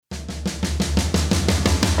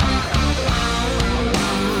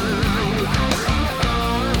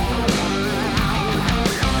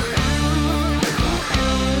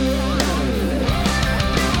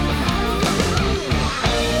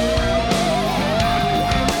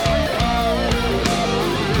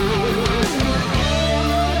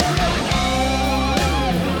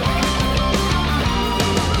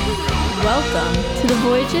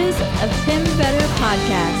Voyages of Tim Vetter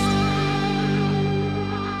podcast.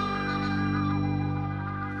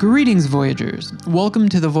 Greetings, Voyagers. Welcome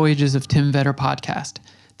to the Voyages of Tim Vetter podcast.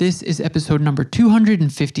 This is episode number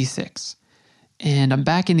 256, and I'm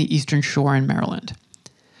back in the Eastern Shore in Maryland.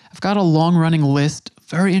 I've got a long-running list of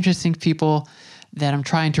very interesting people that I'm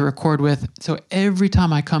trying to record with, so every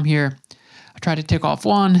time I come here, I try to tick off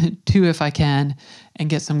one, two if I can, and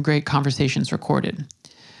get some great conversations recorded.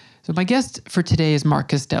 So my guest for today is Marc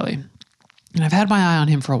Castelli, and I've had my eye on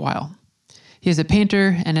him for a while. He is a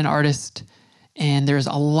painter and an artist, and there's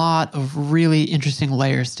a lot of really interesting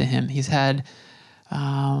layers to him. He's had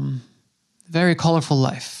a very colorful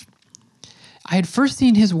life. I had first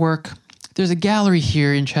seen his work. There's a gallery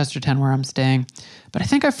here in Chesterton where I'm staying, but I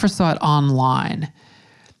think I first saw it online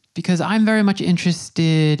because I'm very much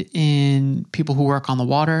interested in people who work on the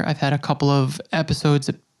water. I've had a couple of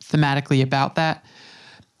episodes thematically about that,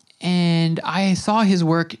 and I saw his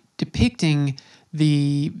work depicting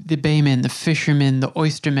the baymen, the fishermen, the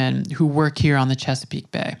oystermen who work here on the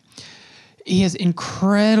Chesapeake Bay. He has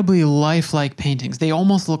incredibly lifelike paintings. They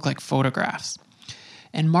almost look like photographs.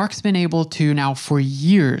 And Marc's been able to now for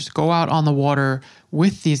years go out on the water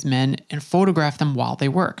with these men and photograph them while they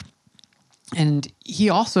work. And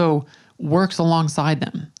he also works alongside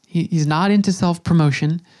them. He's not into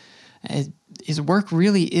self-promotion. His work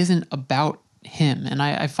really isn't about him. And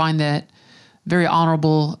I find that very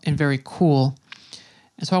honorable and very cool.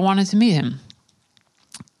 And so I wanted to meet him.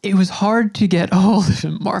 It was hard to get a hold of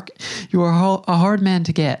him. Marc, you are a hard man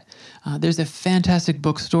to get. There's a fantastic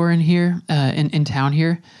bookstore in here, in town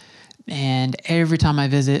here. And every time I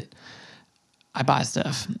visit, I buy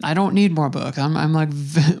stuff. I don't need more books. I'm like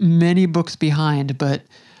many books behind, but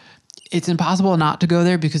it's impossible not to go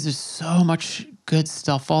there because there's so much good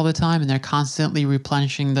stuff all the time, and they're constantly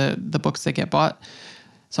replenishing the books that get bought.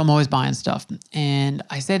 So I'm always buying stuff. And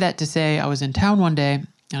I say that to say I was in town one day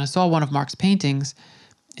and I saw one of Marc's paintings,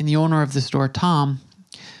 and the owner of the store, Tom,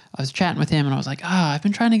 I was chatting with him and I was like, I've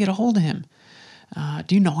been trying to get a hold of him.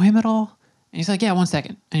 Do you know him at all? And he's like, yeah, 1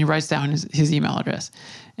 second. And he writes down his email address.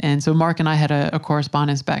 And so Marc and I had a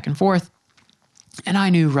correspondence back and forth, and I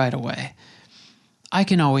knew right away. I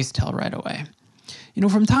can always tell right away. You know,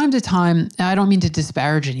 from time to time, I don't mean to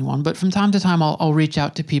disparage anyone, but from time to time, I'll reach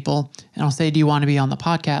out to people and I'll say, do you want to be on the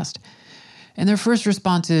podcast? And their first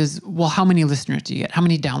response is, well, how many listeners do you get? How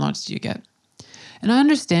many downloads do you get? And I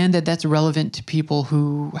understand that that's relevant to people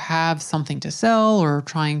who have something to sell or are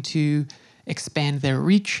trying to expand their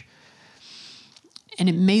reach. And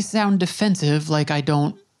it may sound defensive, it sounds like I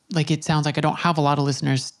don't have a lot of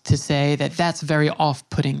listeners, to say that that's very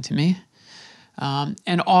off-putting to me.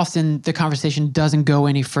 And often the conversation doesn't go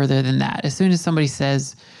any further than that. As soon as somebody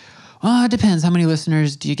says, it depends, how many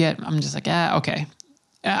listeners do you get? I'm just like, okay.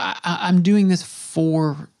 I'm doing this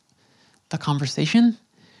for the conversation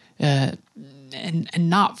and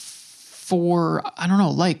not for,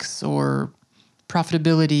 likes or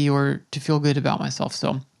profitability or to feel good about myself.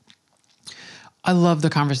 So I love the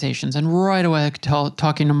conversations. And right away I could tell,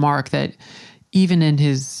 talking to Marc, that even in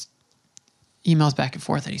his emails back and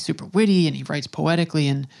forth, that he's super witty and he writes poetically.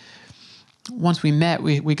 And once we met,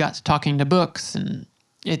 we got to talking to books, and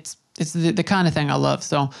it's the kind of thing I love.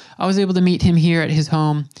 So I was able to meet him here at his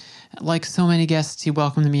home. Like so many guests, he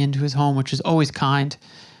welcomed me into his home, which is always kind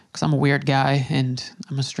because I'm a weird guy and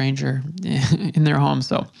I'm a stranger in their home.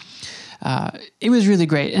 So it was really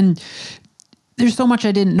great. And there's so much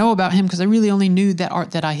I didn't know about him because I really only knew that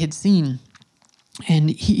art that I had seen.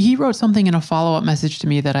 And he wrote something in a follow-up message to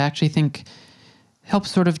me that I actually think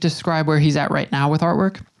helps sort of describe where he's at right now with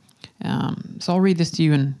artwork. So I'll read this to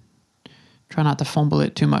you and try not to fumble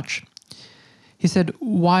it too much. He said,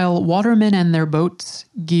 while watermen and their boats,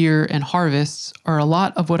 gear, and harvests are a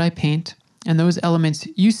lot of what I paint, and those elements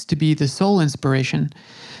used to be the sole inspiration,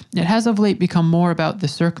 it has of late become more about the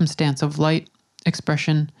circumstance of light,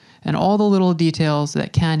 expression, and all the little details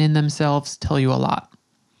that can in themselves tell you a lot.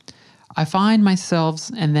 I find myself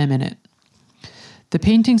and them in it. The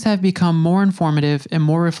paintings have become more informative and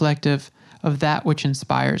more reflective of that which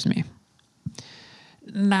inspires me.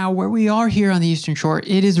 Now, where we are here on the Eastern Shore,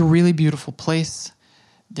 it is a really beautiful place.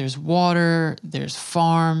 There's water, there's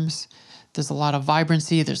farms, there's a lot of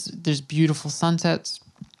vibrancy, there's beautiful sunsets.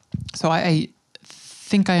 So I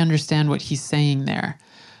think I understand what he's saying there.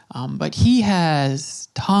 But he has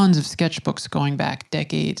tons of sketchbooks going back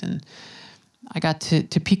decades, and I got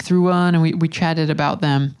to peek through one, and we chatted about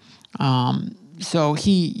them. So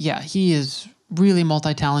he is really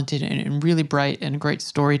multi-talented and really bright and a great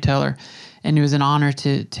storyteller. And it was an honor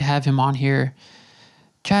to have him on here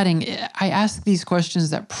chatting. I asked these questions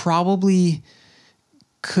that probably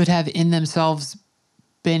could have in themselves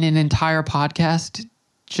been an entire podcast,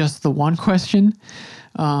 just the one question.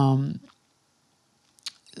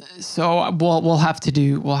 So we'll have to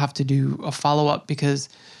do a follow-up because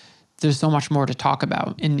there's so much more to talk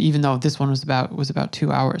about. And even though this one was about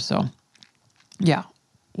 2 hours, so yeah,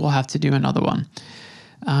 we'll have to do another one.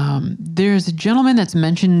 There's a gentleman that's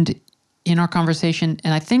mentioned in our conversation,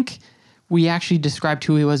 and I think we actually described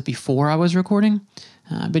who he was before I was recording,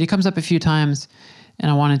 but he comes up a few times, and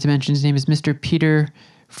I wanted to mention his name is Mr. Peter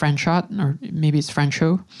Franchot, or maybe it's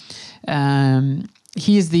Francho.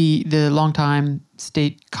 He is the longtime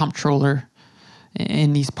state comptroller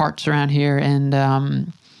in these parts around here,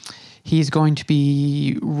 and he's going to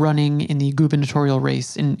be running in the gubernatorial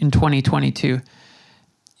race in 2022.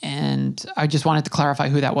 And I just wanted to clarify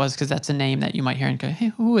who that was because that's a name that you might hear and go, hey,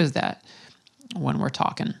 who is that when we're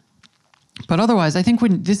talking? But otherwise, I think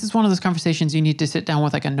this is one of those conversations you need to sit down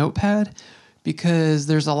with like a notepad because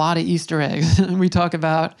there's a lot of Easter eggs. We talk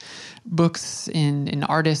about books and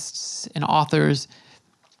artists and authors,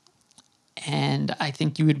 and I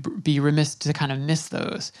think you would be remiss to kind of miss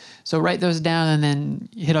those. So write those down and then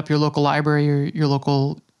hit up your local library or your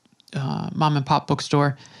local mom and pop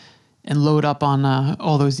bookstore and load up on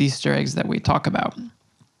all those Easter eggs that we talk about.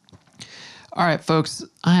 All right, folks,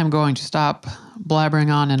 I am going to stop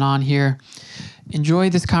blabbering on and on here. Enjoy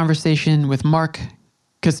this conversation with Marc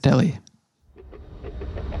Castelli.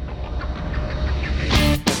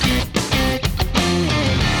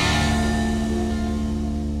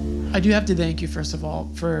 I do have to thank you, first of all,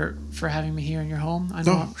 for having me here in your home. I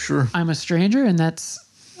know sure. I'm a stranger, and that's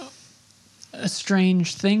a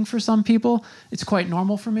strange thing for some people. It's quite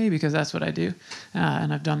normal for me because that's what I do,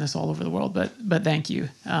 and I've done this all over the world. But thank you.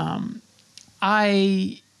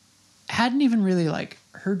 I hadn't even really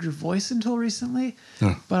heard your voice until recently,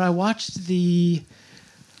 but I watched the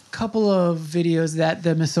couple of videos that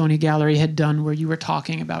the Missoni Gallery had done where you were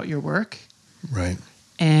talking about your work. Right.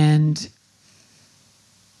 And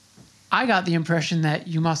I got the impression that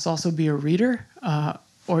you must also be a reader,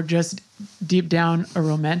 or just deep down a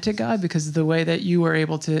romantic guy, because of the way that you were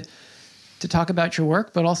able to talk about your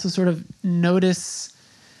work, but also sort of notice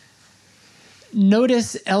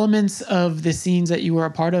elements of the scenes that you were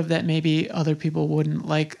a part of that maybe other people wouldn't,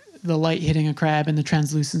 like the light hitting a crab and the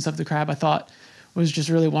translucence of the crab. I thought was just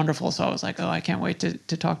really wonderful. So I was like, oh, I can't wait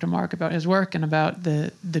to talk to Marc about his work and about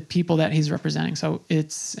the people that he's representing. So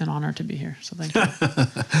it's an honor to be here. So thank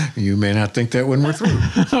you. You may not think that when we're through.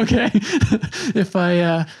 Okay. If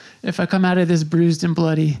I come out of this bruised and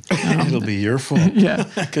bloody, it'll be your fault. Yeah.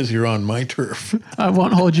 Because you're on my turf. I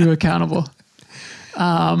won't hold you accountable.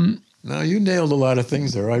 No, you nailed a lot of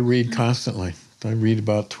things there. I read constantly. I read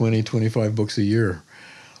about 20, 25 books a year.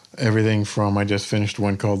 Everything from, I just finished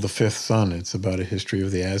one called The Fifth Sun. It's about a history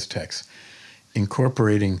of the Aztecs,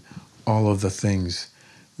 incorporating all of the things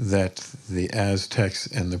that the Aztecs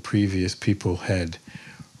and the previous people had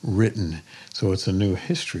written. So it's a new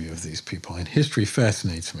history of these people, and history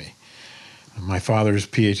fascinates me. My father's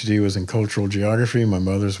PhD was in cultural geography. My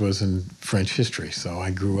mother's was in French history. So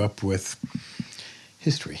I grew up with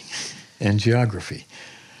history and geography.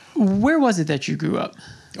 Where was it that you grew up?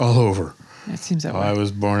 All over. It seems that way. I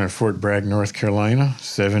was born at Fort Bragg, North Carolina,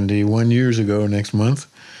 71 years ago next month.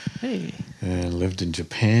 Hey. And lived in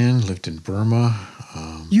Japan, lived in Burma.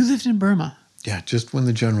 You lived in Burma? Yeah, just when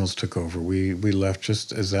the generals took over. We left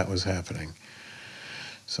just as that was happening.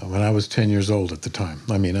 So when I was 10 years old at the time.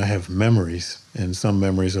 I mean, I have memories, and some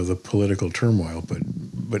memories of the political turmoil,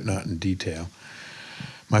 but not in detail.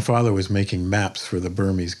 My father was making maps for the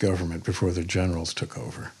Burmese government before the generals took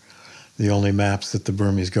over. The only maps that the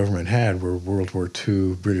Burmese government had were World War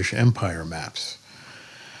II British Empire maps.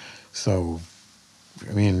 So,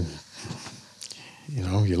 I mean,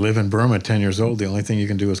 you live in Burma at 10 years old, the only thing you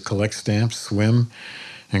can do is collect stamps, swim,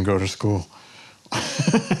 and go to school.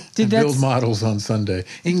 Build models on Sunday.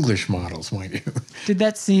 English models, mind you. Did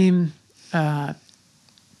that seem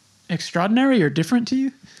extraordinary or different to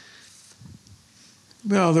you?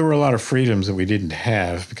 Well, there were a lot of freedoms that we didn't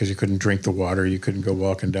have because you couldn't drink the water. You couldn't go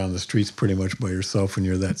walking down the streets pretty much by yourself when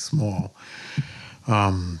you're that small.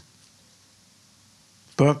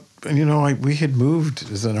 But, we had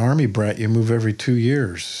moved as an Army brat. You move every 2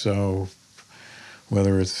 years. So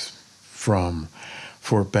whether it's from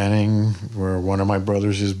Fort Benning, where one of my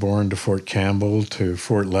brothers is born, to Fort Campbell, to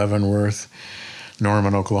Fort Leavenworth,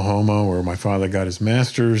 Norman, Oklahoma, where my father got his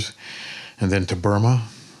master's, and then to Burma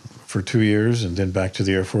for 2 years, and then back to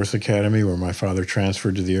the Air Force Academy, where my father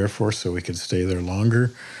transferred to the Air Force so we could stay there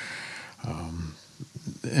longer.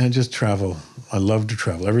 And just travel. I love to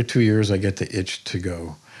travel. Every 2 years I get the itch to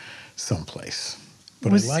go someplace.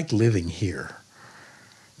 But I like living here.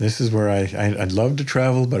 This is where I'd love to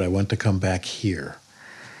travel, but I want to come back here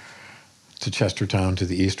to Chestertown, to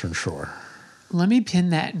the Eastern Shore. Let me pin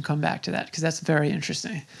that and come back to that because that's very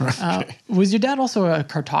interesting. Okay. Was your dad also a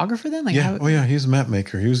cartographer then? Like Yeah. Oh, yeah. He's a map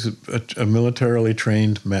maker. He was a militarily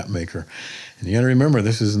trained map maker. And you got to remember,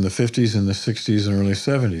 this is in the 50s and the 60s and early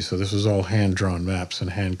 70s. So this was all hand-drawn maps and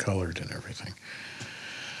hand-colored and everything.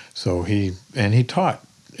 So he taught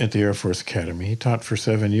at the Air Force Academy. He taught for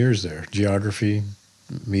 7 years there. Geography,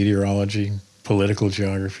 meteorology, political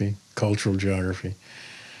geography, cultural geography,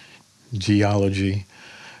 geology.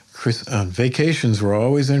 Vacations were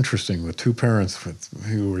always interesting with two parents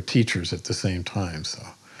who were teachers at the same time. So,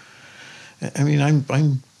 I mean,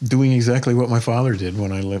 I'm doing exactly what my father did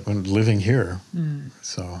when living here.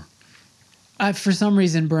 So, for some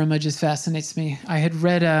reason, Burma just fascinates me. I had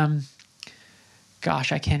read,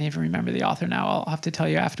 gosh, I can't even remember the author now. I'll have to tell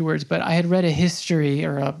you afterwards. But I had read a history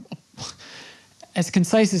or as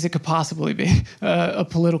concise as it could possibly be, a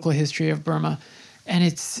political history of Burma, and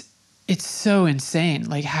it's so insane,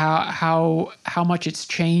 like how much it's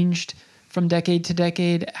changed from decade to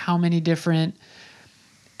decade, how many different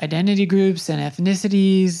identity groups and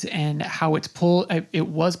ethnicities, and how it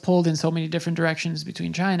was pulled in so many different directions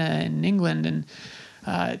between China and England, and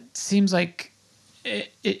it seems like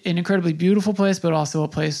an incredibly beautiful place, but also a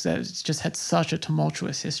place that's just had such a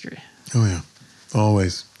tumultuous history. Oh yeah,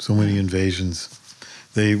 always so many invasions.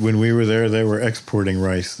 When we were there, they were exporting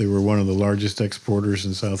rice. They were one of the largest exporters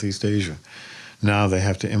in Southeast Asia. Now they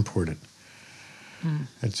have to import it.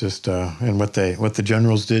 It's just and what the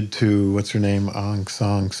generals did to what's her name, Aung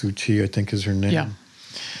San Suu Kyi, I think is her name,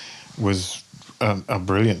 was a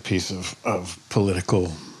brilliant piece of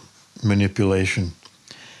political manipulation.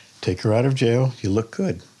 Take her out of jail, you look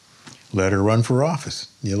good. Let her run for office,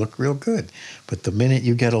 you look real good. But the minute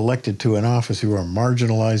you get elected to an office, you are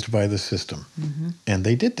marginalized by the system. And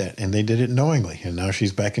they did that, and they did it knowingly. And now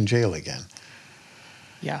she's back in jail again.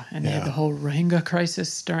 Yeah, and they had the whole Rohingya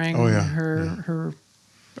crisis during her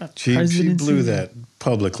presidency. She blew that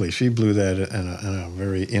publicly. She blew that in a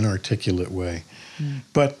very inarticulate way.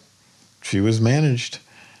 But she was managed.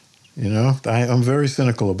 You know, I'm very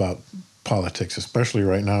cynical about politics, especially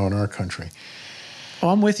right now in our country. Oh,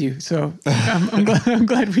 I'm with you. So I'm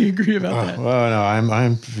glad we agree about that. Well,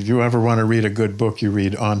 no, if you ever want to read a good book, you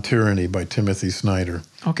read On Tyranny by Timothy Snyder.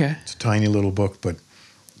 Okay. It's a tiny little book, but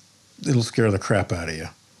it'll scare the crap out of you.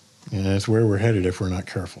 And it's where we're headed if we're not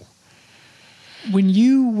careful. When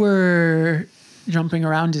you were jumping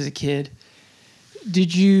around as a kid,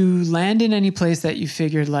 did you land in any place that you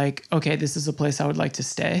figured like, okay, this is a place I would like to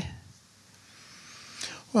stay?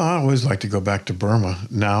 Well, I always like to go back to Burma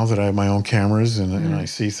now that I have my own cameras and I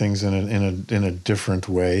see things in a different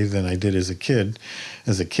way than I did as a kid.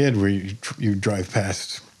 As a kid, where you drive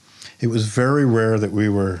past, it was very rare that we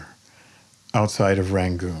were outside of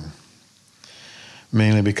Rangoon,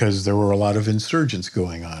 mainly because there were a lot of insurgents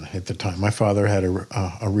going on at the time. My father had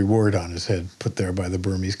a reward on his head put there by the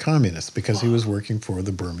Burmese communists because he was working for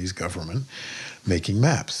the Burmese government making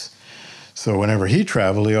maps. So whenever he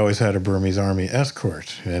traveled, he always had a Burmese army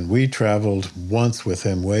escort. And we traveled once with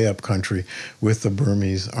him way up country with the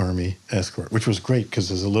Burmese army escort, which was great because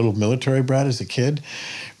as a little military brat as a kid,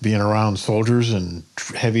 being around soldiers and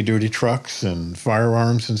heavy-duty trucks and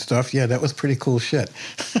firearms and stuff, yeah, that was pretty cool shit.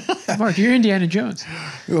 Mark, you're Indiana Jones.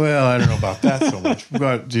 Well, I don't know about that so much.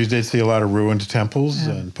 But you did see a lot of ruined temples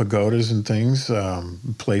and pagodas and things,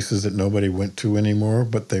 places that nobody went to anymore,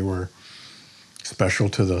 but they were special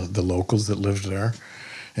to the locals that lived there.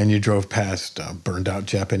 And you drove past burned out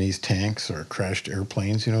Japanese tanks or crashed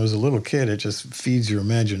airplanes. You know, as a little kid, it just feeds your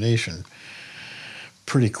imagination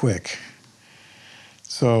pretty quick.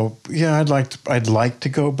 So yeah, I'd like to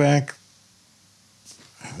go back.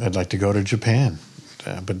 I'd like to go to Japan,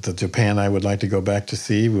 but the Japan I would like to go back to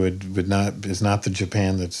see is not the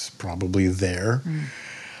Japan that's probably there.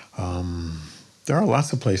 There are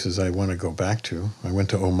lots of places I want to go back to. I went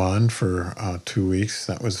to Oman for 2 weeks.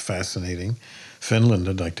 That was fascinating. Finland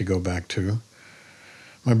I'd like to go back to.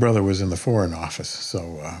 My brother was in the Foreign Office,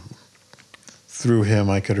 so through him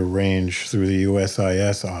I could arrange through the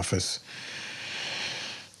USIS office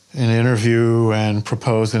an interview and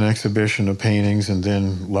propose an exhibition of paintings, and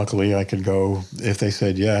then luckily I could go, if they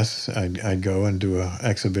said yes, I'd go and do an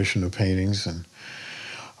exhibition of paintings and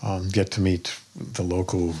get to meet the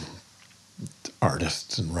local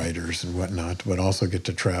artists and writers and whatnot, but also get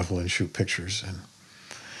to travel and shoot pictures.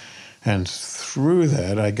 And through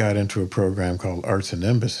that, I got into a program called Arts and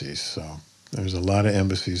Embassies. So There's a lot of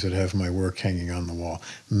embassies that have my work hanging on the wall,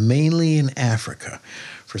 mainly in Africa.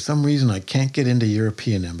 For some reason, I can't get into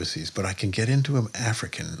European embassies, but I can get into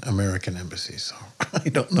African-American embassies. So I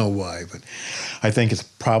don't know why, but I think it's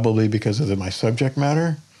probably because of my subject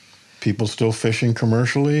matter. People still fishing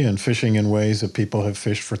commercially and fishing in ways that people have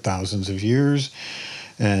fished for thousands of years.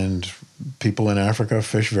 And people in Africa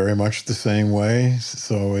fish very much the same way.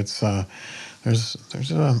 So it's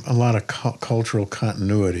there's a lot of cultural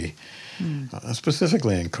continuity.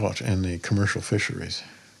 Specifically in the commercial fisheries.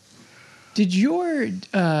 Did your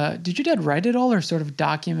dad write it all or sort of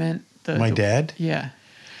document My dad? Yeah.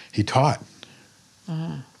 He taught.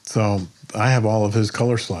 So I have all of his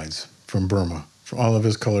color slides from Burma, all of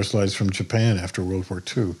his color slides from Japan after World War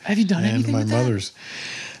II. Have you done anything with that? And my mother's.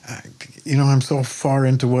 I'm so far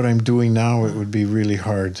into what I'm doing now, it would be really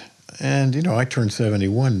hard. And, I turn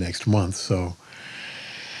 71 next month, so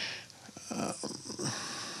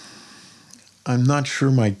I'm not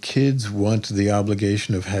sure my kids want the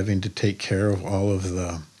obligation of having to take care of all of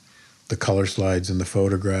the color slides and the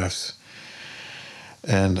photographs.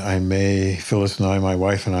 And Phyllis and I, my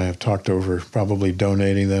wife and I, have talked over probably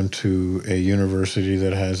donating them to a university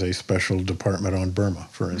that has a special department on Burma,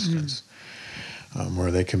 for instance,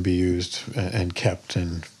 where they can be used and kept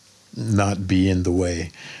and not be in the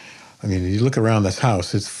way. I mean, you look around this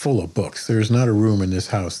house, it's full of books. There's not a room in this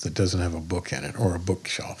house that doesn't have a book in it or a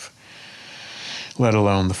bookshelf, let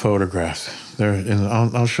alone the photographs. And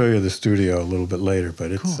I'll show you the studio a little bit later,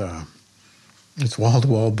 but it's cool. It's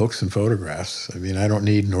wall-to-wall books and photographs. I mean, I don't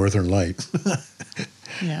need Northern Light.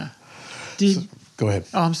 Yeah. Go ahead.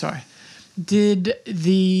 Oh, I'm sorry. Did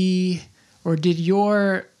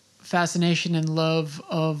your fascination and love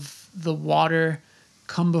of the water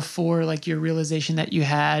come before like your realization that you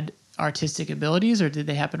had artistic abilities, or did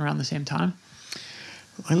they happen around the same time?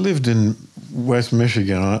 I lived in West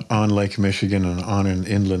Michigan, on Lake Michigan, and on an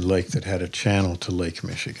inland lake that had a channel to Lake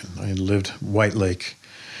Michigan. I lived White Lake,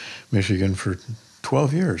 Michigan for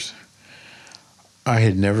 12 years. I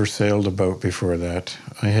had never sailed a boat before that.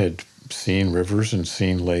 I had seen rivers and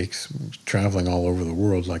seen lakes, traveling all over the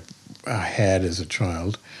world like I had as a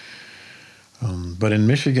child. But in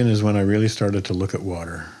Michigan is when I really started to look at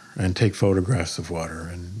water and take photographs of water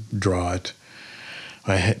and draw it.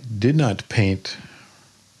 I did not paint,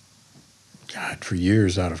 for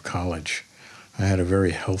years out of college. I had a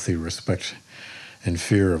very healthy respect and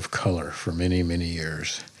fear of color for many, many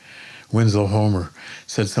years. Winslow Homer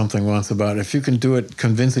said something once about, if you can do it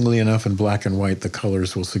convincingly enough in black and white, the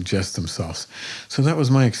colors will suggest themselves. So that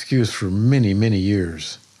was my excuse for many, many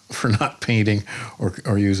years for not painting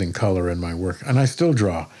or using color in my work. And I still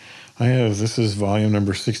draw. This is volume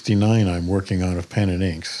number 69 I'm working on of pen and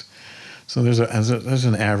inks. So there's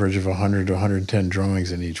an average of 100 to 110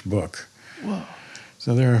 drawings in each book. Whoa.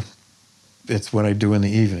 So it's what I do in the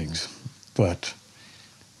evenings. But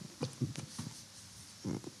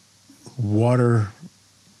water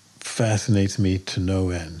fascinates me to no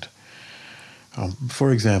end.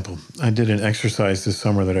 For example, I did an exercise this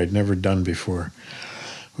summer that I'd never done before.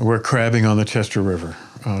 We're crabbing on the Chester River,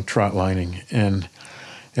 trot lining, and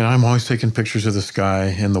I'm always taking pictures of the sky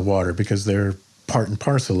and the water because they're part and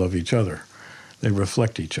parcel of each other. They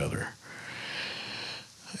reflect each other.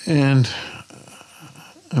 And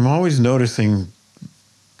I'm always noticing,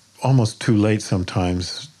 almost too late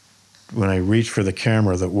sometimes, when I reach for the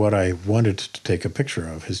camera, that what I wanted to take a picture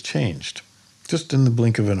of has changed, just in the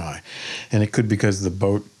blink of an eye. And it could be because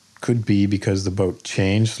the boat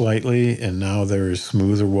changed slightly, and now there is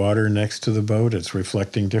smoother water next to the boat. It's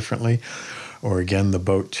reflecting differently. Or again, the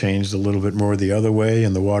boat changed a little bit more the other way,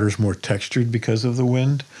 and the water's more textured because of the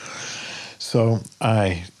wind. So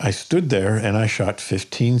I stood there, and I shot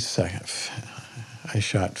 15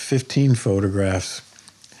 photographs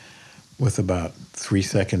with about 3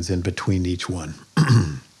 seconds in between each one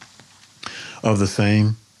of the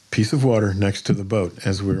same piece of water next to the boat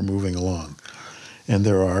as we were moving along. And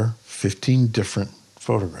there are 15 different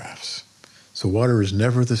photographs. So water is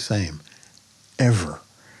never the same, ever.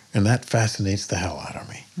 And that fascinates the hell out of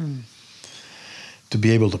me. To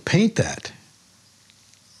be able to paint that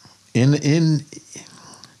in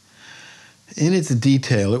its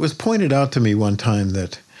detail. It was pointed out to me one time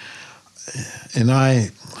that, and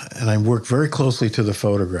I work very closely to the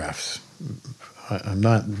photographs. I'm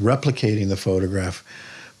not replicating the photograph,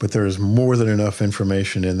 but there is more than enough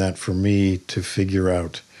information in that for me to figure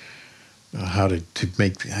out how to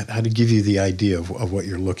give you the idea of what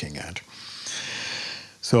you're looking at.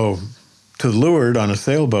 So to leeward on a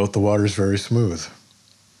sailboat, the water's very smooth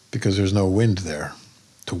because there's no wind there.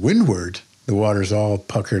 To windward, the water's all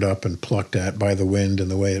puckered up and plucked at by the wind and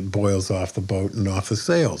the way it boils off the boat and off the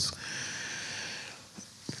sails.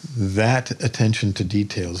 that attention to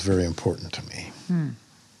detail is very important to me.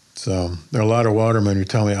 So there are a lot of watermen who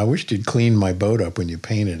tell me, I wish you'd clean my boat up when you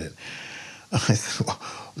painted it. I said,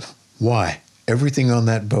 why? Everything on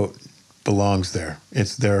that boat belongs there.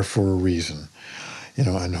 It's there for a reason.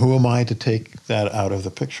 And who am I to take that out of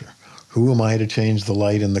the picture? Who am I to change the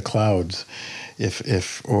light in the clouds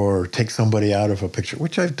or take somebody out of a picture,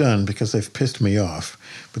 which I've done because they've pissed me off,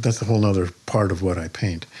 but that's a whole other part of what I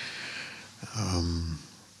paint.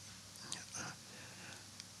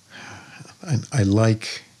 I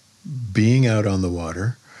like being out on the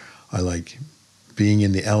water. I like being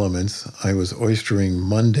in the elements. I was oystering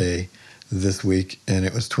Monday this week, and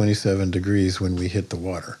it was 27 degrees when we hit the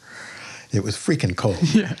water. It was freaking cold.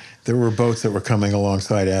 Yeah. There were boats that were coming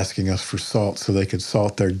alongside asking us for salt so they could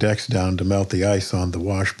salt their decks down to melt the ice on the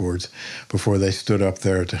washboards before they stood up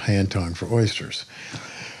there to hand tong for oysters.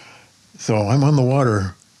 So I'm on the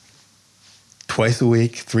water twice a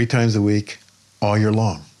week, 3 times a week, all year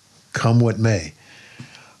long, come what may.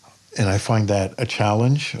 And I find that a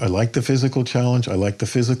challenge. I like the physical challenge. I like the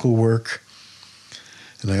physical work.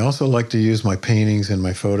 And I also like to use my paintings and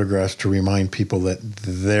my photographs to remind people that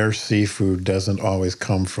their seafood doesn't always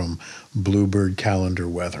come from bluebird calendar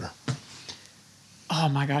weather. Oh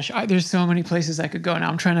my gosh, there's so many places I could go now.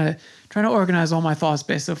 I'm trying to organize all my thoughts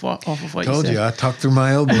based off of what you said. Told you, I talked through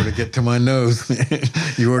my elbow to get to my nose.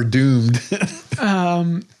 You are doomed.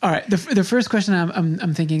 All right, the first question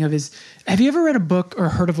I'm thinking of is, have you ever read a book or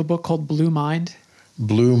heard of a book called Blue Mind?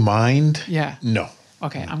 Blue Mind? Yeah. No.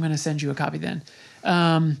 Okay, I'm going to send you a copy then.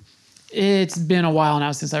 It's been a while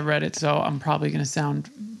now since I've read it, so I'm probably going to sound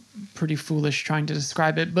pretty foolish trying to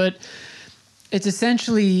describe it, but it's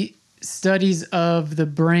essentially studies of the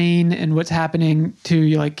brain and what's happening to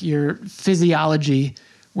like your physiology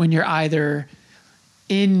when you're either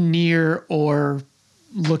in, near, or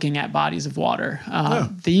looking at bodies of water.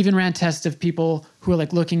 They even ran tests of people who are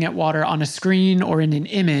like looking at water on a screen or in an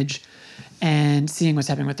image and seeing what's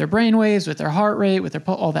happening with their brain waves, with their heart rate, with their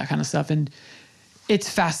all that kind of stuff. And it's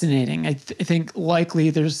fascinating. I think likely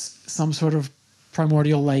there's some sort of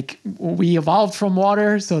primordial, like we evolved from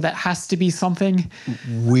water, so that has to be something.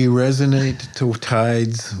 We resonate to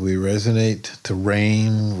tides. We resonate to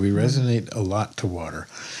rain. We resonate a lot to water.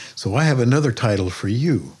 So I have another title for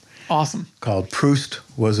you. Awesome. Called Proust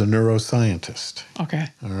Was a Neuroscientist. Okay.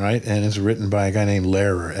 All right. And it's written by a guy named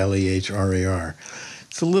Lehrer, Lehrar.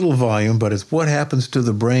 It's a little volume, but it's what happens to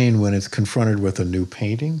the brain when it's confronted with a new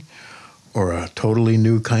painting or a totally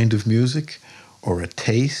new kind of music or a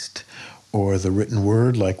taste or the written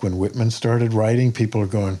word. Like when Whitman started writing,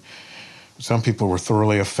 some people were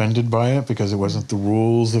thoroughly offended by it because it wasn't the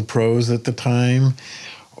rules of prose at the time.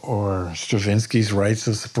 Or Stravinsky's Rites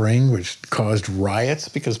of Spring, which caused riots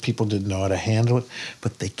because people didn't know how to handle it.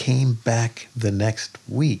 But they came back the next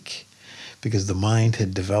week because the mind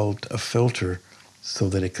had developed a filter so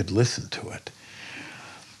that it could listen to it.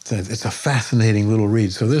 So it's a fascinating little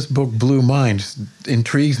read. So this book, Blue Mind,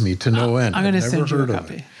 intrigues me to no end. I'm going to send you a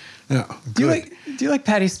copy. Yeah, do you like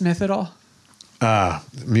Patti Smith at all?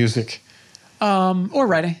 Music. Or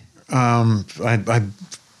writing.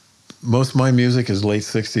 Most of my music is late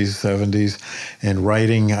 60s, 70s, and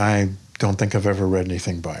writing, I don't think I've ever read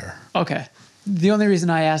anything by her. Okay. The only reason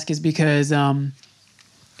I ask is because some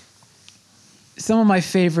of my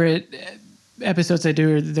favorite episodes I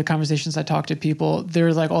do, or the conversations I talk to people,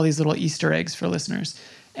 there's like all these little Easter eggs for listeners.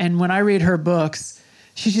 And when I read her books,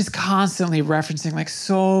 she's just constantly referencing like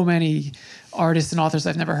so many artists and authors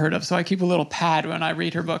I've never heard of. So I keep a little pad when I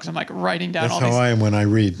read her books. I'm like writing down all these. That's how I am when I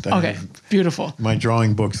read. Okay, beautiful. My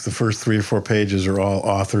drawing books, the first 3 or 4 pages are all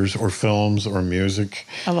authors or films or music.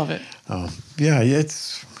 I love it.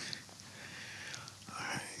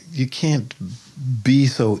 You can't be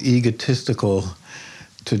so egotistical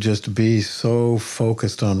to just be so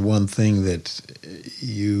focused on one thing that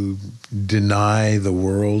you deny the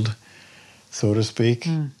world, so to speak.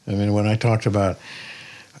 I mean, when I talked about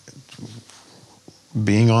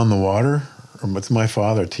being on the water, it's my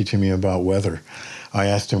father teaching me about weather. I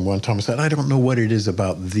asked him one time, I said, I don't know what it is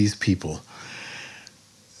about these people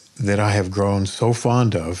that I have grown so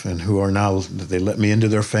fond of and who are now, they let me into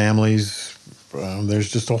their families.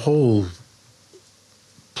 There's just a whole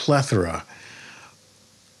plethora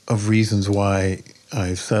of reasons why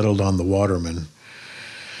I've settled on the waterman.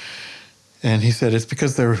 And he said, it's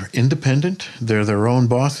because they're independent, they're their own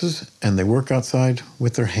bosses, and they work outside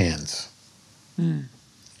with their hands.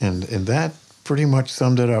 And that pretty much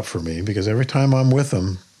summed it up for me, because every time I'm with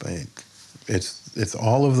them, it's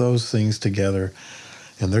all of those things together.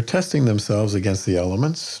 And they're testing themselves against the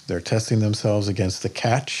elements. They're testing themselves against the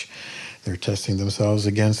catch. They're testing themselves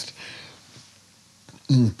against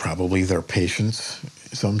Probably their patience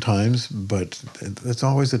sometimes, but it's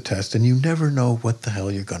always a test, and you never know what the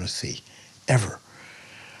hell you're going to see, ever.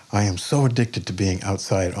 I am so addicted to being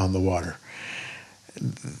outside on the water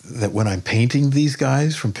that when I'm painting these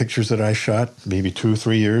guys from pictures that I shot maybe 2 or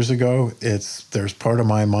 3 years ago, there's part of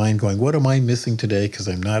my mind going, what am I missing today because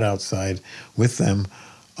I'm not outside with them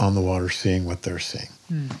on the water seeing what they're seeing.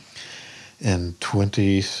 In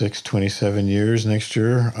 26, 27 years next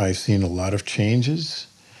year, I've seen a lot of changes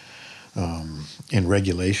in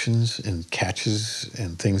regulations, in catches,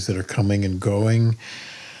 and things that are coming and going,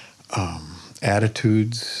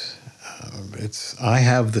 attitudes. I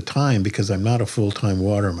have the time, because I'm not a full-time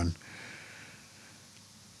waterman,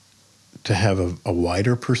 to have a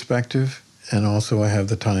wider perspective, and also I have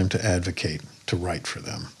the time to advocate, to write for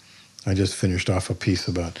them. I just finished off a piece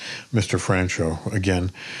about Mr. Francho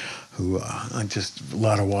again, who a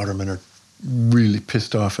lot of watermen are really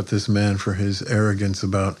pissed off at this man for his arrogance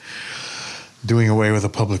about doing away with a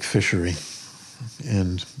public fishery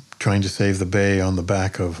and trying to save the bay on the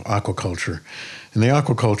back of aquaculture. And the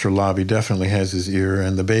aquaculture lobby definitely has his ear,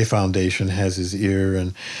 and the Bay Foundation has his ear,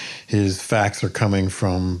 and his facts are coming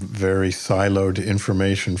from very siloed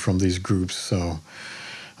information from these groups. So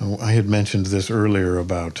I had mentioned this earlier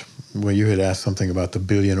about, well, you had asked something about the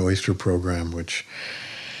Billion Oyster Program, which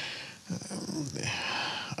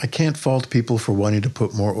I can't fault people for wanting to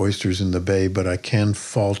put more oysters in the bay, but I can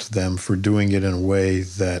fault them for doing it in a way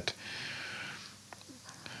that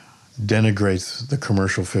denigrates the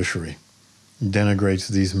commercial fishery, denigrates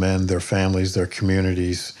these men, their families, their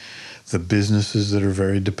communities, the businesses that are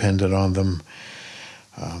very dependent on them.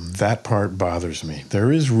 That part bothers me.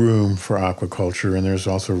 There is room for aquaculture, and there's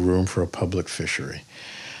also room for a public fishery.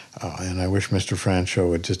 And I wish Mr. Francho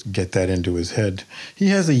would just get that into his head. He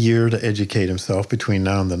has a year to educate himself between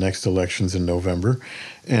now and the next elections in November,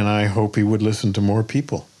 and I hope he would listen to more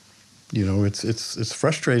people. You know, it's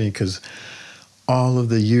frustrating because all of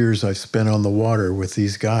the years I've spent on the water with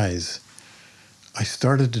these guys, I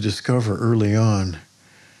started to discover early on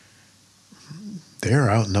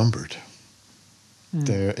they're outnumbered.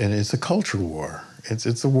 And it's a culture war.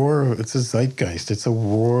 It's a war. It's a zeitgeist. It's a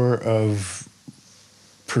war of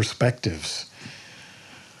perspectives.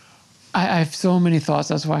 I have so many thoughts.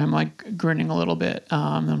 That's why I'm like grinning a little bit.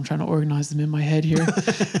 I'm trying to organize them in my head here.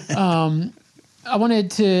 I'm going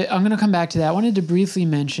to come back to that. I wanted to briefly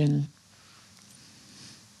mention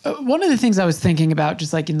one of the things I was thinking about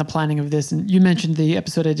just like in the planning of this, and you mentioned the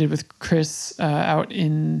episode I did with Chris out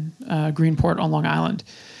in Greenport on Long Island.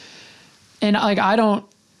 And like, I don't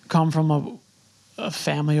come from a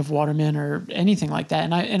family of watermen or anything like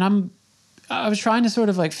that. And I was trying to sort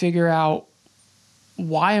of like figure out,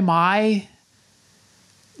 why am I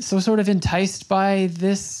so sort of enticed by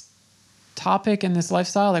this topic and this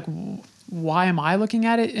lifestyle? Like, why am I looking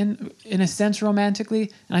at it in a sense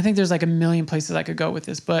romantically? And I think there's like a million places I could go with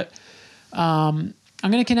this, but I'm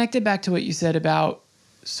going to connect it back to what you said about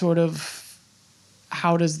sort of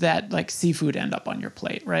how does that like seafood end up on your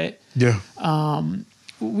plate, right? Yeah. I'm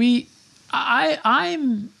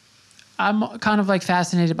kind of like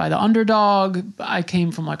fascinated by the underdog. I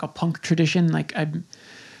came from like a punk tradition. Like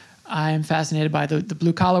I'm fascinated by the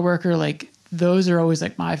blue collar worker. Like those are always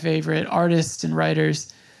like my favorite artists and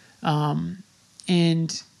writers.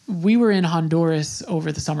 And we were in Honduras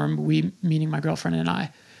over the summer, meaning my girlfriend and I,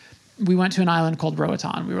 we went to an island called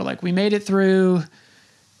Roatan. We were like, we made it through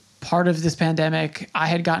part of this pandemic. I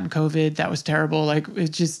had gotten COVID. That was terrible. Like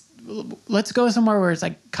it's just, let's go somewhere where it's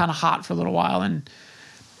like kind of hot for a little while. And,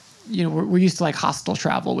 you know, we're used to like hostel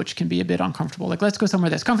travel, which can be a bit uncomfortable. Like, let's go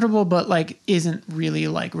somewhere that's comfortable, but like isn't really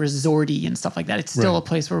like resorty and stuff like that. It's still a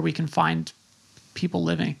place where we can find people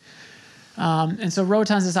living. And so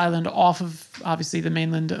Roatan's this island off of obviously the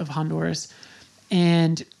mainland of Honduras.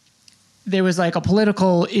 And there was like a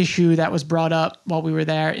political issue that was brought up while we were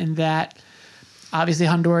there, in that obviously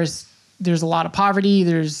Honduras, there's a lot of poverty.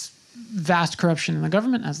 There's vast corruption in the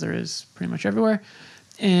government, as there is pretty much everywhere.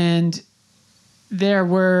 And there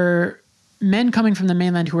were men coming from the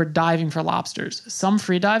mainland who were diving for lobsters, some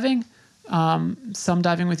free diving, some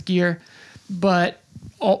diving with gear, but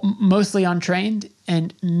mostly untrained,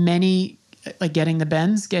 and many like getting the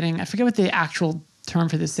bends, I forget what the actual term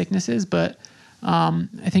for this sickness is, but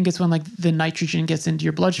I think it's when like the nitrogen gets into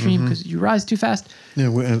your bloodstream because you rise too fast.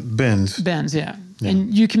 Yeah, bends. Bends, yeah.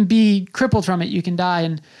 And you can be crippled from it. You can die.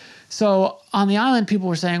 And so on the island, people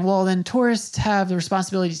were saying, well, then tourists have the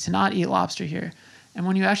responsibility to not eat lobster here. And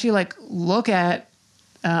when you actually like look at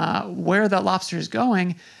where that lobster is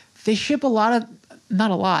going, they ship the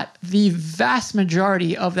vast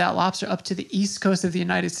majority of that lobster up to the east coast of the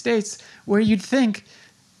United States, where you'd think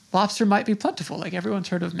lobster might be plentiful. Like everyone's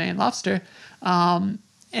heard of Maine lobster. And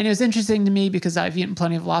it was interesting to me because I've eaten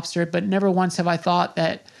plenty of lobster, but never once have I thought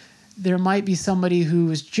that there might be somebody who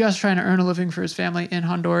was just trying to earn a living for his family in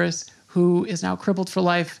Honduras who is now crippled for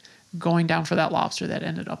life going down for that lobster that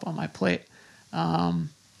ended up on my plate.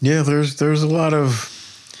 Yeah, there's a lot of,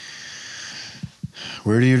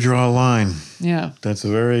 where do you draw a line? Yeah. That's I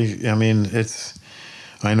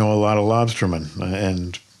know a lot of lobstermen,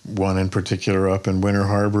 and one in particular up in Winter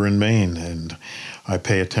Harbor in Maine, and I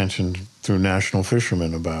pay attention through National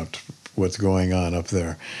Fishermen about what's going on up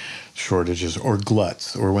there, shortages or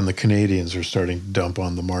gluts, or when the Canadians are starting to dump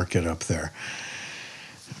on the market up there.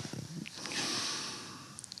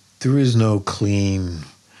 There is no clean,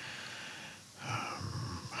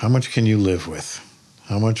 how much can you live with?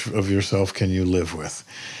 How much of yourself can you live with?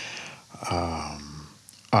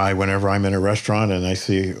 Whenever I'm in a restaurant and I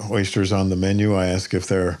see oysters on the menu, I ask if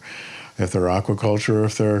they're aquaculture or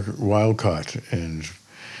if they're wild caught, and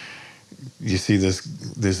you see this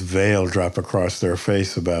veil drop across their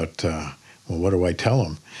face about, well, what do I tell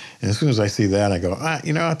them? And as soon as I see that, I go, I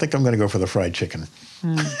think I'm going to go for the fried chicken.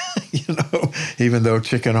 Even though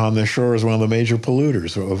chicken on the shore is one of the major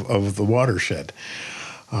polluters of the watershed.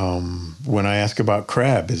 When I ask about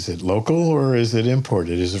crab, is it local or is it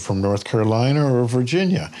imported? Is it from North Carolina or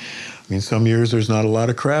Virginia? I mean, some years there's not a lot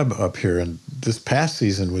of crab up here, and this past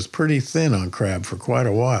season was pretty thin on crab for quite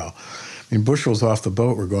a while. I mean, bushels off the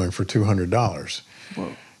boat were going for $200.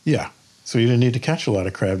 Whoa. Yeah. So you didn't need to catch a lot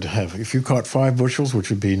of crab to have. If you caught 5 bushels, which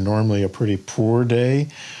would be normally a pretty poor day,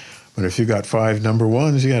 but if you got 5 number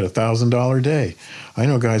ones, you had $1,000 day. I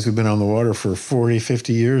know guys who've been on the water for 40,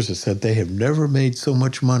 50 years that said they have never made so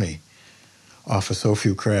much money off of so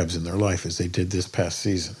few crabs in their life as they did this past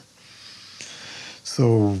season.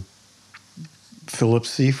 So Phillips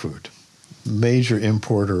Seafood, major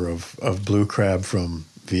importer of blue crab from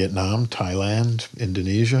Vietnam, Thailand,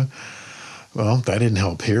 Indonesia. Well, that didn't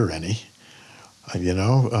help here any.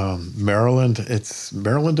 Maryland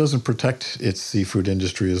doesn't protect its seafood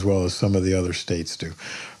industry as well as some of the other states do.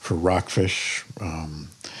 For rockfish,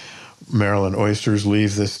 Maryland oysters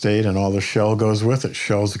leave this state and all the shell goes with it.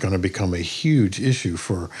 Shell's going to become a huge issue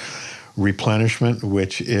for replenishment,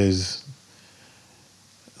 which is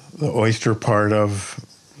the oyster part of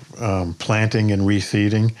planting and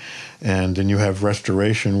reseeding. And then you have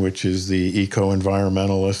restoration, which is the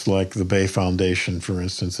eco-environmentalists like the Bay Foundation, for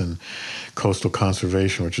instance, and Coastal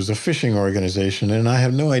Conservation, which is a fishing organization. And I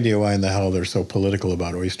have no idea why in the hell they're so political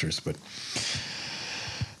about oysters, but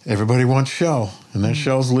everybody wants shell, and that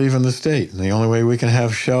shell's leaving the state. And the only way we can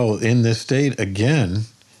have shell in this state again,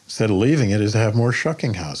 instead of leaving it, is to have more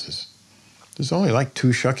shucking houses. There's only like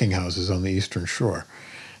 2 shucking houses on the Eastern Shore,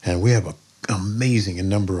 and we have an amazing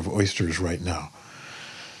number of oysters right now.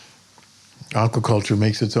 Aquaculture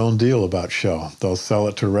makes its own deal about shell. They'll sell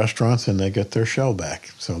it to restaurants and they get their shell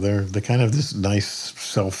back. So they're kind of this nice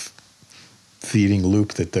self-feeding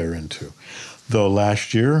loop that they're into. Though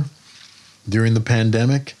last year, during the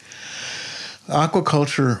pandemic,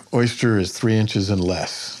 aquaculture oyster is 3 inches and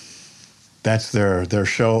less. That's their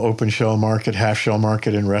shell, open shell market, half shell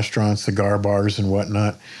market in restaurants, cigar bars and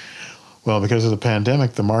whatnot. Well, because of the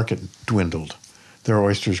pandemic, the market dwindled. Their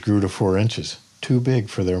oysters grew to 4 inches, too big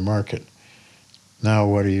for their market. Now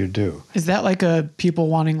what do? Is that like a people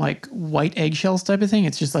wanting like white eggshells type of thing?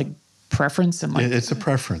 It's just like preference and like it's a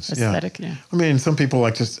preference, aesthetic. Yeah. I mean, some people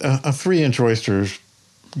like just a 3-inch oyster.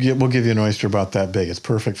 We'll give you an oyster about that big. It's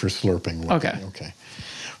perfect for slurping. Okay.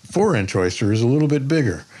 4-inch oyster is a little bit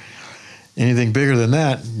bigger. Anything bigger than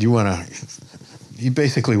that, you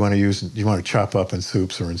basically want to chop up in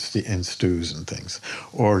soups or in stews and things,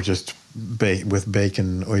 or just with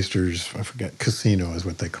bacon oysters. I forget, casino is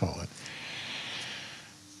what they call it.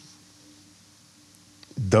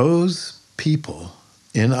 Those people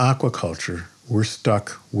in aquaculture were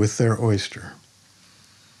stuck with their oyster,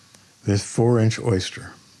 this 4-inch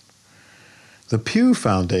oyster. The Pew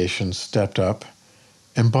Foundation stepped up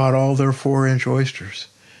and bought all their 4-inch oysters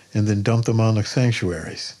and then dumped them on the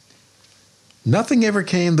sanctuaries. Nothing ever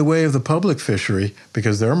came the way of the public fishery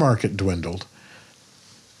because their market dwindled.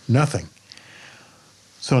 Nothing.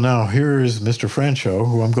 So now here is Mr. Francho,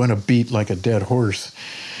 who I'm going to beat like a dead horse,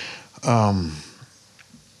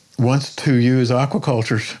 wants to use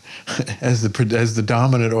aquaculture as the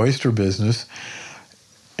dominant oyster business,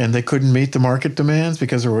 and they couldn't meet the market demands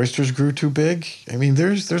because their oysters grew too big. I mean,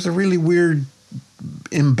 there's a really weird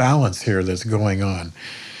imbalance here that's going on.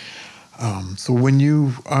 So when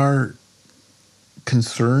you are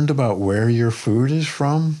concerned about where your food is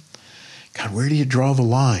from, God, where do you draw the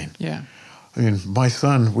line? Yeah. I mean, my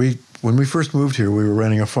son, when we first moved here, we were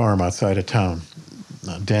renting a farm outside of town.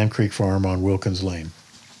 Dam Creek Farm on Wilkins Lane.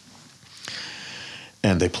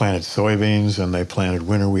 And they planted soybeans and they planted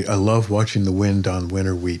winter wheat. I love watching the wind on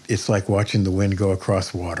winter wheat. It's like watching the wind go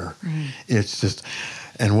across water. It's just,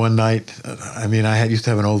 and one night, I used to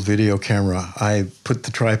have an old video camera. I put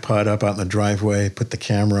the tripod up out in the driveway, put the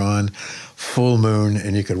camera on, full moon,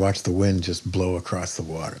 and you could watch the wind just blow across the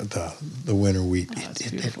water, the winter wheat.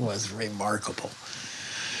 It was remarkable.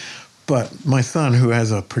 But my son, who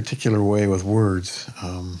has a particular way with words,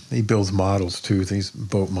 he builds models too. These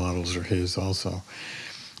boat models are his also.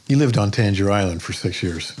 He lived on Tangier Island for 6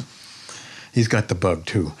 years. He's got the bug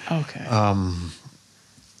too. Okay.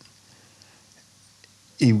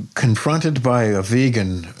 He confronted by a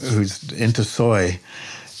vegan who's into soy,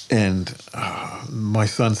 and my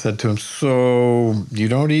son said to him, "So you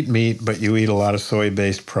don't eat meat, but you eat a lot of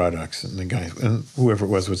soy-based products?" And the guy, and whoever it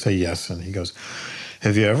was, would say yes. And he goes,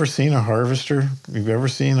 "Have you ever seen a harvester? Have you ever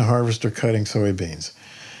seen a harvester cutting soybeans?"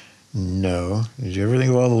 "No." "Did you ever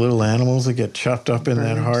think of all the little animals that get chopped up in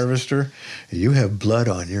that harvester?" "You have blood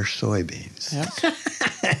on your soybeans." Yep.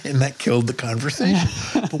 And that killed the conversation.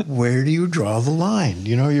 Yeah. But where do you draw the line?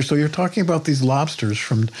 You're talking about these lobsters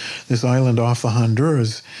from this island off of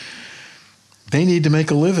Honduras. They need to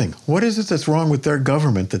make a living. What is it that's wrong with their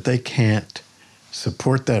government that they can't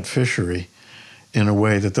support that fishery in a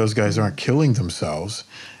way that those guys aren't killing themselves,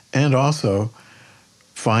 and also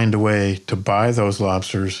find a way to buy those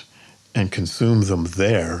lobsters and consume them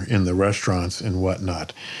there in the restaurants and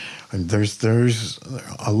whatnot? And there's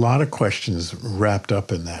a lot of questions wrapped up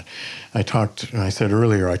in that. I said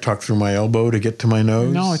earlier, I talked through my elbow to get to my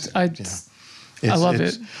nose. No, I love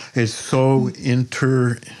it. It's so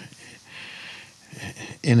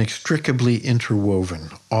inextricably interwoven,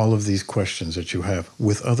 all of these questions that you have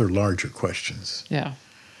with other larger questions. Yeah.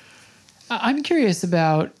 I'm curious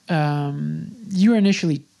about, you were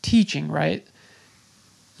initially teaching, right?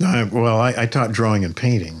 I taught drawing and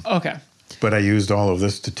painting. Okay. But I used all of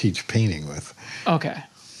this to teach painting with. Okay.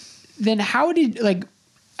 Then how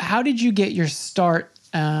did you get your start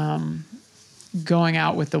going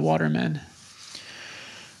out with the Watermen?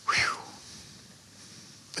 Whew.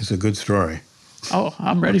 It's a good story. Oh,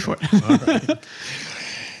 I'm ready for it. All right.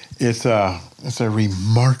 It's a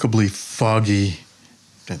remarkably foggy,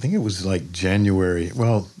 I think it was like January,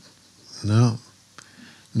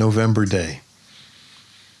 November day.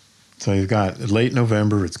 So you've got late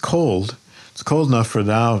November, it's cold. It's cold enough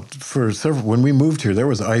for several, when we moved here, there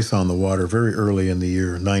was ice on the water very early in the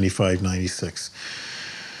year, 95, 96.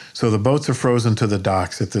 So the boats are frozen to the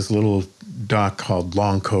docks at this little dock called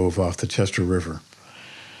Long Cove off the Chester River.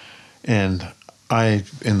 And I,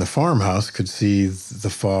 in the farmhouse, could see the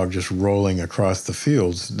fog just rolling across the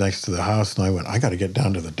fields next to the house. And I went, I got to get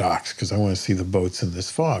down to the docks because I want to see the boats in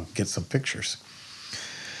this fog, get some pictures.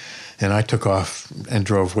 And I took off and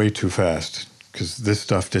drove way too fast because this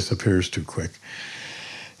stuff disappears too quick.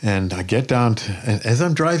 And I get down and as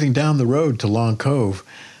I'm driving down the road to Long Cove,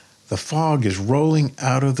 the fog is rolling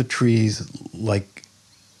out of the trees like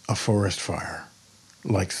a forest fire,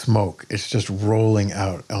 like smoke. It's just rolling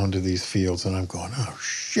out onto these fields. And I'm going, oh,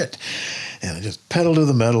 shit. And I just pedal to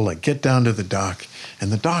the metal, I get down to the dock.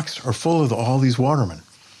 And the docks are full of all these watermen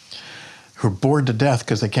who are bored to death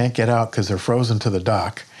because they can't get out because they're frozen to the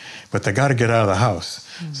dock. But they got to get out of the house.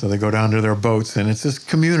 So they go down to their boats, and it's this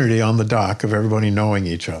community on the dock of everybody knowing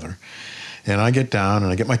each other. And I get down,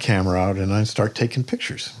 and I get my camera out, and I start taking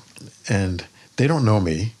pictures. And they don't know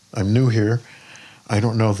me. I'm new here. I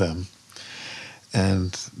don't know them.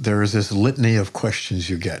 And there is this litany of questions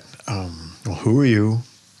you get. Who are you?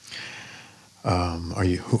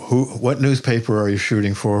 What newspaper are you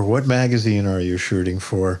shooting for? What magazine are you shooting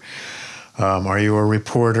for? Are you a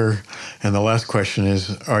reporter? And the last question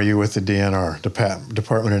is, are you with the DNR,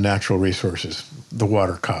 Department of Natural Resources, the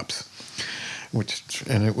water cops?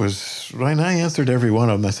 And I answered every one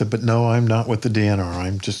of them. I said, but no, I'm not with the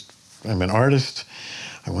DNR. I'm an artist.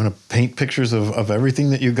 I want to paint pictures of everything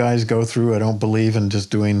that you guys go through. I don't believe in just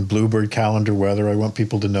doing bluebird calendar weather. I want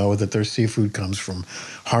people to know that their seafood comes from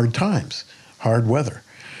hard times, hard weather.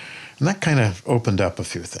 And that kind of opened up a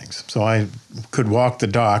few things. So I could walk the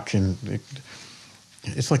dock, and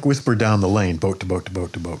it's like whisper down the lane, boat to boat to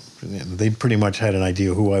boat to boat. And they pretty much had an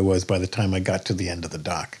idea who I was by the time I got to the end of the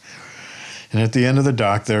dock. And at the end of the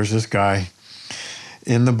dock, there's this guy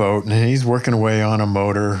in the boat, and he's working away on a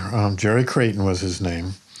motor. Jerry Creighton was his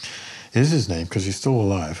name. Is his name, because he's still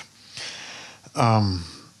alive.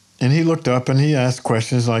 And he looked up and he asked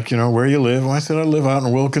questions like, where you live? And I said, I live out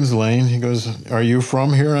in Wilkins Lane. He goes, are you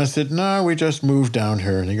from here? And I said, no, we just moved down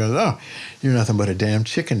here. And he goes, oh, you're nothing but a damn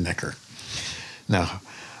chicken necker. Now,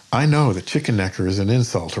 I know that chicken necker is an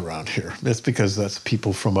insult around here. That's because that's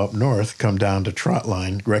people from up north come down to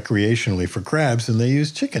Trotline recreationally for crabs, and they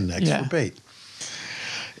use chicken necks for bait.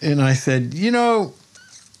 And I said,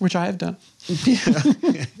 which I have done.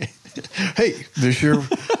 Hey, this year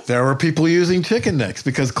there were people using chicken necks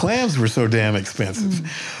because clams were so damn expensive,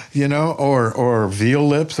 or veal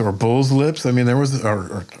lips or bull's lips. I mean, there was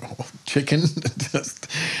or chicken. Just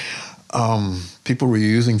people were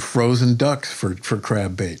using frozen ducks for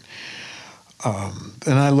crab bait.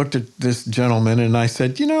 And I looked at this gentleman and I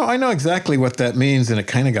said, I know exactly what that means. And it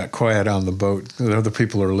kind of got quiet on the boat. The other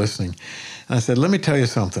people are listening. And I said, let me tell you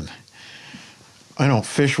something. I don't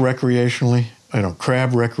fish recreationally. I don't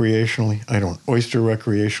crab recreationally. I don't oyster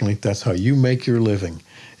recreationally. That's how you make your living.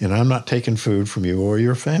 And I'm not taking food from you or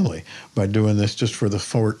your family by doing this just for the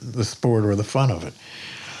sport or the fun of it.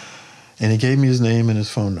 And he gave me his name and his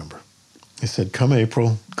phone number. He said, come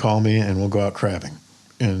April, call me and we'll go out crabbing.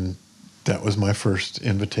 And that was my first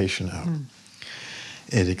invitation out.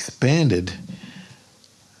 It expanded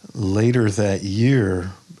later that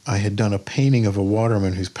year. I had done a painting of a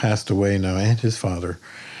waterman who's passed away now, and his father,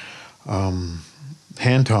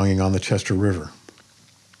 hand-tonging on the Chester River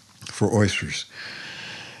for oysters.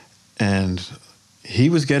 And he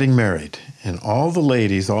was getting married, and all the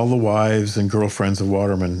ladies, all the wives and girlfriends of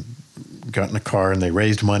watermen got in a car, and they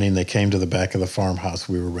raised money, and they came to the back of the farmhouse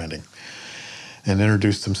we were renting and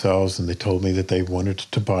introduced themselves, and they told me that they wanted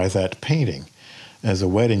to buy that painting as a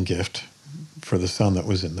wedding gift for the son that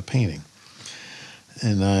was in the painting.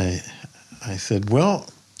 And I said, well,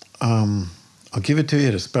 I'll give it to you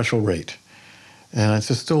at a special rate. And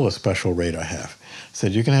it's still a special rate I have. I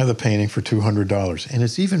said, you can have the painting for $200. And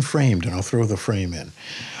it's even framed, and I'll throw the frame in.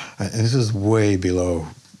 And this is way below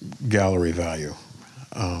gallery value.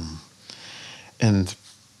 And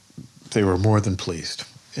they were more than pleased.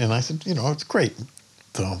 And I said, it's great.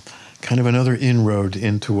 So kind of another inroad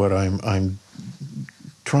into what I'm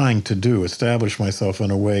trying to do, establish myself in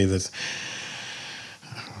a way that's,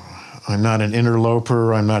 I'm not an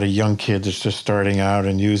interloper. I'm not a young kid that's just starting out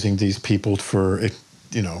and using these people for,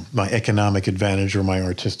 my economic advantage or my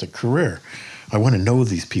artistic career. I want to know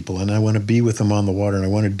these people, and I want to be with them on the water, and I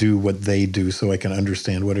want to do what they do so I can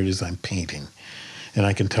understand what it is I'm painting. And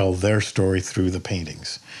I can tell their story through the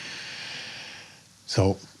paintings.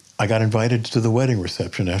 So I got invited to the wedding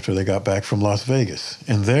reception after they got back from Las Vegas.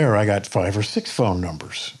 And there I got 5 or 6 phone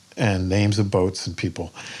numbers and names of boats and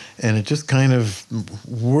people. And it just kind of,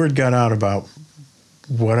 word got out about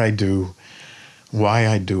what I do, why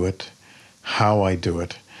I do it, how I do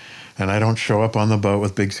it. And I don't show up on the boat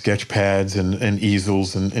with big sketch pads and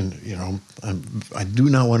easels I do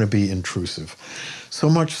not want to be intrusive. So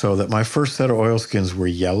much so that my first set of oilskins were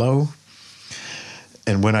yellow.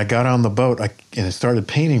 And when I got on the boat and I started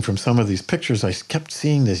painting from some of these pictures, I kept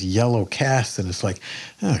seeing this yellow cast, and it's like,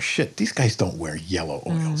 oh shit, these guys don't wear yellow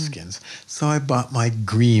oilskins. So I bought my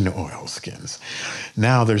green oilskins.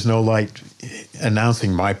 Now there's no light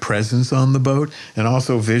announcing my presence on the boat, and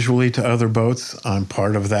also visually to other boats. I'm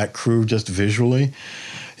part of that crew just visually.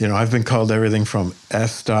 I've been called everything from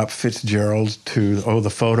S. Stop Fitzgerald to, the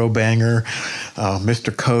photo banger,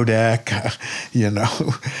 Mr. Kodak,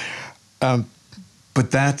 But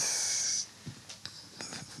that's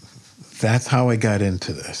how I got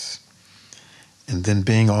into this. And then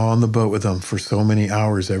being on the boat with them for so many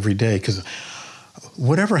hours every day, because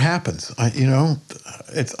whatever happens,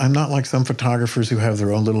 I'm not like some photographers who have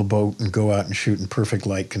their own little boat and go out and shoot in perfect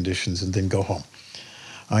light conditions and then go home.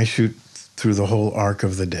 I shoot through the whole arc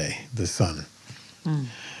of the day, the sun.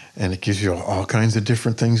 And it gives you all kinds of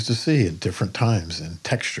different things to see at different times, and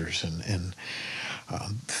textures and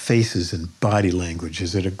faces and body language.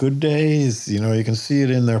 Is it a good day? You can see it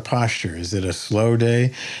in their posture. Is it a slow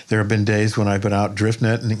day? There have been days when I've been out drift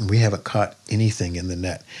netting and we haven't caught anything in the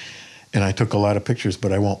net. And I took a lot of pictures,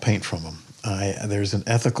 but I won't paint from them. There's an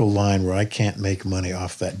ethical line where I can't make money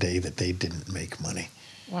off that day that they didn't make money.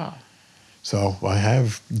 Wow. So I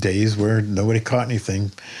have days where nobody caught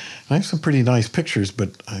anything. I have some pretty nice pictures, but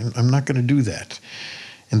I'm not going to do that.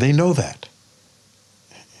 And they know that.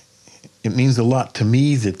 It means a lot to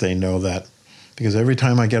me that they know that, because every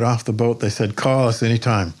time I get off the boat, they said, call us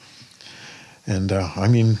anytime. And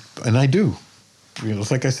and I do.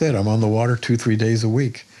 It's like I said, I'm on the water 2-3 days a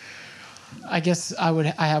week. I guess I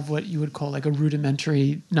have what you would call like a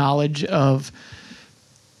rudimentary knowledge of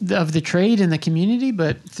the trade and the community,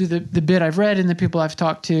 but through the bit I've read and the people I've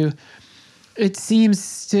talked to, it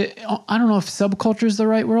seems to, I don't know if subculture is the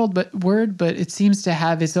right word, but it seems to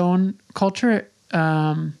have its own culture.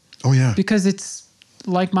 Oh, yeah. Because it's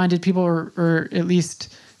like-minded people, or at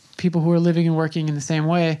least people who are living and working in the same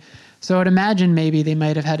way. So I would imagine maybe they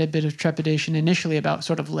might have had a bit of trepidation initially about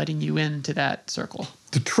sort of letting you into that circle.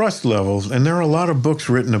 The trust levels, and there are a lot of books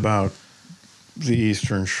written about the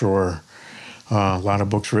Eastern Shore, a lot of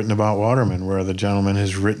books written about watermen where the gentleman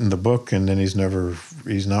has written the book and then he's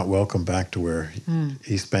not welcome back to where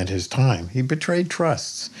he spent his time. He betrayed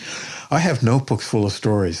trusts. I have notebooks full of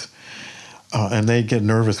stories. And they get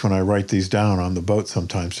nervous when I write these down on the boat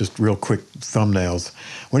sometimes, just real quick thumbnails.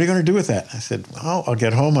 What are you going to do with that? I said, well, I'll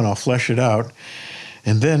get home and I'll flesh it out.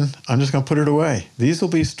 And then I'm just going to put it away. These will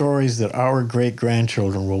be stories that our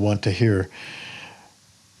great-grandchildren will want to hear.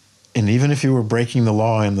 And even if you were breaking the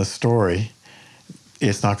law in the story,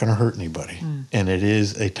 it's not going to hurt anybody. And it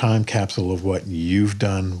is a time capsule of what you've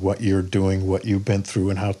done, what you're doing, what you've been through,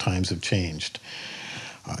 and how times have changed.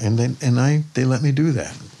 And they let me do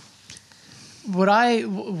that.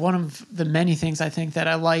 One of the many things I think that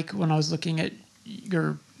I like when I look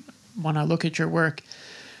at your work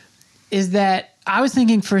is that I was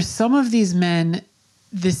thinking for some of these men,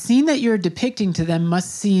 the scene that you're depicting to them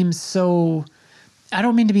must seem so, I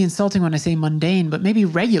don't mean to be insulting when I say mundane, but maybe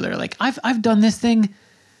regular. Like I've done this thing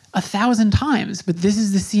 1,000 times, but this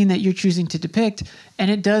is the scene that you're choosing to depict.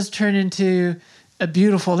 And it does turn into a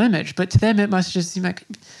beautiful image, but to them, it must just seem like,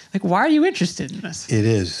 why are you interested in this? It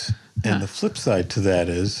is. And the flip side to that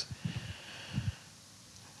is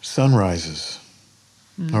sunrises,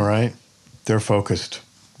 all right? They're focused.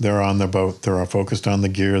 They're on the boat. They're focused on the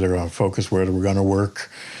gear. They're focused where we're going to work.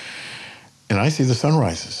 And I see the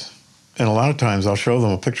sunrises. And a lot of times I'll show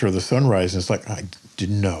them a picture of the sunrise, and it's like, I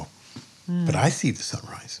didn't know. But I see the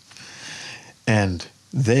sunrise. And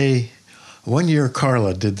one year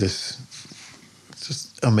Carla did this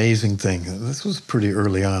just amazing thing. This was pretty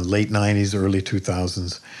early on, late 90s, early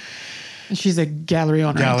 2000s. She's a gallery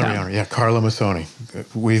owner. Yeah, Carla Masoni.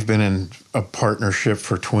 We've been in a partnership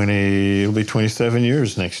for it'll be 27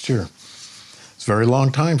 years next year. It's a very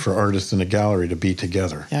long time for artists in a gallery to be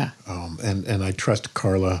together. Yeah. And I trust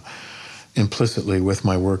Carla implicitly with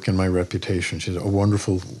my work and my reputation. She's a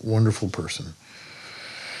wonderful, wonderful person.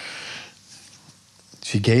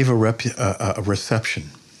 She gave a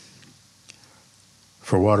reception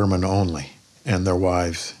for watermen only and their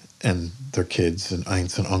wives and their kids and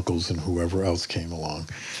aunts and uncles and whoever else came along.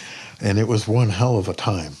 And it was one hell of a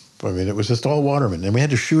time. I mean, it was just all watermen. And we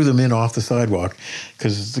had to shoo them in off the sidewalk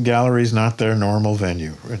because the gallery's not their normal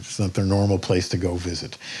venue. It's not their normal place to go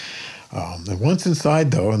visit. And once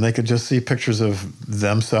inside, though, and they could just see pictures of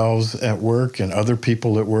themselves at work and other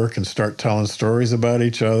people at work and start telling stories about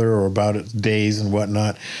each other or about its days and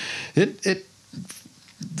whatnot, it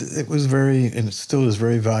was very, and it still is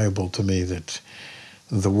very valuable to me that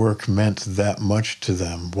the work meant that much to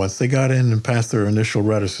them. Once they got in and passed their initial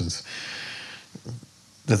reticence,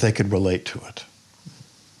 that they could relate to it,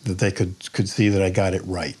 that they could see that I got it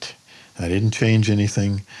right. I didn't change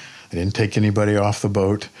anything. I didn't take anybody off the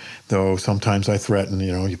boat, though sometimes I threaten,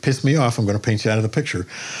 you piss me off, I'm going to paint you out of the picture.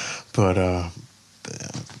 But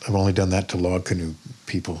I've only done that to log canoe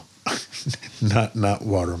people, not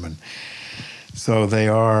watermen. So they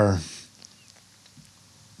are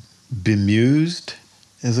bemused,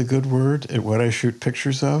 is a good word, at what I shoot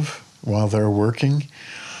pictures of while they're working.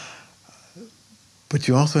 But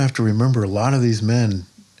you also have to remember a lot of these men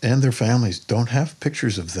and their families don't have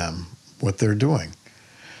pictures of them, what they're doing.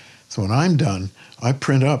 So when I'm done, I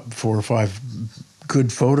print up 4 or 5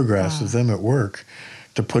 good photographs of them at work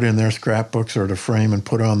to put in their scrapbooks or to frame and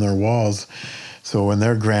put on their walls. So when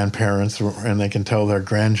their grandparents, and they can tell their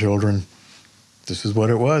grandchildren, this is what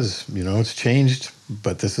it was. It's changed,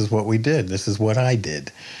 but this is what we did. This is what I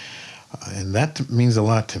did. And that means a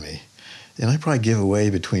lot to me. And I probably give away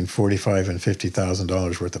between $45,000 and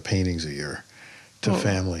 $50,000 worth of paintings a year to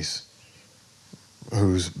families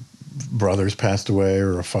whose brothers passed away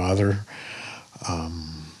or a father.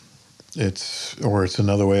 It's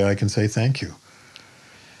another way I can say thank you.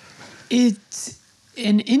 It's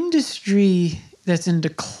an industry that's in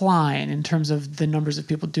decline in terms of the numbers of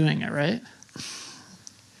people doing it, right?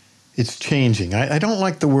 It's changing. I don't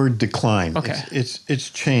like the word decline. Okay. It's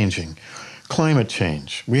changing. Climate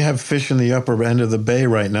change. We have fish in the upper end of the bay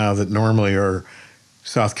right now that normally are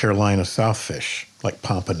South Carolina South fish, like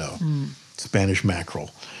pompano, Spanish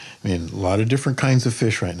mackerel. I mean, a lot of different kinds of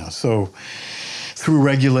fish right now. So through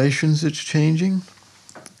regulations, it's changing.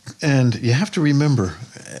 And you have to remember,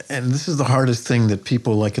 and this is the hardest thing that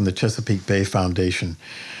people like in the Chesapeake Bay Foundation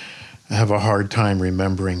have a hard time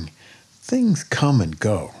remembering, things come and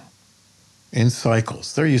go in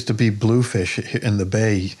cycles. There used to be bluefish in the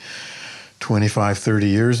bay 25, 30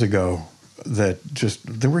 years ago that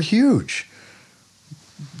they were huge.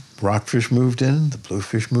 rockfish moved in, the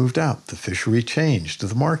bluefish moved out. The fishery changed.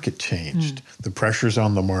 The market changed. The pressures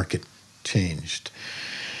on the market changed.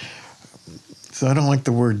 So I don't like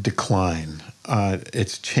the word decline.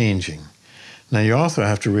 It's changing. Now, you also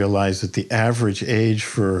have to realize that the average age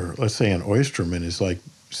for, let's say, an oysterman is like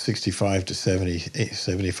 65 to 70,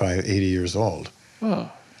 75, 80 years old. Oh.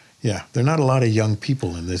 Yeah, there are not a lot of young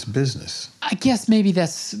people in this business. I guess maybe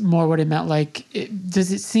that's more what it meant. Like,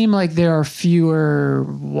 does it seem like there are fewer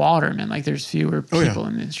watermen? Like, there's fewer people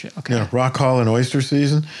in this shit? Okay. Yeah, rock haul and oyster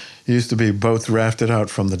season used to be boats rafted out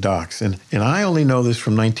from the docks. And I only know this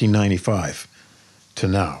from 1995 to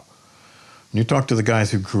now. When you talk to the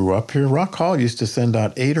guys who grew up here, Rock Hall used to send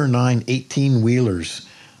out 8 or 9 18-wheelers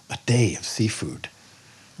a day of seafood.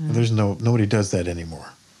 There's nobody does that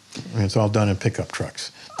anymore. I mean, it's all done in pickup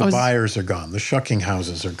trucks. The buyers are gone. The shucking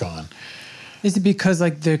houses are gone. Is it because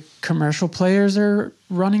like the commercial players are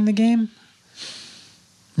running the game?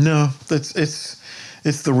 No, it's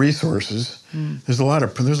the resources. There's a lot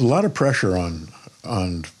of pressure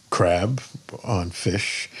on crab, on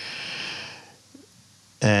fish.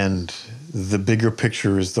 And the bigger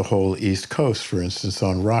picture is the whole East Coast, for instance,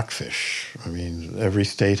 on rockfish. I mean, every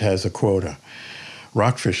state has a quota.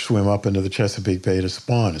 Rockfish swim up into the Chesapeake Bay to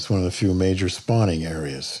spawn. It's one of the few major spawning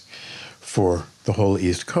areas for the whole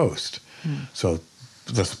East Coast. So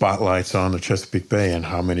the spotlight's on the Chesapeake Bay and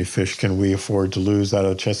how many fish can we afford to lose out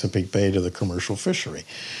of the Chesapeake Bay to the commercial fishery.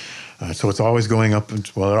 So it's always going up.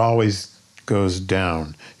 Well, it always goes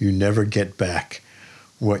down. You never get back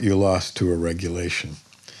what you lost to a regulation.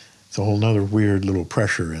 It's a whole nother weird little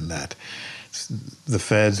pressure in that. The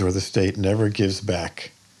feds or the state never gives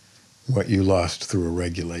back what you lost through a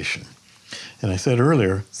regulation. And I said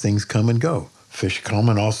earlier, things come and go. Fish come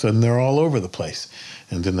and all of a sudden they're all over the place.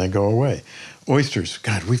 And then they go away. Oysters,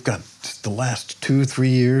 God, we've got the last 2-3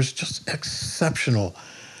 years, just exceptional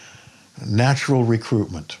natural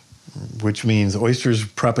recruitment, which means oysters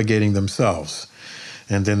propagating themselves.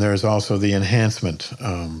 And then there's also the enhancement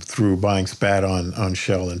through buying spat on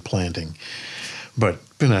shell and planting. But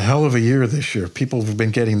been a hell of a year this year. People have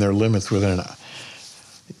been getting their limits within.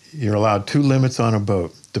 You're allowed 2 limits on a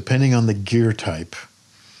boat, depending on the gear type.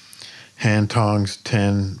 Hand tongs,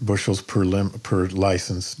 10 bushels per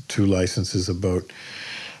license, 2 licenses a boat.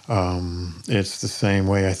 It's the same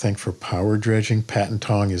way, I think, for power dredging. Patent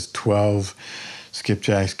tong is 12.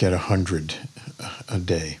 Skipjacks get 100 a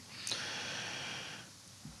day.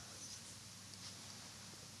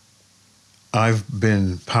 I've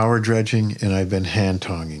been power dredging and I've been hand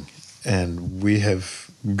tonging, and we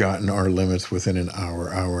have gotten our limits within an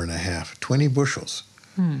hour, hour and a half, 20 bushels.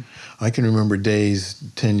 I can remember days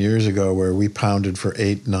 10 years ago where we pounded for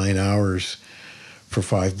 8-9 hours for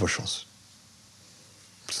 5 bushels.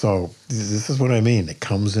 So this is what I mean. It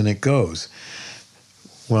comes and it goes.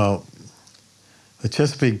 Well, the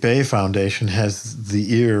Chesapeake Bay Foundation has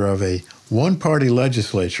the ear of a one-party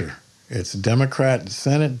legislature. It's Democrat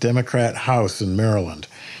Senate, Democrat House in Maryland.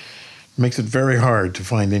 Makes it very hard to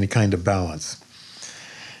find any kind of balance.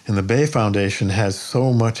 And the Bay Foundation has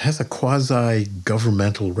a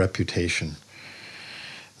quasi-governmental reputation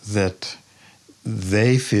that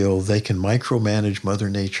they feel they can micromanage Mother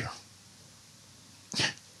Nature.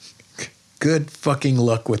 Good fucking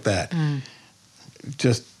luck with that. And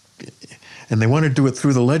they want to do it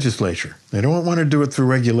through the legislature. They don't want to do it through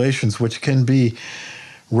regulations, which can be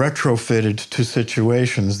retrofitted to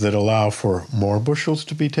situations that allow for more bushels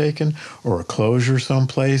to be taken or a closure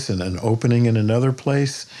someplace and an opening in another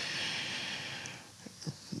place.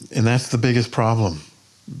 And that's the biggest problem.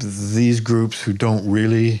 These groups who don't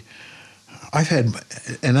really...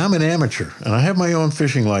 and I'm an amateur, and I have my own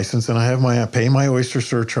fishing license, and I pay my oyster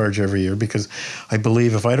surcharge every year because I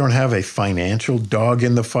believe if I don't have a financial dog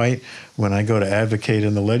in the fight when I go to advocate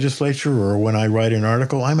in the legislature or when I write an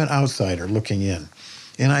article, I'm an outsider looking in.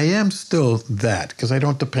 And I am still that because I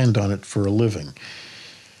don't depend on it for a living.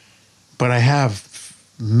 But I have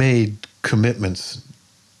made commitments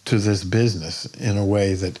to this business in a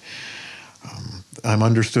way that I'm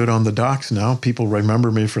understood on the docks now. People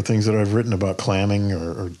remember me for things that I've written about clamming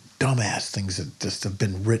or dumbass things that just have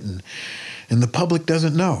been written. And the public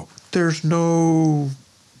doesn't know. There's no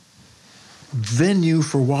venue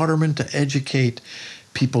for watermen to educate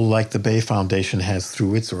people like the Bay Foundation has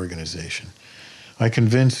through its organization. I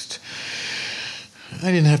didn't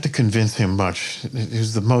have to convince him much. He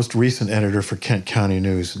was the most recent editor for Kent County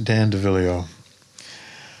News, Dan DeVillio. He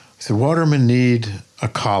said, watermen need a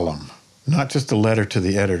column, not just a letter to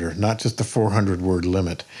the editor, not just a 400-word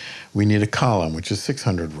limit. We need a column, which is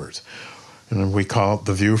 600 words. And we call it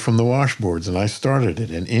The View from the Washboards, and I started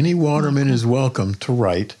it. And any waterman is welcome to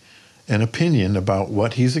write an opinion about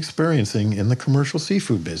what he's experiencing in the commercial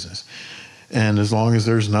seafood business. And as long as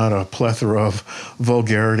there's not a plethora of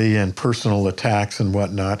vulgarity and personal attacks and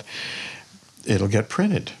whatnot, it'll get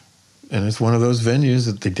printed. And it's one of those venues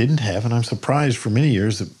that they didn't have, and I'm surprised for many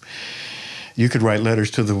years that you could write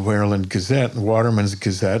letters to the Maryland Gazette, the Waterman's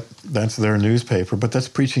Gazette, that's their newspaper, but that's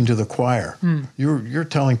preaching to the choir. You're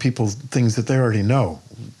telling people things that they already know.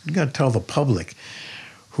 You got to tell the public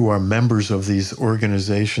who are members of these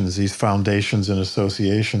organizations, these foundations and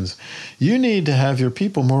associations, you need to have your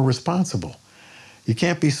people more responsible. You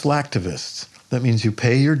can't be slacktivists. That means you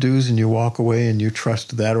pay your dues and you walk away and you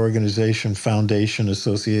trust that organization, foundation,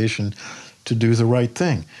 association to do the right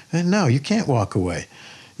thing. And no, you can't walk away.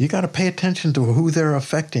 You got to pay attention to who they're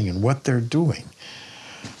affecting and what they're doing.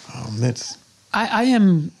 I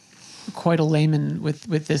am quite a layman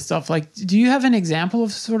with this stuff. Like, do you have an example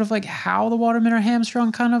of sort of like how the watermen are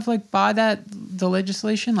hamstrung kind of like by the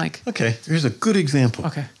legislation? Like, okay, here's a good example.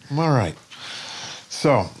 Okay. All right.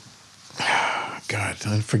 So, God,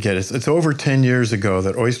 I forget it. It's over 10 years ago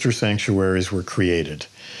that oyster sanctuaries were created.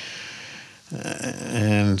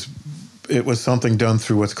 And it was something done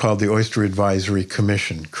through what's called the Oyster Advisory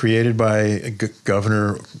Commission, created by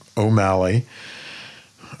Governor O'Malley,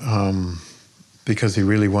 because he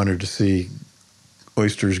really wanted to see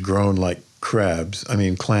oysters grown like clams,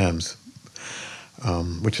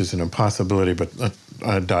 which is an impossibility, but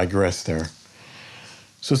I digress there.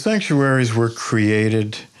 So sanctuaries were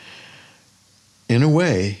created in a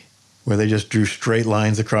way where they just drew straight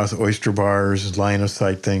lines across oyster bars, line of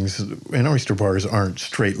sight things, and oyster bars aren't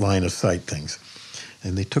straight line of sight things.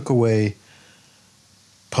 And they took away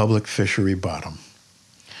public fishery bottom.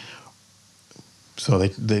 So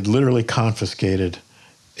they literally confiscated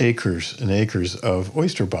acres and acres of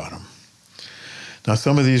oyster bottom. Now,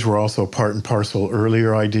 some of these were also part and parcel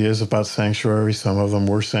earlier ideas about sanctuaries. Some of them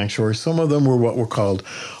were sanctuaries. Some of them were what were called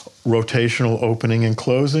rotational opening and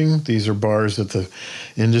closing. These are bars that the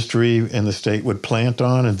industry and the state would plant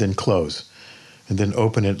on and then close, and then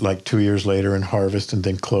open it like 2 years later and harvest and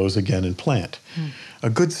then close again and plant.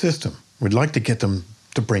 A good system. We'd like to get them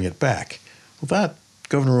to bring it back. Well, that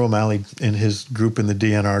Governor O'Malley and his group in the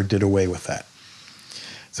DNR did away with that.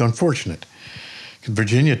 It's unfortunate.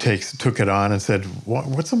 Virginia took it on and said,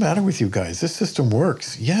 what's the matter with you guys? This system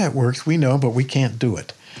works. Yeah, it works. We know, but we can't do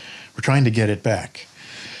it. We're trying to get it back.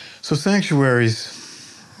 So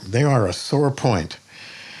sanctuaries, they are a sore point.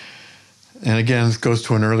 And again, this goes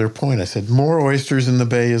to an earlier point. I said, more oysters in the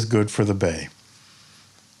bay is good for the bay.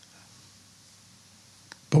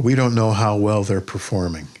 But we don't know how well they're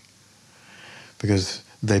performing because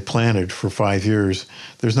they planted for 5 years.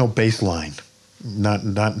 There's no baseline. Not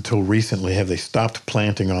until recently have they stopped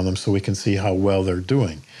planting on them so we can see how well they're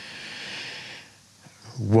doing.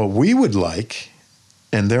 What we would like,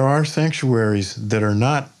 and there are sanctuaries that are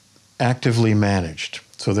not actively managed.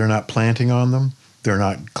 So they're not planting on them. They're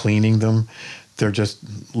not cleaning them. They're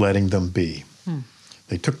just letting them be.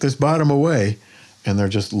 They took this bottom away, and they're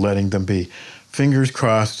just letting them be. Fingers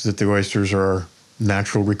crossed that the oysters are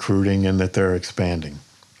natural recruiting and that they're expanding.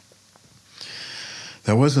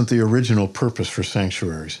 That wasn't the original purpose for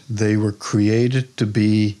sanctuaries. They were created to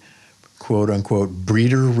be, quote unquote,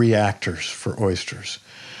 breeder reactors for oysters,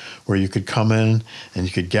 where you could come in and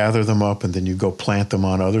you could gather them up and then you go plant them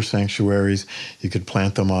on other sanctuaries. You could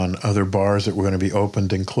plant them on other bars that were going to be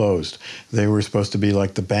opened and closed. They were supposed to be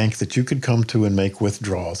like the bank that you could come to and make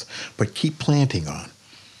withdrawals, but keep planting on.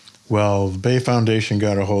 Well, the Bay Foundation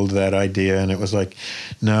got a hold of that idea, and it was like,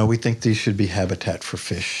 no, we think these should be habitat for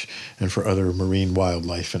fish and for other marine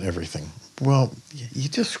wildlife and everything. Well, you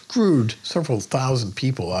just screwed several thousand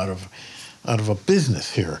people out of a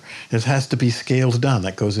business here. It has to be scaled down.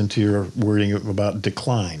 That goes into your wording about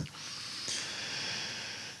decline.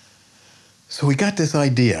 So we got this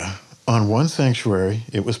idea on one sanctuary.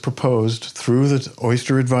 It was proposed through the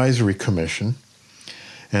Oyster Advisory Commission,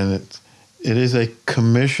 and it is a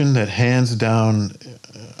commission that hands down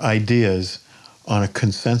ideas on a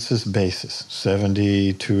consensus basis.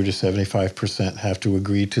 72 to 75% have to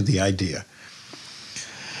agree to the idea.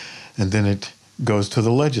 And then it goes to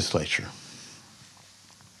the legislature.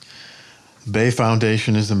 Bay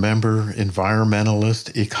Foundation is a member,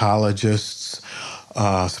 environmentalists, ecologists,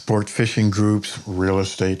 sport fishing groups, real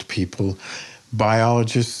estate people,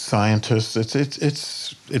 biologists, scientists.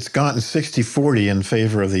 It's gotten 60-40 in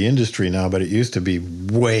favor of the industry now, but it used to be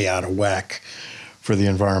way out of whack for the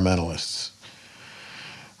environmentalists.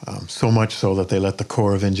 So much so that they let the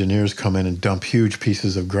Corps of Engineers come in and dump huge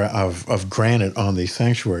pieces of granite on these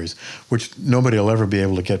sanctuaries, which nobody will ever be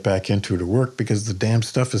able to get back into to work because the damn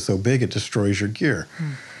stuff is so big it destroys your gear.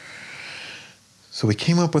 So we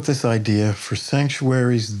came up with this idea for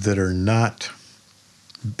sanctuaries that are not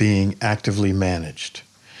being actively managed.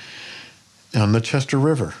 And the Chester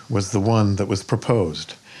River was the one that was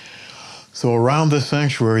proposed. So around this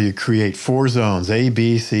sanctuary, you create 4 zones, A,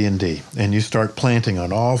 B, C, and D, and you start planting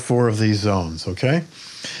on all 4 of these zones, okay?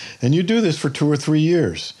 And you do this for 2 or 3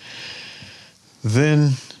 years.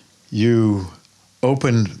 Then you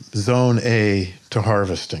open Zone A to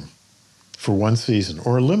harvesting for 1 season,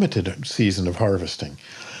 or a limited season of harvesting.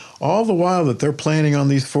 All the while that they're planting on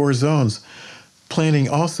these 4 zones, planting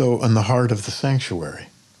also in the heart of the sanctuary,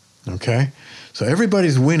 okay? So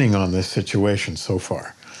everybody's winning on this situation so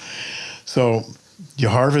far. So you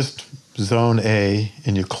harvest Zone A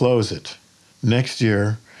and you close it. Next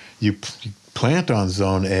year, you plant on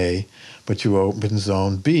Zone A, but you open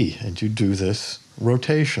Zone B, and you do this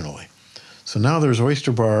rotationally. So now there's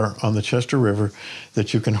oyster bar on the Chester River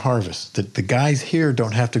that you can harvest. The guys here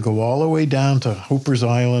don't have to go all the way down to Hooper's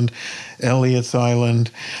Island, Elliott's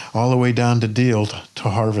Island, all the way down to Deal to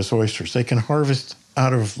harvest oysters. They can harvest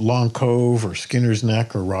out of Long Cove or Skinner's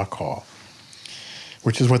Neck or Rock Hall,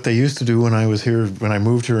 which is what they used to do when I was here, when I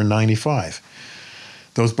moved here in 95.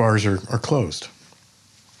 Those bars are closed.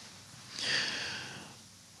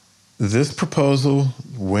 This proposal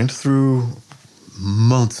went through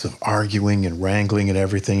months of arguing and wrangling and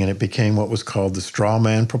everything, and it became what was called the straw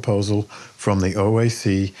man proposal from the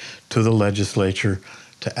OAC to the legislature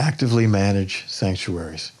to actively manage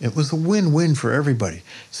sanctuaries. It was a win-win for everybody.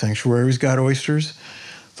 Sanctuaries got oysters,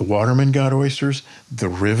 the watermen got oysters, the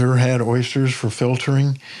river had oysters for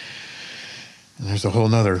filtering, and there's a whole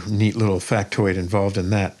nother neat little factoid involved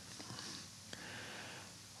in that.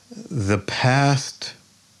 The past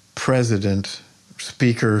president,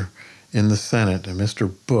 speaker in the Senate,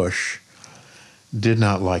 Mr. Bush, did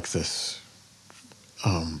not like this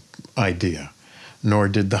idea, nor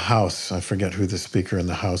did the House. I forget who the speaker in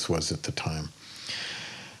the House was at the time.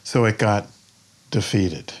 So it got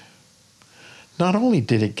defeated. Not only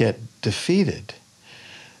did it get defeated,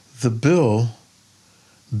 the bill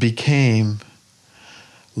became,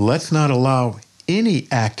 let's not allow any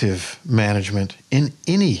active management in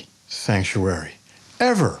any sanctuary,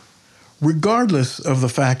 ever, regardless of the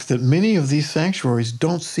fact that many of these sanctuaries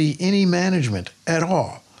don't see any management at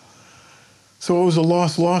all. So it was a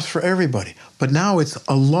loss for everybody. But now it's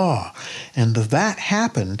a law. And that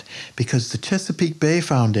happened because the Chesapeake Bay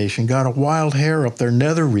Foundation got a wild hair up their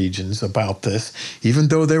nether regions about this, even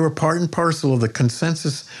though they were part and parcel of the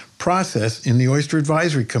consensus process in the Oyster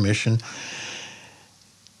Advisory Commission,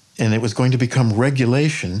 and it was going to become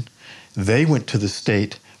regulation. They went to the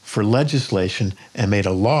state for legislation and made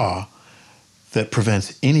a law that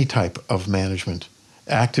prevents any type of management,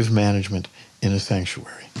 active management in a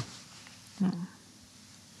sanctuary.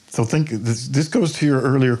 So think, this goes to your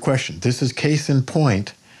earlier question. This is case in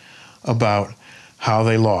point about how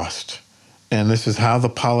they lost. And this is how the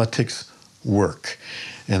politics work.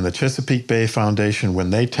 And the Chesapeake Bay Foundation, when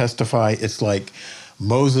they testify, it's like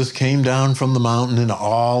Moses came down from the mountain and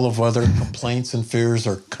all of other complaints and fears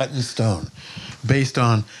are cut in stone based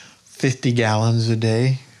on 50 gallons a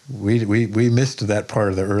day. We missed that part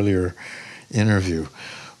of the earlier interview.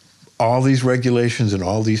 All these regulations and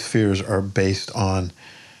all these fears are based on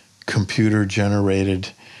computer-generated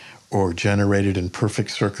or generated in perfect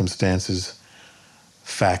circumstances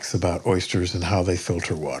facts about oysters and how they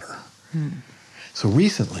filter water. So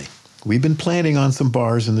recently, we've been planting on some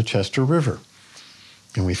bars in the Chester River.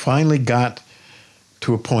 And we finally got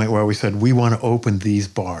to a point where we said, we want to open these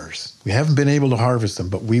bars. We haven't been able to harvest them,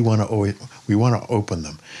 but we want to open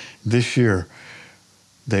them. This year,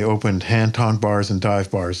 they opened hand-tong bars and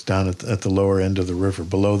dive bars down at the lower end of the river,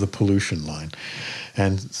 below the pollution line.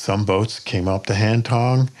 And some boats came up to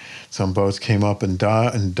hand-tong, some boats came up and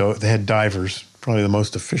they had divers, probably the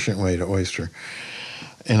most efficient way to oyster.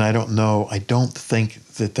 And I don't think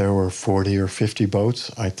that there were 40 or 50 boats.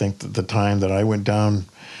 I think that the time that I went down,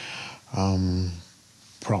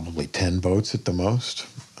 probably 10 boats at the most.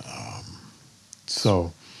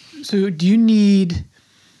 So do you need,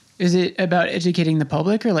 is it about educating the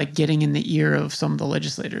public or like getting in the ear of some of the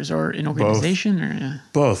legislators or an organization?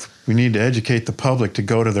 Both. We need to educate the public to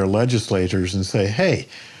go to their legislators and say, hey,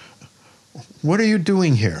 what are you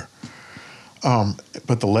doing here?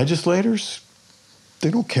 But the legislators,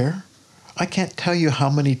 they don't care. I can't tell you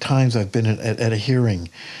how many times I've been at a hearing.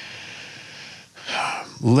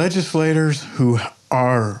 Legislators who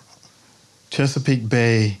are Chesapeake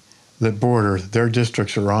Bay that border, their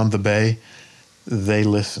districts are on the bay, they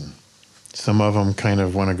listen. Some of them kind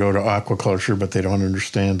of want to go to aquaculture, but they don't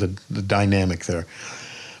understand the dynamic there.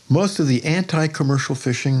 Most of the anti-commercial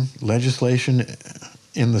fishing legislation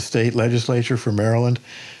in the state legislature for Maryland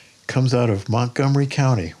comes out of Montgomery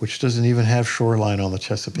County, which doesn't even have shoreline on the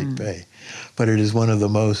Chesapeake Bay. But it is one of the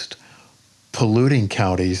most polluting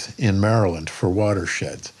counties in Maryland for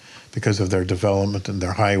watersheds because of their development and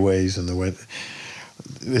their highways and the way.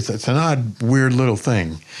 It's an odd, weird little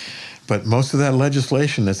thing. But most of that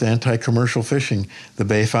legislation that's anti-commercial fishing, the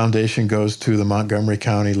Bay Foundation goes to the Montgomery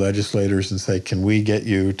County legislators and say, can we get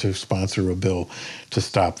you to sponsor a bill to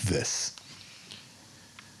stop this?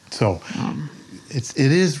 So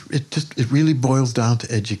it really boils down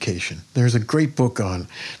to education. There's a great book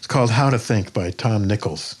it's called How to Think by Tom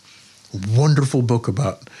Nichols. Wonderful book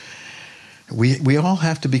about, we all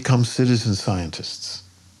have to become citizen scientists.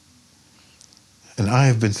 And I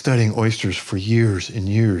have been studying oysters for years and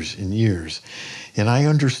years and years. And I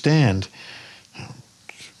understand,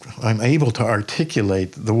 I'm able to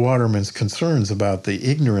articulate the watermen's concerns about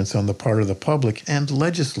the ignorance on the part of the public and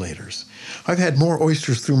legislators. I've had more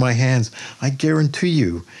oysters through my hands, I guarantee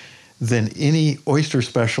you, than any oyster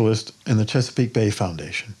specialist in the Chesapeake Bay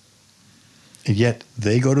Foundation. And yet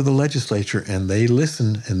they go to the legislature and they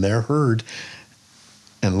listen and they're heard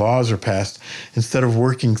and laws are passed instead of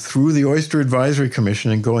working through the Oyster Advisory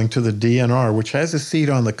Commission and going to the DNR, which has a seat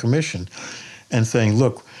on the commission, and saying,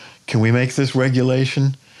 look, can we make this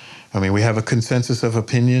regulation? I mean, we have a consensus of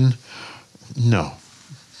opinion. No,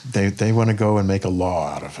 they want to go and make a law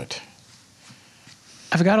out of it.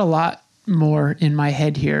 I've got a lot more in my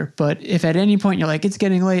head here, but if at any point you're like, it's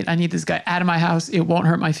getting late, I need this guy out of my house, it won't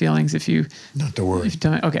hurt my feelings if you... Not to worry. If you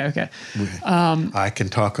tell me, okay. I can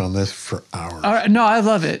talk on this for hours. All right, no, I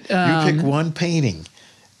love it. You pick one painting,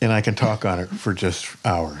 and I can talk on it for just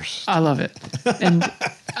hours. I love it. And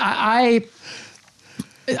I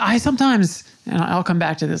sometimes, and I'll come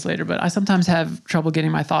back to this later, but I sometimes have trouble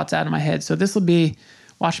getting my thoughts out of my head. So this will be,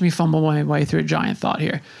 watch me fumble my way through a giant thought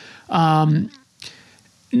here.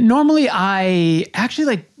 Normally, I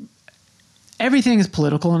actually everything is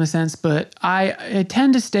political in a sense, but I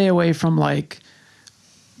tend to stay away from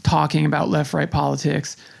talking about left-right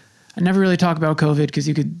politics. I never really talk about COVID because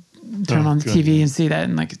you could turn on the TV and see that,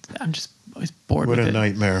 and I'm just always bored with it. What a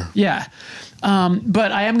nightmare. Yeah.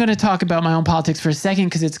 But I am going to talk about my own politics for a second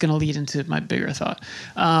because it's going to lead into my bigger thought.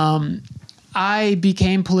 I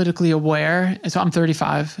became politically aware. So I'm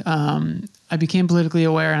 35. I became politically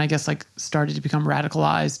aware and I guess started to become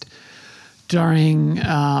radicalized during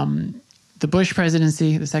the Bush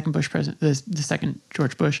presidency, the second Bush president, the second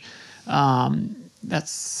George Bush.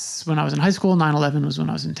 That's when I was in high school. 9/11 was when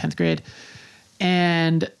I was in 10th grade.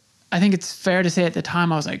 And I think it's fair to say at the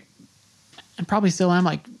time I was and probably still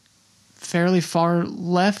am fairly far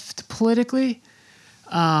left politically.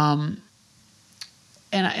 And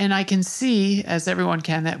I can see, as everyone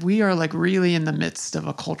can, that we are really in the midst of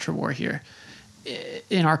a culture war here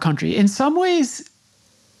in our country. In some ways,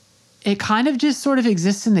 it kind of just sort of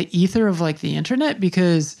exists in the ether of the internet,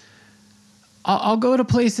 because I'll go to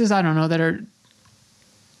places, I don't know, that are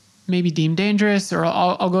maybe deemed dangerous, or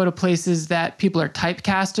I'll go to places that people are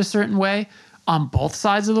typecast a certain way on both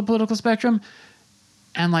sides of the political spectrum.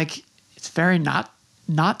 And it's very not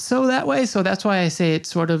so that way. So that's why I say it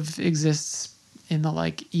sort of exists in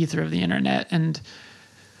the ether of the internet. And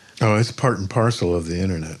it's part and parcel of the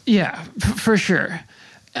internet. Yeah, for sure.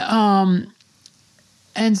 And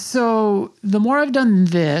so the more I've done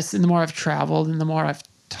this and the more I've traveled and the more I've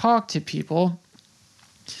talked to people,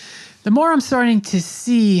 the more I'm starting to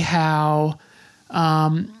see how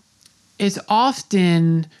it's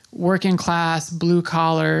often working class, blue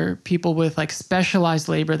collar people with specialized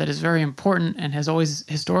labor that is very important and has always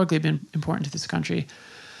historically been important to this country,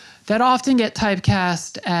 that often get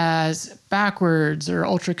typecast as backwards or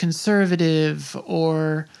ultra conservative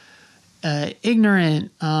or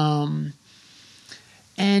ignorant.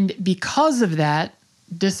 And because of that,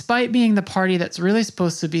 despite being the party that's really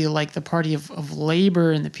supposed to be the party of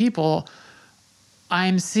labor and the people,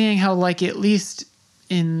 I'm seeing how at least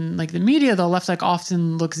in the media, the left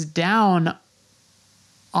often looks down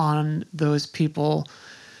on those people,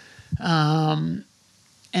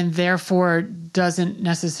 and therefore doesn't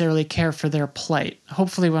necessarily care for their plight.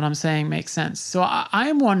 Hopefully what I'm saying makes sense. So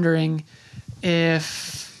I'm wondering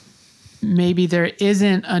if maybe there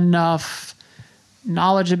isn't enough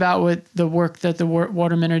knowledge about what the work that the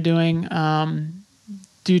watermen are doing,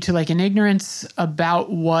 due to an ignorance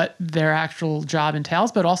about what their actual job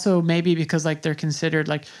entails, but also maybe because they're considered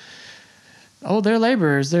they're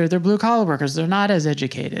laborers, they're blue collar workers, they're not as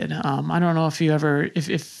educated. I don't know if you ever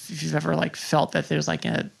if you've ever felt that there's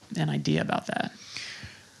an idea about that.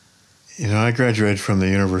 I graduated from the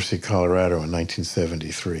University of Colorado in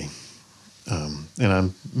 1973, and I'm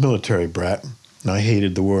a military brat, and I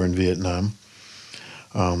hated the war in Vietnam.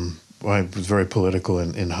 I was very political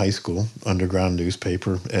in high school, underground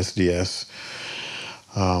newspaper, SDS.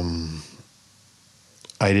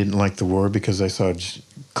 I didn't like the war because I saw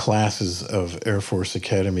classes of Air Force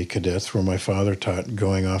Academy cadets where my father taught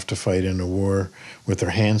going off to fight in a war with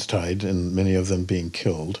their hands tied and many of them being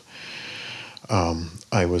killed.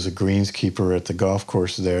 I was a greenskeeper at the golf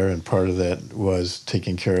course there, and part of that was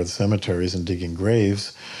taking care of the cemeteries and digging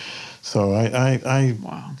graves. So I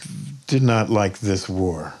Wow. did not like this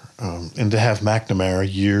war. And to have McNamara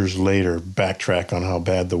years later backtrack on how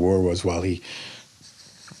bad the war was while he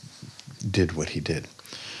did what he did.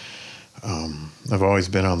 I've always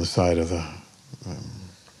been on the side of the,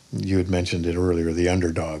 you had mentioned it earlier, the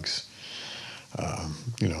underdogs.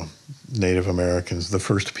 Native Americans, the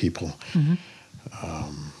first people. Mm-hmm.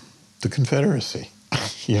 The Confederacy,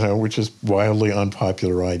 which is wildly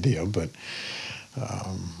unpopular idea, but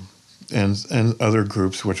and other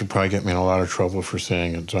groups, which would probably get me in a lot of trouble for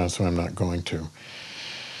saying it, so I'm not going to.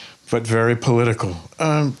 But very political.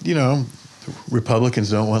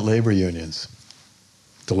 Republicans don't want labor unions.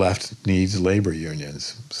 The left needs labor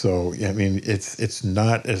unions. So, I mean, it's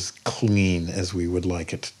not as clean as we would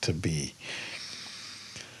like it to be.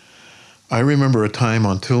 I remember a time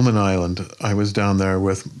on Tillman Island. I was down there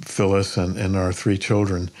with Phyllis and our 3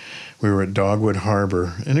 children. We were at Dogwood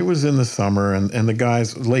Harbor, and it was in the summer, and the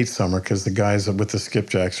guys, late summer, because the guys with the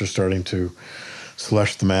skipjacks are starting to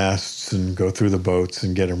slush the masts and go through the boats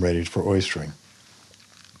and get them ready for oystering.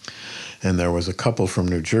 And there was a couple from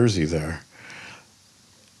New Jersey there.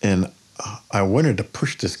 And I wanted to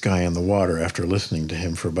push this guy in the water after listening to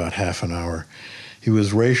him for about half an hour. He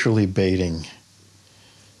was racially baiting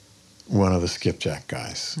one of the skipjack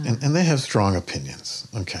guys. And they have strong opinions,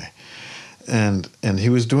 okay. And he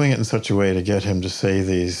was doing it in such a way to get him to say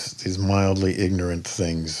these mildly ignorant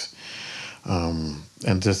things. And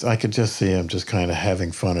I could just see him just kind of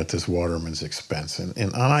having fun at this waterman's expense.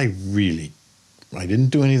 And I didn't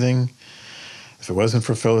do anything. If it wasn't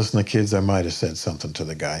for Phyllis and the kids, I might have said something to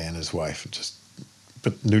the guy and his wife.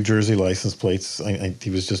 But New Jersey license plates, he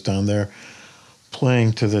was just down there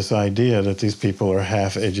playing to this idea that these people are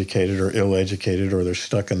half-educated or ill-educated, or they're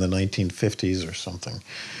stuck in the 1950s or something.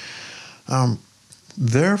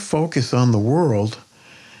 Their focus on the world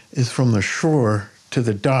is from the shore to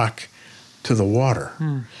the dock to the water.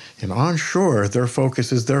 And on shore, their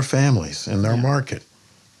focus is their families and their market.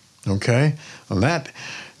 Okay? And that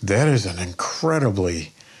is an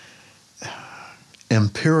incredibly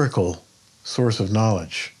empirical source of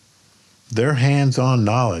knowledge. Their hands-on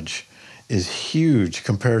knowledge is huge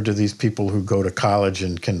compared to these people who go to college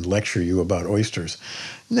and can lecture you about oysters.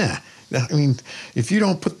 Nah, I mean, if you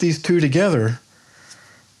don't put these two together,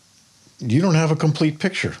 you don't have a complete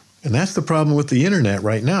picture. And that's the problem with the internet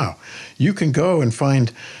right now. You can go and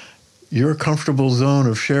find your comfortable zone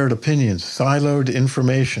of shared opinions, siloed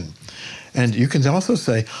information. And you can also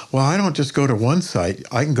say, well, I don't just go to one site,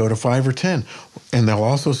 I can go to 5 or 10. And they'll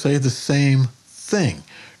also say the same thing.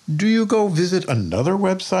 Do you go visit another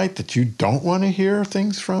website that you don't want to hear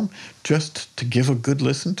things from just to give a good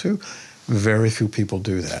listen to? Very few people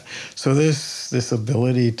do that. So this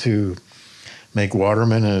ability to make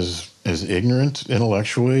watermen as ignorant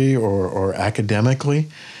intellectually or academically.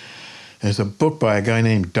 There's a book by a guy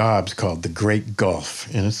named Dobbs called The Great Gulf,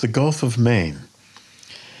 and it's the Gulf of Maine.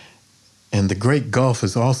 And the Great Gulf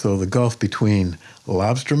is also the gulf between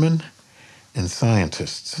lobstermen and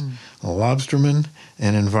scientists, lobstermen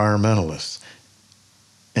and environmentalists.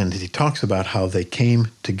 And he talks about how they came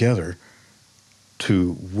together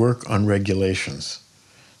to work on regulations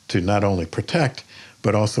to not only protect,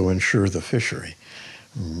 but also ensure the fishery.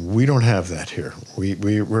 We don't have that here.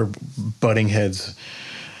 We're butting heads.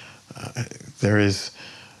 It's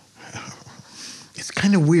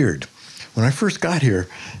kind of weird. When I first got here,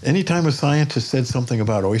 anytime a scientist said something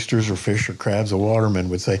about oysters or fish or crabs, a waterman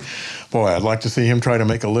would say, boy, I'd like to see him try to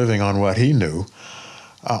make a living on what he knew,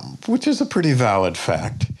 which is a pretty valid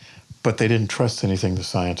fact. But they didn't trust anything the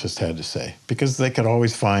scientist had to say because they could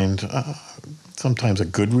always find sometimes a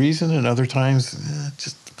good reason and other times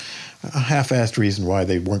just a half-assed reason why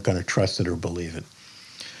they weren't going to trust it or believe it.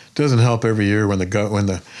 It doesn't help every year when the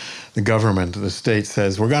government, the state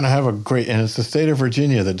says, we're going to have a great, and it's the state of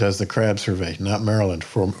Virginia that does the crab survey, not Maryland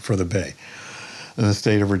for the Bay. And the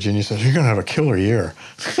state of Virginia says, you're going to have a killer year.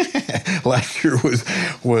 Last year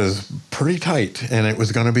was pretty tight, and it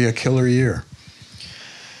was going to be a killer year.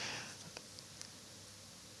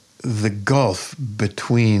 The gulf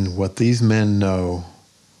between what these men know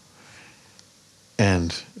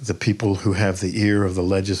and the people who have the ear of the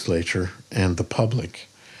legislature and the public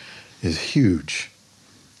is huge.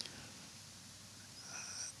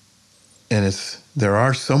 And there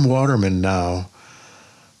are some watermen now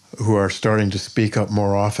who are starting to speak up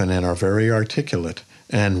more often and are very articulate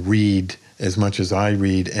and read as much as I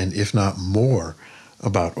read, and if not more,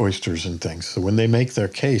 about oysters and things. So when they make their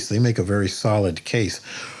case, they make a very solid case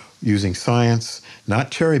using science, not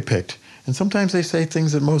cherry-picked. And sometimes they say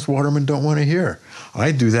things that most watermen don't want to hear.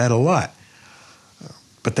 I do that a lot.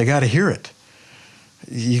 But they got to hear it.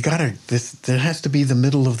 There has to be the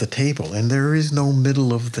middle of the table, and there is no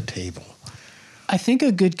middle of the table. I think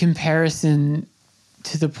a good comparison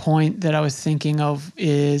to the point that I was thinking of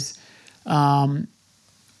is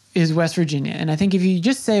West Virginia. And I think if you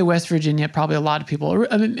just say West Virginia, probably a lot of people,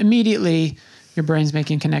 immediately your brain's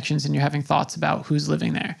making connections and you're having thoughts about who's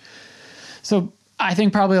living there. So I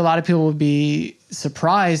think probably a lot of people would be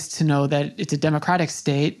surprised to know that it's a democratic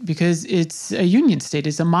state because it's a union state.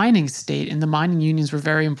 It's a mining state, and the mining unions were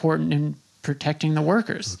very important in protecting the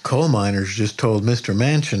workers. Coal miners just told Mr.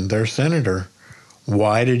 Manchin, their senator,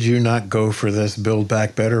 why did you not go for this Build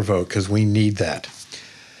Back Better vote? Because we need that.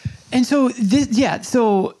 And so,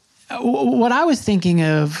 what I was thinking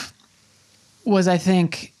of was, I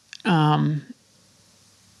think, one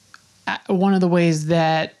of the ways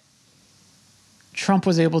that Trump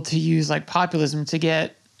was able to use like populism to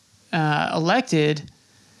get elected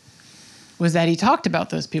was that he talked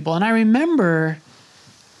about those people. And I remember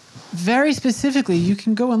very specifically, you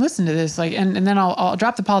can go and listen to this, like, and then I'll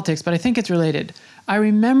drop the politics, but I think it's related. I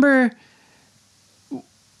remember,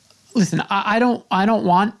 listen, I don't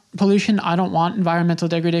want pollution. I don't want environmental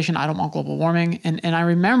degradation. I don't want global warming. And I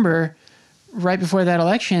remember right before that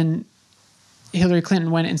election, Hillary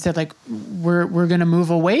Clinton went and said, like, we're going to move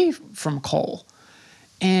away from coal.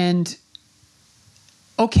 And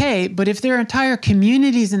okay, but if there are entire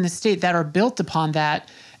communities in the state that are built upon that,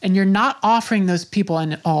 and you're not offering those people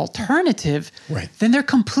an alternative, right, then they're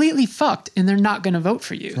completely fucked and they're not going to vote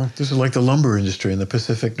for you. Right. This is like the lumber industry in the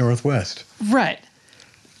Pacific Northwest. Right.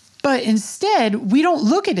 But instead, we don't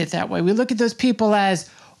look at it that way. We look at those people as,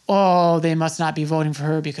 oh, they must not be voting for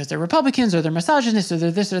her because they're Republicans or they're misogynists or they're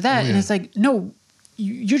this or that. Oh, yeah. And it's like, no,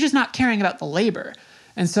 you're just not caring about the labor.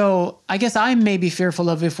 And so I guess I may be fearful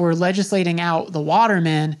of, if we're legislating out the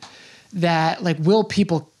watermen, that, like, will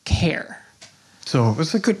people care? So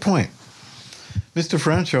it's a good point. Mr.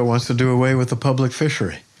 Francho wants to do away with the public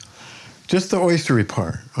fishery. Just the oystery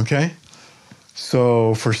part, okay?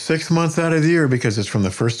 So for 6 months out of the year, because it's from the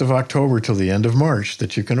 1st of October till the end of March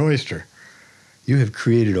that you can oyster, you have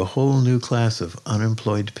created a whole new class of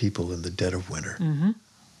unemployed people in the dead of winter. Mm-hmm.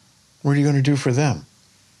 What are you going to do for them?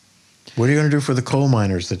 What are you going to do for the coal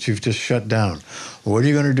miners that you've just shut down? What are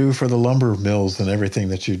you going to do for the lumber mills and everything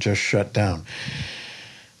that you just shut down?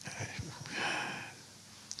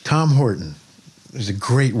 Tom Horton is a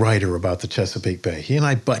great writer about the Chesapeake Bay. He and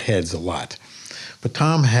I butt heads a lot. But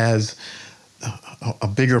Tom has a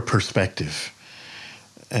bigger perspective.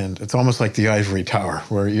 And it's almost like the ivory tower,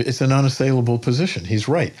 where it's an unassailable position. He's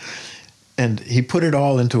right. And he put it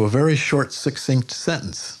all into a very short, succinct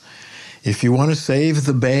sentence. If you want to save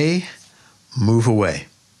the bay, move away.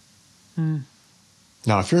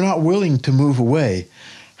 Now, if you're not willing to move away,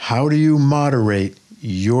 how do you moderate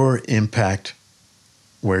your impact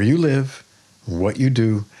where you live, what you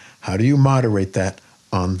do? How do you moderate that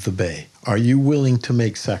on the bay? Are you willing to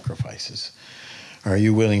make sacrifices? Are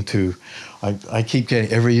you willing to... I keep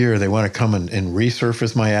getting, every year they want to come and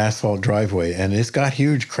resurface my asphalt driveway, and it's got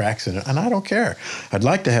huge cracks in it, and I don't care. I'd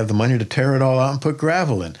like to have the money to tear it all out and put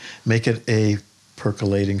gravel in, make it a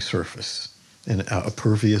percolating surface, and a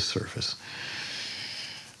pervious surface.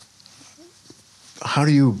 How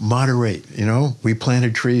do you moderate? You know, we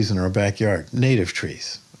planted trees in our backyard, native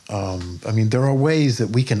trees. I mean, there are ways that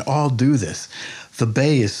we can all do this. The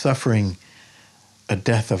bay is suffering a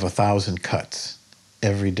death of 1,000 cuts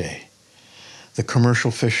every day. The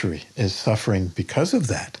commercial fishery is suffering, because of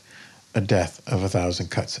that, a death of 1,000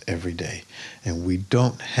 cuts every day. And we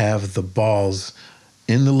don't have the balls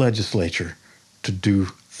in the legislature to do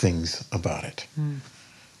things about it.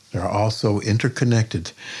 They're also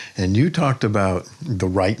interconnected. And you talked about the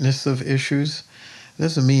rightness of issues. It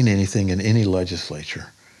doesn't mean anything in any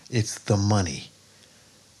legislature. It's the money.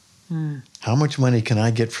 How much money can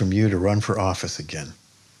I get from you to run for office again?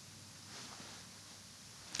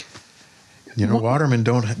 You know, watermen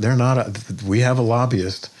we have a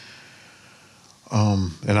lobbyist,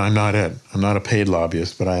 and I'm not a paid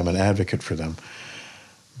lobbyist, but I am an advocate for them.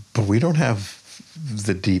 But we don't have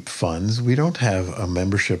the deep funds. We don't have a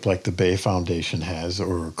membership like the Bay Foundation has,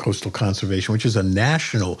 or Coastal Conservation, which is a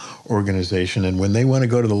national organization. And when they want to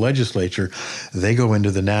go to the legislature, they go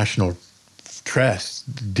into the national trusts,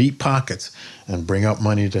 deep pockets, and bring out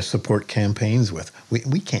money to support campaigns with.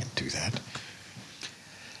 We can't do that.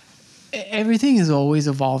 Everything is always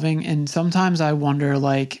evolving, and sometimes I wonder,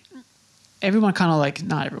 like, everyone kind of like,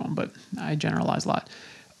 not everyone, but I generalize a lot.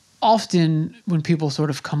 Often when people sort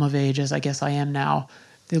of come of age, as I guess I am now,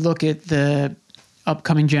 they look at the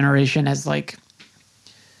upcoming generation as like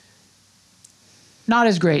not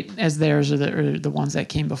as great as theirs or the ones that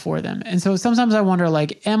came before them. And so sometimes I wonder,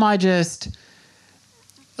 like, am I just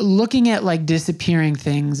looking at like disappearing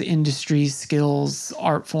things, industries, skills,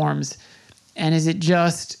 art forms, and is it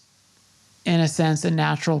just, in a sense, a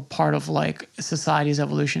natural part of like society's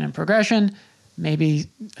evolution and progression? Maybe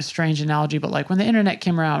a strange analogy, but like when the internet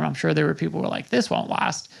came around, I'm sure there were people who were like, this won't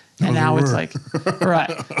last. And now it's like, right.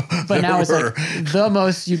 But now it's like the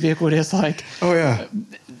most ubiquitous, like, oh yeah.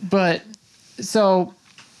 But so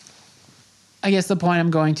I guess the point I'm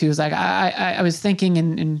going to is like, I was thinking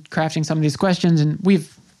in crafting some of these questions, and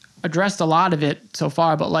we've addressed a lot of it so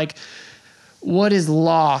far, but like, what is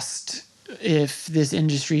lost if this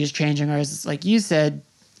industry is changing? Or is, like you said,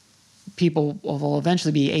 people will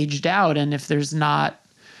eventually be aged out, and if there's not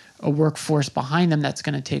a workforce behind them that's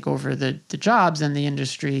going to take over the jobs, and the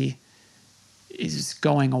industry is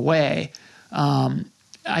going away.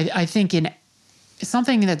 I think in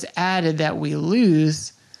something that's added that we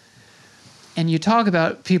lose, and you talk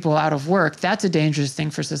about people out of work, that's a dangerous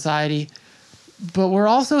thing for society. But we're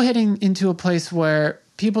also heading into a place where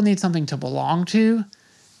people need something to belong to.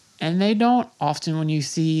 And they don't often, when you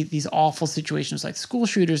see these awful situations like school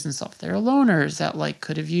shooters and stuff, they're loners that like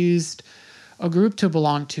could have used a group to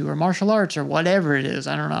belong to, or martial arts, or whatever it is.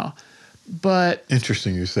 I don't know. But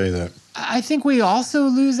interesting you say that. I think we also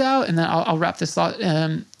lose out, and then I'll wrap this thought.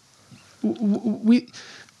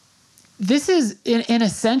 This is in a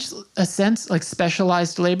sense like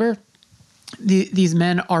specialized labor. These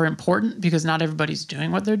men are important because not everybody's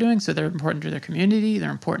doing what they're doing. So they're important to their community.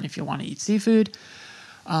 They're important if you want to eat seafood.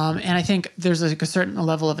 And I think there's like a certain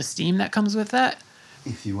level of esteem that comes with that.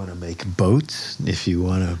 If you want to make boats, if you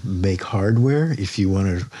want to make hardware, if you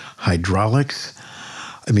want to hydraulics,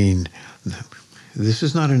 I mean, this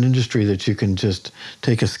is not an industry that you can just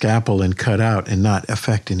take a scalpel and cut out and not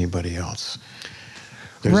affect anybody else.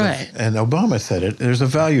 Right. And Obama said it, there's a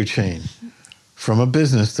value chain from a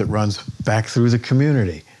business that runs back through the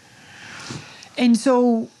community. And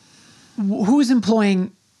so who's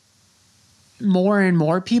employing more and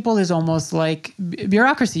more people is almost like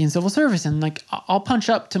bureaucracy and civil service. And like, I'll punch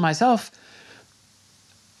up to myself.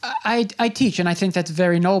 I teach, and I think that's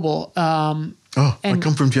very noble. I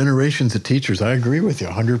come from generations of teachers. I agree with you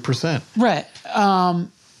 100%. Right.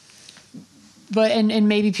 But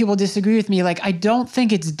maybe people disagree with me. Like, I don't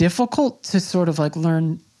think it's difficult to sort of like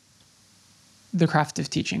learn the craft of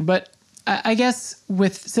teaching. But I guess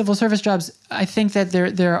with civil service jobs, I think that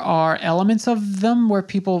there are elements of them where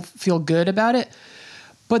people feel good about it.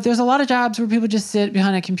 But there's a lot of jobs where people just sit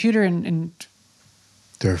behind a computer and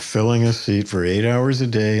they're filling a seat for 8 hours a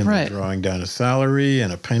day, and right. They're drawing down a salary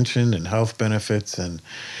and a pension and health benefits, and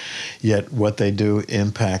yet what they do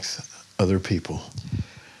impacts other people.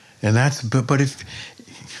 And that's, but if,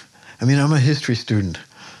 I mean, I'm a history student.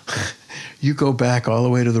 You go back all the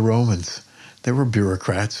way to the Romans. There were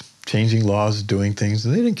bureaucrats changing laws, doing things,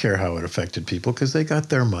 and they didn't care how it affected people because they got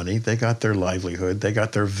their money, they got their livelihood, they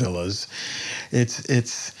got their villas. It's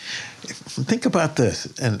think about this,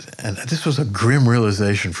 and this was a grim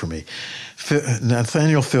realization for me.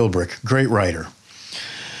 Nathaniel Philbrick, great writer,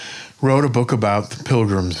 wrote a book about the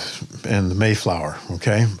Pilgrims and the Mayflower,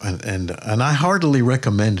 okay? And I heartily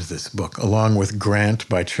recommend this book, along with Grant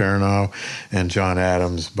by Chernow and John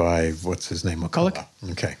Adams by, what's his name? McCulloch.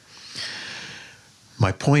 Okay.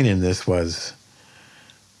 My point in this was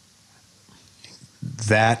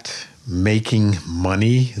that making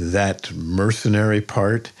money, that mercenary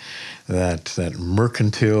part, that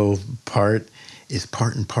mercantile part is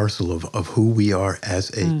part and parcel of who we are as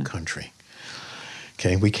a country.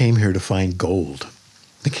 Okay, we came here to find gold.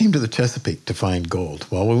 We came to the Chesapeake to find gold.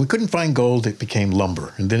 Well, when we couldn't find gold, it became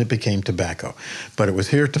lumber, and then it became tobacco. But it was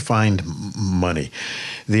here to find money.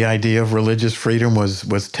 The idea of religious freedom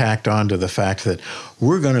was tacked on to the fact that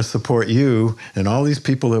we're going to support you and all these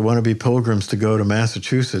people that want to be pilgrims to go to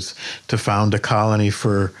Massachusetts to found a colony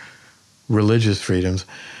for religious freedoms.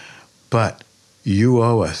 But you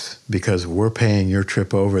owe us because we're paying your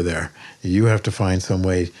trip over there. You have to find some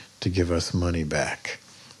way to give us money back.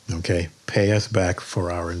 Okay, pay us back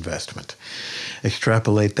for our investment.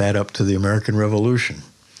 Extrapolate that up to the American Revolution.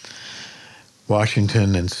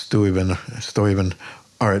 Washington and Steuben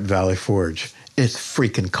are at Valley Forge. It's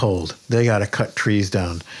freaking cold. They got to cut trees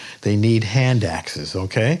down. They need hand axes,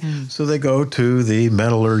 okay? So they go to the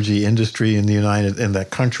metallurgy industry in that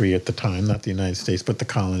country at the time, not the United States, but the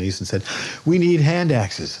colonies, and said, we need hand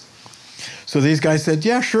axes. So these guys said,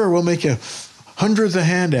 yeah, sure, we'll make you hundreds of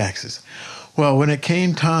hand axes. Well, when it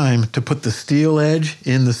came time to put the steel edge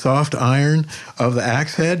in the soft iron of the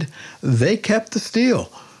axe head, they kept the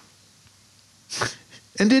steel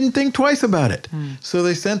and didn't think twice about it. So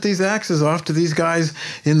they sent these axes off to these guys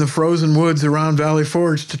in the frozen woods around Valley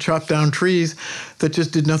Forge to chop down trees that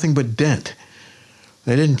just did nothing but dent.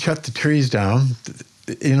 They didn't cut the trees down.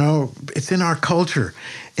 You know, it's in our culture,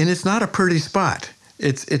 and it's not a pretty spot.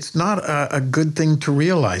 It's not a good thing to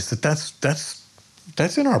realize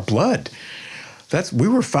that's in our blood. We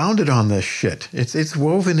were founded on this shit. It's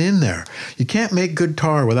woven in there. You can't make good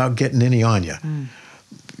tar without getting any on you.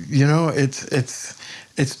 You know,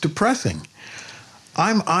 it's depressing.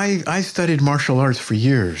 I studied martial arts for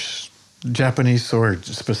years, Japanese sword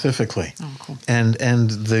specifically, cool. and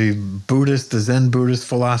the Zen Buddhist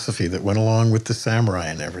philosophy that went along with the samurai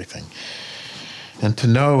and everything. And to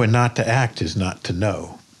know and not to act is not to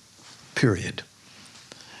know, period.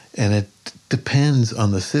 And it depends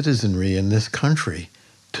on the citizenry in this country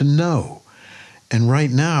to know. And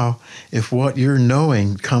right now, if what you're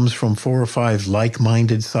knowing comes from 4 or 5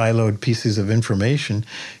 like-minded, siloed pieces of information,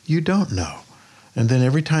 you don't know. And then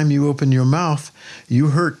every time you open your mouth, you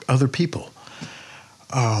hurt other people.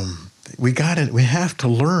 We have to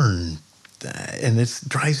learn. And it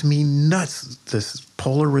drives me nuts, this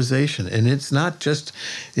polarization. And it's not just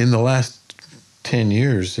in the last 10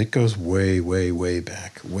 years. It goes way, way, way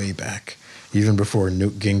back. Even before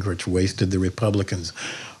Newt Gingrich wasted the Republicans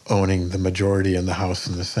owning the majority in the House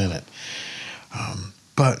and the Senate.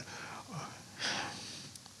 But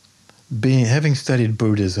having studied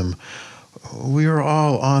Buddhism, we are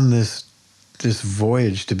all on this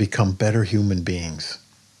voyage to become better human beings,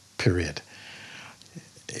 period.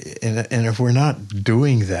 And if we're not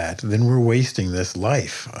doing that, then we're wasting this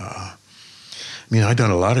life. I mean, I've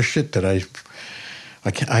done a lot of shit that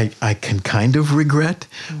I can kind of regret.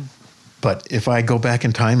 But if I go back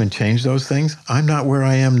in time and change those things, I'm not where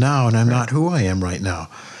I am now, and I'm not who I am right now.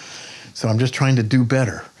 So I'm just trying to do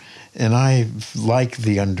better. And I like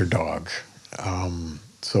the underdog.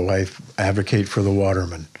 So I advocate for the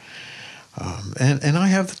watermen. And I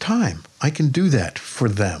have the time. I can do that for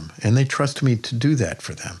them. And they trust me to do that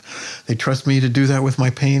for them. They trust me to do that with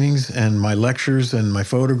my paintings and my lectures and my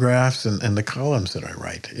photographs and the columns that I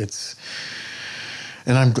write.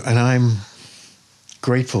 And I'm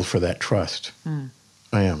grateful for that trust.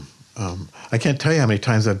 I am. I can't tell you how many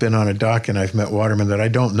times I've been on a dock and I've met watermen that I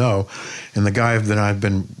don't know, and the guy that I've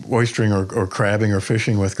been oystering or crabbing or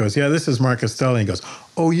fishing with goes, yeah, this is Marc Castelli. And he goes,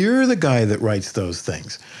 oh, you're the guy that writes those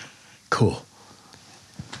things. Cool.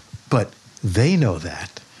 But they know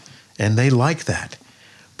that, and they like that.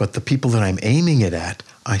 But the people that I'm aiming it at,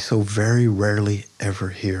 I so very rarely ever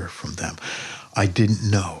hear from them. I didn't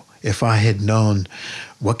know. If I had known,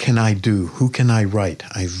 what can I do? Who can I write?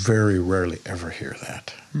 I very rarely ever hear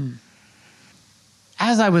that.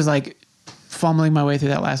 As I was fumbling my way through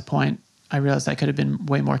that last point, I realized I could have been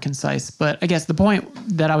way more concise. But I guess the point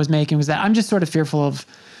that I was making was that I'm just sort of fearful of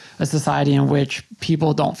a society in which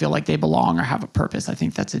people don't feel like they belong or have a purpose. I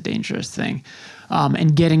think that's a dangerous thing.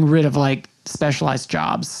 And getting rid of specialized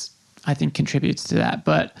jobs, I think, contributes to that.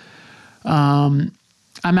 But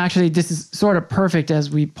this is sort of perfect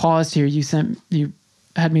as we paused here. You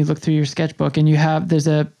had me look through your sketchbook, and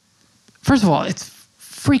first of all, it's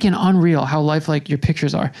freaking unreal how lifelike your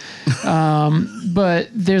pictures are. But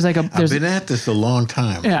there's I've been at this a long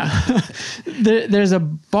time. Yeah. There's a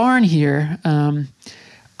barn here. I'm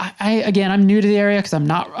new to the area because I'm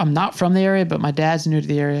not from the area, but my dad's new to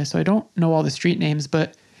the area, so I don't know all the street names,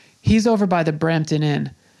 but he's over by the Brampton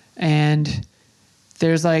Inn, and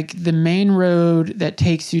there's the main road that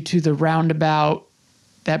takes you to the roundabout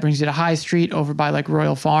that brings you to High Street over by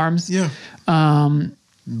Royal Farms. Yeah.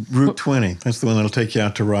 Route 20. That's the one that'll take you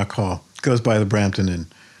out to Rock Hall. It goes by the Brampton Inn.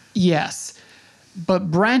 Yes.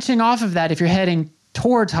 But branching off of that, if you're heading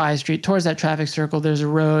towards High Street, towards that traffic circle, there's a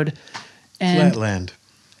road. And Flatland.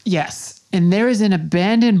 Yes. And there is an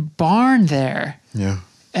abandoned barn there. Yeah.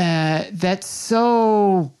 That's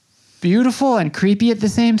so beautiful and creepy at the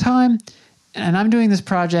same time. And I'm doing this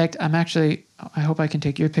project. I hope I can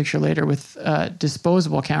take your picture later with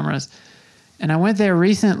disposable cameras. And I went there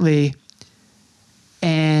recently,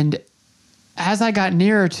 and as I got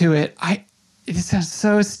nearer to it, it sounds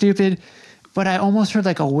so stupid, but I almost heard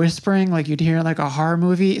a whispering, you'd hear in a horror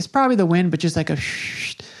movie. It's probably the wind, but just a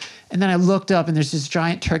shh. And then I looked up and there's this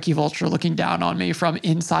giant turkey vulture looking down on me from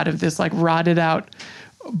inside of this like rotted out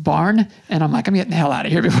barn. And I'm like, I'm getting the hell out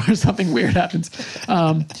of here before something weird happens.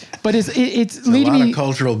 But it's leading a lot me. of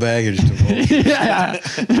cultural baggage to vultures. Yeah,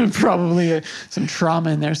 probably some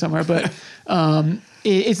trauma in there somewhere. But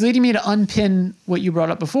it's leading me to unpin what you brought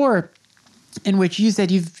up before, in which you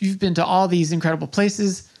said you've been to all these incredible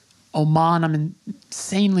places. Oman, I'm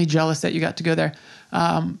insanely jealous that you got to go there.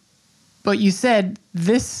 But you said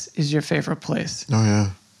this is your favorite place. Oh,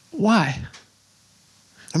 yeah. Why?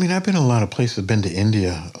 I mean, I've been a lot of places. I've been to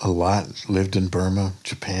India a lot, lived in Burma,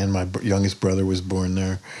 Japan. My youngest brother was born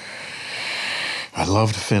there. I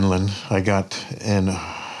loved Finland. I got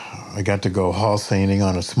to go halseining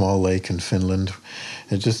on a small lake in Finland.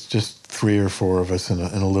 It just 3 or 4 of us in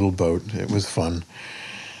a little boat. It was fun.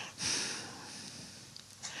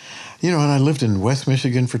 You know, and I lived in West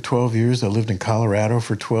Michigan for 12 years. I lived in Colorado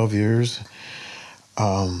for 12 years.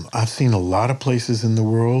 I've seen a lot of places in the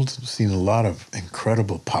world, seen a lot of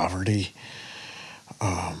incredible poverty,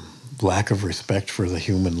 lack of respect for the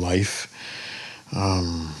human life.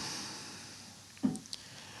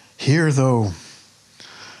 Here, though,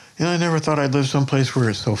 I never thought I'd live someplace where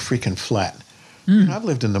it's so freaking flat. You know, I've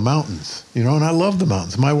lived in the mountains, and I love the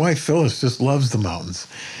mountains. My wife, Phyllis, just loves the mountains.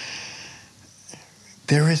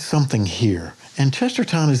 There is something here. And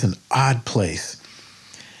Chestertown is an odd place.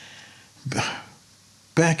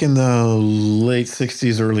 Back in the late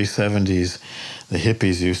 60s, early 70s, the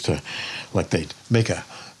hippies used to, they'd make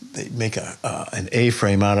an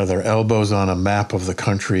A-frame out of their elbows on a map of the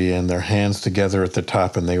country and their hands together at the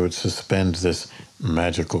top, and they would suspend this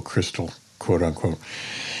magical crystal, quote unquote,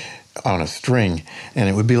 on a string, and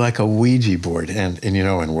it would be like a Ouija board. And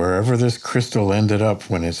wherever this crystal ended up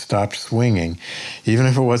when it stopped swinging, even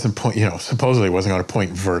if it wasn't supposedly it wasn't going to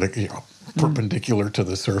point perpendicular to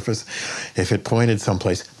the surface, if it pointed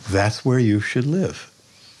someplace, that's where you should live.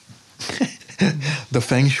 The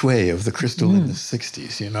feng shui of the crystal in the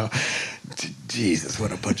 60s, Jesus,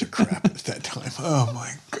 what a bunch of crap at that time. Oh,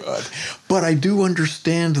 my God. But I do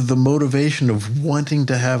understand the motivation of wanting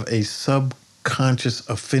to have a subconscious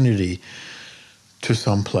affinity to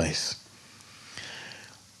some place.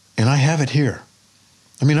 And I have it here.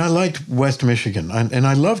 I mean, I liked West Michigan, and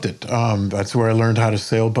I loved it. That's where I learned how to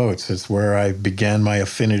sail boats. It's where I began my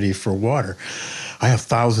affinity for water. I have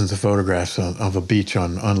thousands of photographs of a beach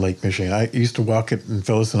on Lake Michigan. I used to walk it, and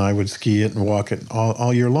Phyllis and I would ski it and walk it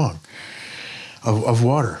all year long, of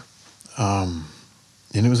water. And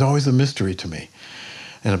it was always a mystery to me.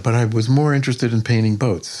 But I was more interested in painting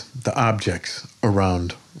boats, the objects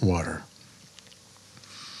around water.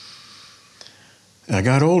 And I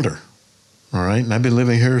got older, all right? And I've been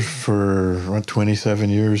living here for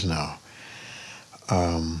 27 years now.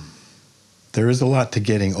 There is a lot to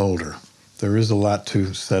getting older. There is a lot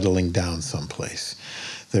to settling down someplace.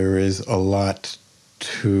 There is a lot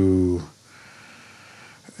to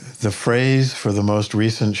the phrase for the most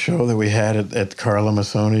recent show that we had at Carla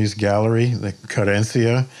Massoni's gallery, the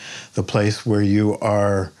Carencia, the place where you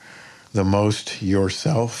are the most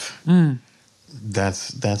yourself.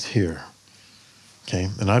 That's here. Okay,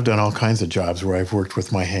 and I've done all kinds of jobs where I've worked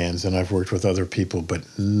with my hands and I've worked with other people, but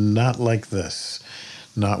not like this,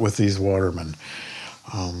 not with these watermen.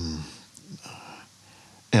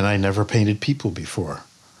 And I never painted people before.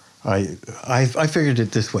 I figured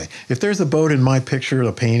it this way. If there's a boat in my picture,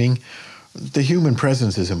 a painting, the human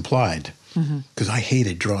presence is implied. Because I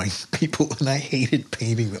hated drawing people and I hated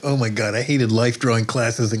painting. Oh my God, I hated life drawing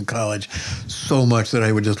classes in college so much that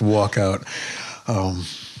I would just walk out.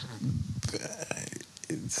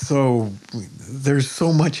 So there's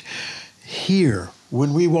so much here.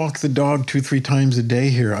 When we walk the dog 2-3 times a day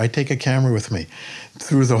here, I take a camera with me.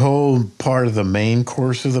 Through the whole part of the main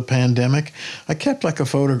course of the pandemic, I kept like a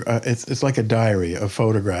photo. It's like a diary of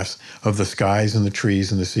photographs of the skies and the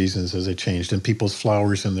trees and the seasons as they changed, and people's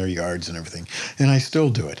flowers in their yards and everything. And I still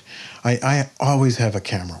do it. I always have a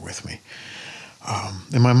camera with me.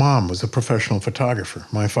 And my mom was a professional photographer.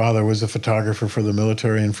 My father was a photographer for the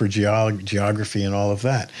military and for geography and all of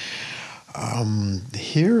that.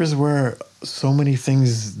 Here is where so many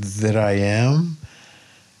things that I am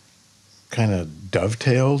kind of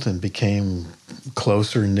dovetailed and became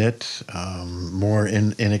closer knit, more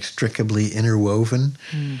inextricably interwoven.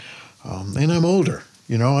 And I'm older.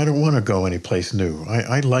 I don't want to go anyplace new.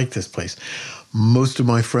 I like this place. Most of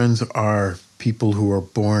my friends are people who are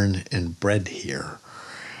born and bred here.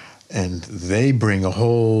 And they bring a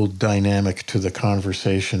whole dynamic to the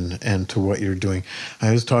conversation and to what you're doing.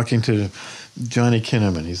 I was talking to Johnny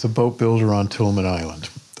Kinnaman. He's a boat builder on Tillman Island.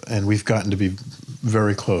 And we've gotten to be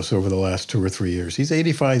very close over the last 2 or 3 years. He's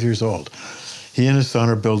 85 years old. He and his son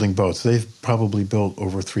are building boats. They've probably built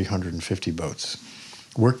over 350 boats,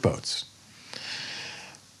 work boats.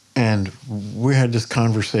 And we had this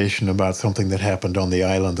conversation about something that happened on the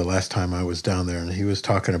island the last time I was down there. And he was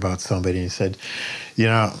talking about somebody, and he said, you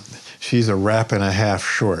know, she's a rap and a half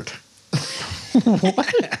short.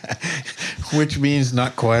 Which means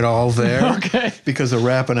not quite all there. Okay. Because a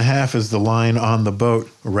rap and a half is the line on the boat,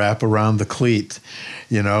 wrap around the cleat,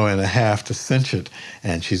 you know, and a half to cinch it.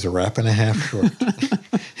 And she's a rap and a half short.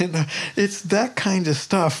 And it's that kind of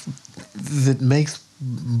stuff that makes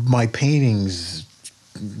my paintings,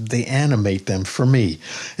 they animate them for me.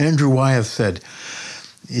 Andrew Wyeth said,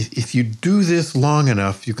 if you do this long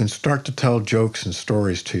enough, you can start to tell jokes and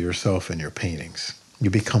stories to yourself in your paintings. You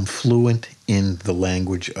become fluent in the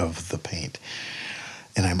language of the paint.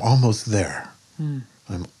 And I'm almost there.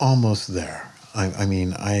 I'm almost there. I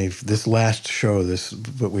mean, this last show, it's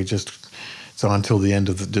on until the end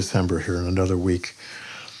of December here in another week.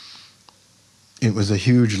 It was a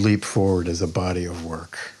huge leap forward as a body of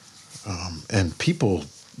work. And people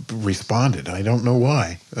responded. I don't know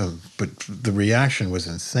why, but the reaction was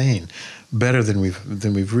insane. Better than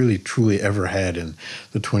we've really truly ever had in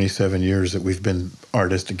the 27 years that we've been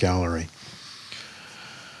Artist Gallery.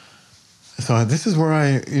 So this is where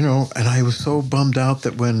and I was so bummed out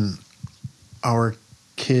that when our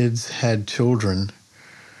kids had children,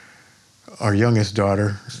 our youngest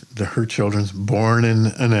daughter, her children's born in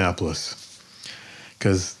Annapolis,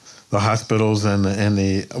 because the hospitals and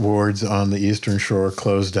the wards on the Eastern Shore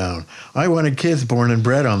closed down. I wanted kids born and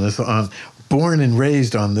bred born and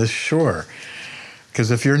raised on this shore.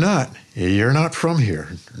 Because if you're not from here,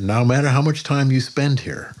 no matter how much time you spend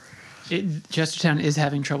here. Chestertown is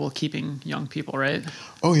having trouble keeping young people, right?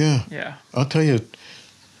 Oh, yeah. Yeah. I'll tell you,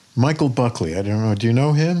 Michael Buckley, I don't know, do you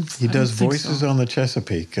know him? He does voices on the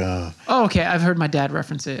Chesapeake. Okay. I've heard my dad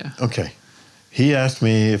reference it. Yeah. Okay. He asked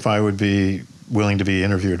me if I would be willing to be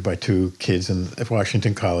interviewed by 2 kids at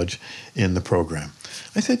Washington College in the program.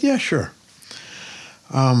 I said, yeah, sure.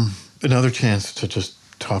 Another chance to just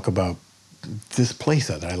talk about this place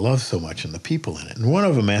that I love so much and the people in it. And one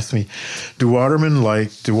of them asked me, do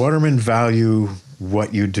watermen value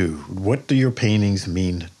what you do? What do your paintings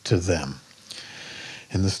mean to them?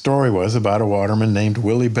 And the story was about a waterman named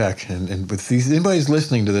Willie Beck. And with anybody's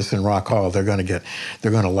listening to this in Rock Hall, they're going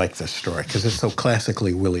to like this story because it's so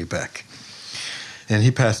classically Willie Beck. And he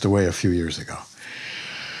passed away a few years ago.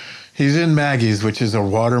 He's in Maggie's, which is a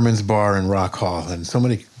waterman's bar in Rock Hall, and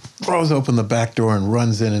somebody throws open the back door and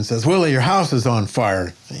runs in and says, Willie, your house is on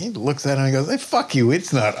fire. And he looks at him and he goes, hey, fuck you,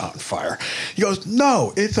 it's not on fire. He goes,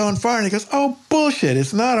 no, it's on fire. And he goes, oh, bullshit,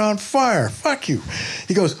 it's not on fire. Fuck you.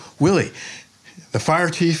 He goes, Willie, the fire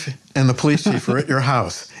chief and the police chief are at your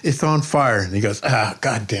house. It's on fire. And he goes,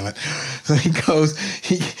 God damn it. So he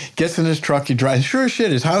gets in his truck, he drives. Sure as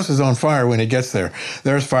shit, his house is on fire when he gets there.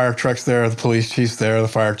 There's fire trucks there, the police chief's there, the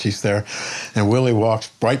fire chief's there. And Willie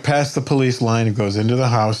walks right past the police line and goes into the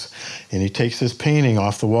house, and he takes his painting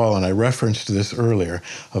off the wall. And I referenced this earlier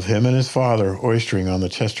of him and his father oystering on the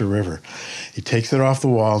Chester River. He takes it off the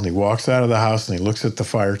wall, and he walks out of the house, and he looks at the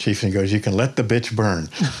fire chief, and he goes, you can let the bitch burn.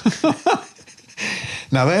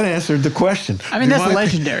 Now that answered the question. I mean, that's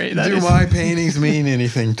legendary. Do my paintings mean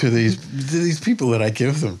anything to these people that I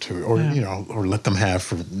give them to, or or let them have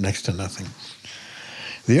for next to nothing?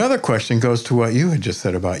 The other question goes to what you had just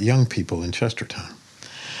said about young people in Chestertown.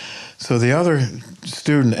 So the other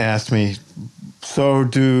student asked me, so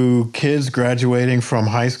do kids graduating from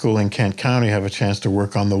high school in Kent County have a chance to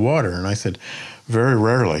work on the water? And I said, very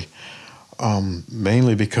rarely,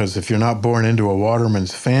 mainly because if you're not born into a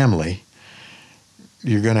waterman's family,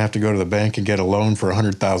 you're going to have to go to the bank and get a loan for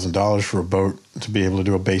 $100,000 for a boat to be able to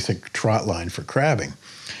do a basic trot line for crabbing.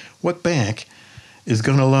 What bank is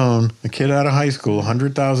going to loan a kid out of high school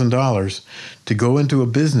 $100,000 to go into a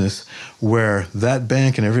business where that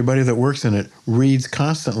bank and everybody that works in it reads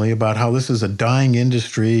constantly about how this is a dying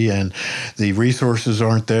industry and the resources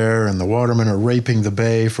aren't there and the watermen are raping the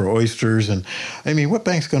bay for oysters? And I mean, what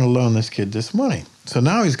bank's going to loan this kid this money? So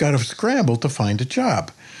now he's got to scramble to find a job.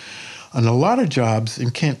 And a lot of jobs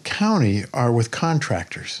in Kent County are with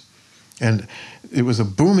contractors. And it was a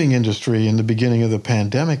booming industry in the beginning of the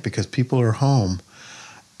pandemic because people are home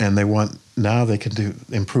and now they can do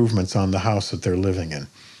improvements on the house that they're living in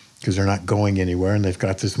because they're not going anywhere and they've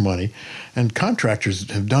got this money. And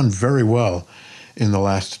contractors have done very well in the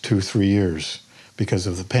last 2-3 years because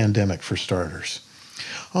of the pandemic, for starters.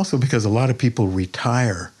 Also because a lot of people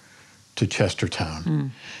retire to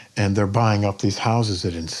Chestertown. And they're buying up these houses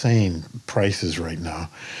at insane prices right now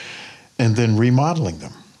and then remodeling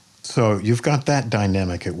them. So you've got that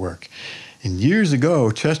dynamic at work. And years ago,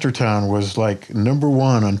 Chestertown was like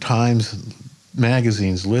 #1 on Times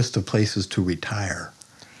Magazine's list of places to retire.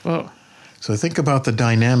 Whoa. So think about the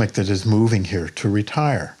dynamic that is moving here to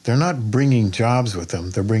retire. They're not bringing jobs with them.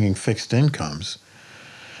 They're bringing fixed incomes.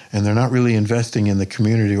 And they're not really investing in the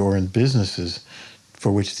community or in businesses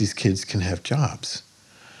for which these kids can have jobs.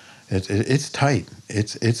 It's tight.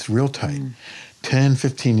 It's real tight. 10,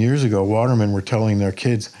 15 years ago, watermen were telling their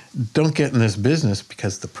kids, don't get in this business,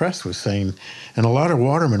 because the press was saying, and a lot of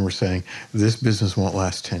watermen were saying, this business won't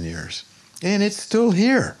last 10 years. And it's still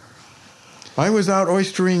here. I was out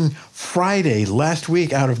oystering Friday last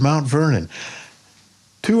week out of Mount Vernon.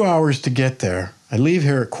 2 hours to get there. I leave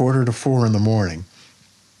here at 3:45 in the morning.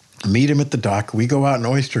 Meet him at the dock. We go out and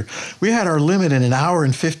oyster. We had our limit in 1 hour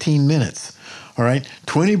and 15 minutes. All right,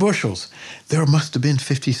 20 bushels. There must have been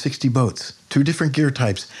 50, 60 boats, 2 different gear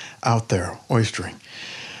types out there oystering.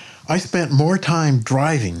 I spent more time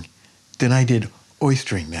driving than I did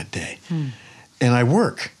oystering that day. And I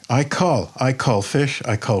work. I call fish,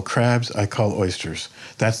 I call crabs, I call oysters.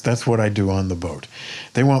 That's what I do on the boat.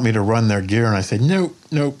 They want me to run their gear, and I say, nope.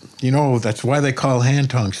 You know, that's why they call hand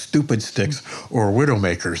tongs stupid sticks or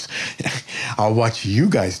widowmakers. I'll watch you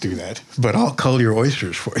guys do that, but I'll cull your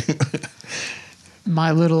oysters for you.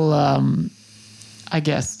 My little, I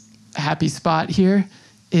guess, happy spot here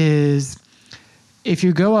is if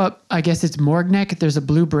you go up, I guess it's Morgneck, there's a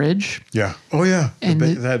blue bridge. Yeah. Oh, yeah. And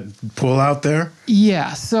that pull out there?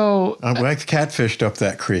 Yeah, so... I catfished up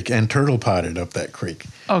that creek and turtle potted up that creek.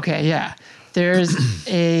 Okay, yeah. There's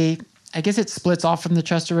I guess it splits off from the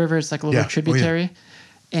Chester River. It's like a little tributary. Oh,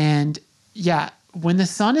 yeah. And, yeah, when the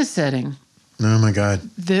sun is setting... Oh, my God.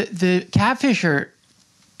 The catfish are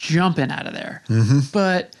jumping out of there.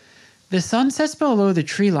 But the sun sets below the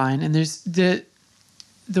tree line, and there's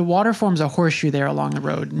the water forms a horseshoe there along the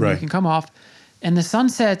road, and you can come off, and the sun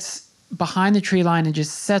sets behind the tree line and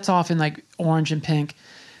just sets off in like orange and pink.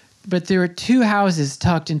 But there are 2 houses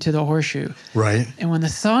tucked into the horseshoe. Right. And when the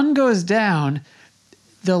sun goes down,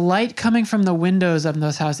 the light coming from the windows of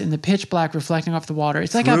those houses in the pitch black reflecting off the water.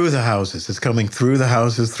 It's like through the houses. It's coming through the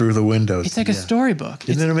houses, through the windows. It's like a storybook.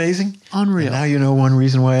 Isn't it amazing? Unreal. And now you know one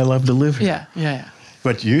reason why I love to live here. Yeah.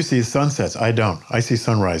 But you see sunsets. I don't. I see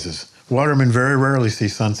sunrises. Watermen very rarely see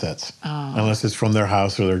sunsets unless it's from their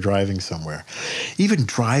house or they're driving somewhere. Even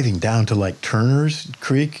driving down to like Turner's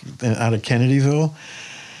Creek out of Kennedyville,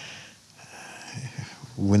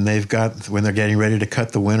 when they're getting ready to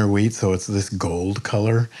cut the winter wheat, so it's this gold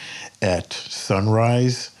color at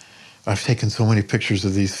sunrise. I've taken so many pictures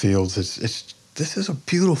of these fields. This is a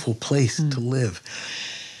beautiful place to live.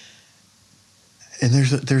 And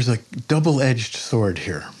there's a double-edged sword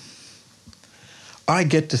here. I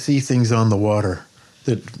get to see things on the water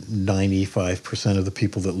that 95% of the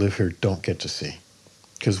people that live here don't get to see.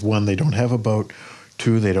 Because 1, they don't have a boat.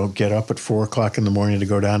 2, they don't get up at 4 o'clock in the morning to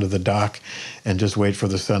go down to the dock and just wait for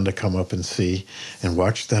the sun to come up and see and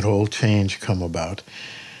watch that whole change come about.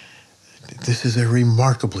 This is a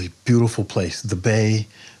remarkably beautiful place. The bay,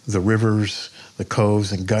 the rivers, the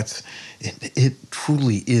coves and guts. It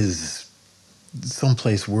truly is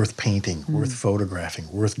someplace worth painting, worth photographing,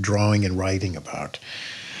 worth drawing and writing about.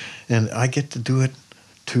 And I get to do it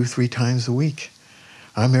 2-3 times a week.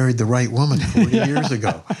 I married the right woman 40 years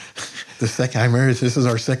ago. This is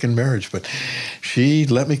our second marriage, but she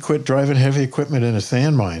let me quit driving heavy equipment in a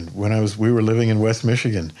sand mine when we were living in West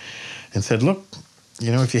Michigan, and said, look,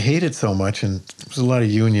 you know, if you hate it so much, and there's a lot of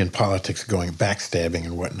union politics going, backstabbing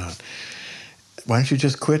and whatnot, why don't you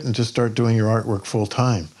just quit and just start doing your artwork full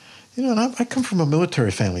time? You know, and I come from a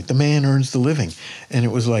military family. The man earns the living. And it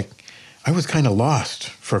was like, I was kind of lost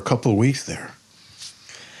for a couple of weeks there.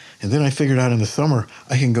 And then I figured out in the summer,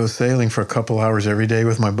 I can go sailing for a couple hours every day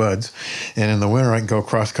with my buds. And in the winter, I can go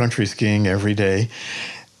cross-country skiing every day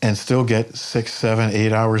and still get 6, 7,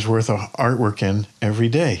 8 hours worth of artwork in every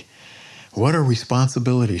day. What a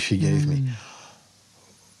responsibility she gave me.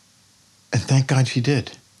 And thank God she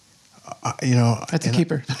did. That's a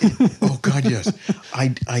keeper. Oh, God, yes.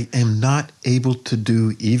 I am not able to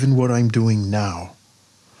do even what I'm doing now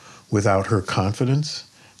without her confidence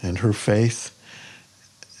and her faith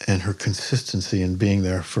and her consistency in being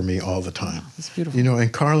there for me all the time. That's beautiful. You know,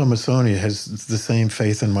 and Carla Masoni has the same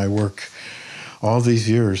faith in my work all these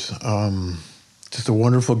years. Just a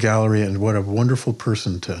wonderful gallery, and what a wonderful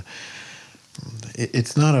person to...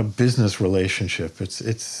 It's not a business relationship.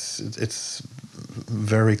 It's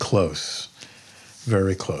very close,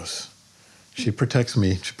 very close. She protects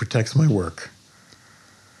me. She protects my work.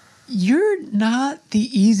 You're not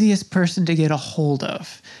the easiest person to get a hold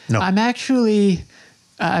of. No. I'm actually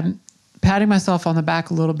patting myself on the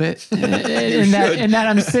back a little bit in that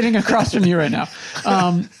I'm sitting across from you right now.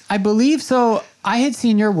 I believe so. I had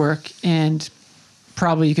seen your work, and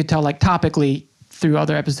probably you could tell, like, topically through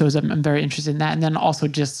other episodes, I'm very interested in that. And then also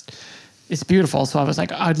just, it's beautiful. So I was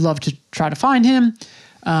like, I'd love to try to find him.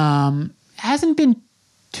 Hasn't been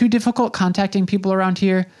too difficult contacting people around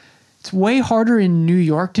here. It's way harder in New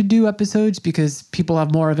York to do episodes because people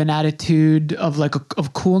have more of an attitude of like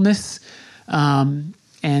of coolness. And,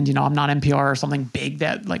 you know, I'm not NPR or something big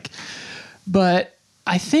that like, but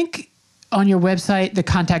I think on your website, the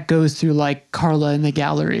contact goes through like Carla in the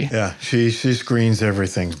gallery. Yeah, she screens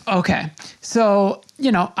everything. Okay. So,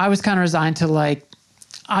 you know, I was kind of resigned to like,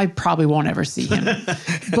 I probably won't ever see him.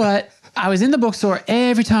 But I was in the bookstore.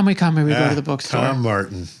 Every time we come here, we go to the bookstore. Tom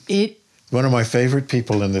Martin. One of my favorite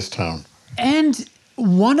people in this town. And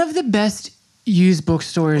one of the best used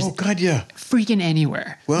bookstores. Oh, God, yeah. Freaking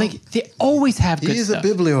anywhere. Well, like, they always have good stuff. He is a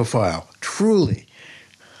bibliophile, truly.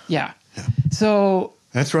 Yeah. So...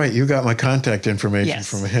 That's right. You got my contact information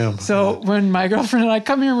from him. So when my girlfriend and I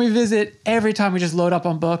come here and we visit, every time we just load up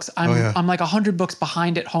on books. I'm like 100 books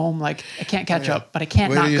behind at home. Like, I can't catch up, but I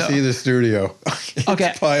can't not go. Wait till you see the studio.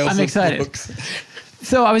 Okay, I'm excited. Books.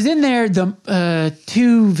 So I was in there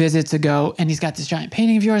 2 visits ago, and he's got this giant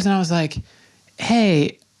painting of yours, and I was like,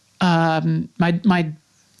 hey, my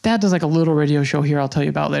dad does like a little radio show here I'll tell you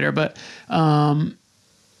about later, but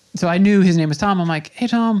so I knew his name was Tom. I'm like, hey,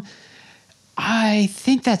 Tom, I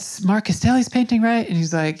think that's Marc Castelli's painting, right? And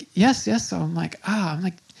he's like, yes. So I'm like, how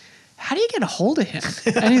do you get a hold of him?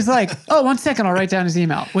 And he's like, oh, 1 second, I'll write down his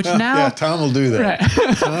email. Which now, yeah, Tom will do that.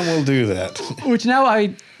 Right. Tom will do that. Which now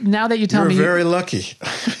that you tell me, you're very lucky.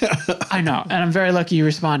 I know, and I'm very lucky you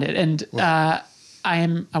responded. And I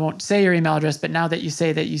won't say your email address, but now that you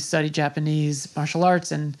say that you study Japanese martial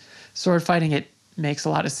arts and sword fighting, it makes a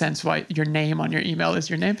lot of sense why your name on your email is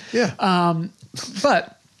your name. Yeah.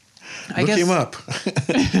 But I guess look him up.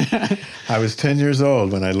 I was 10 years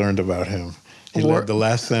old when I learned about him. He led the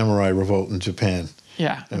last samurai revolt in Japan.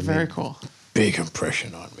 Yeah, very cool. Big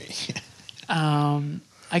impression on me.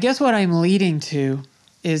 I guess what I'm leading to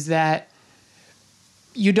is that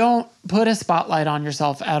you don't put a spotlight on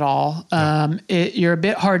yourself at all. You're a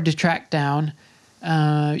bit hard to track down.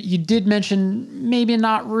 You did mention maybe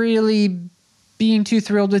not really being too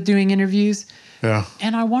thrilled with doing interviews. Yeah.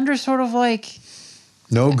 And I wonder sort of like...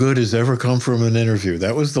 No good has ever come from an interview.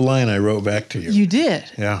 That was the line I wrote back to you. You did.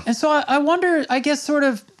 Yeah. And so I wonder, I guess sort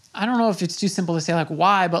of, I don't know if it's too simple to say like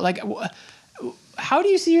why, but like how do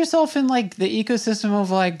you see yourself in like the ecosystem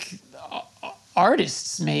of like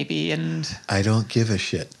artists maybe? And I don't give a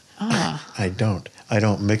shit. I don't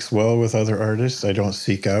mix well with other artists. I don't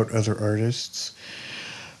seek out other artists.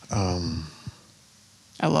 I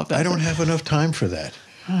love that. I don't have enough time for that.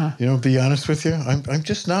 You know, be honest with you, I'm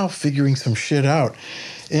just now figuring some shit out.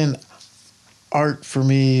 And art for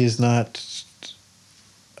me is not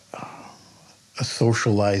a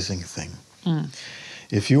socializing thing.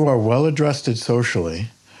 If you are well adjusted socially,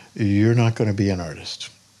 you're not going to be an artist.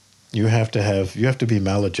 You have to be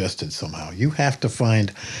maladjusted somehow. You have to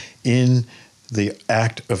find in the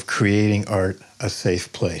act of creating art a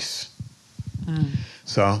safe place.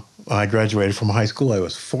 So I graduated from high school. I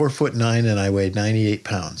was 4'9" and I weighed 98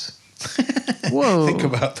 pounds. Whoa. Think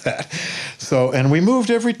about that. So, and we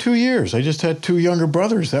moved every 2 years. I just had 2 younger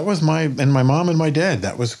brothers. That was my mom and my dad.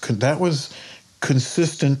 That was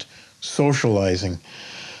consistent socializing.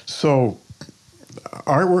 So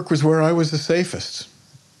artwork was where I was the safest.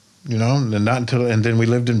 You know, and then we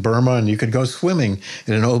lived in Burma, and you could go swimming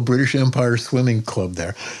in an old British Empire swimming club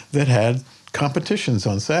there that had competitions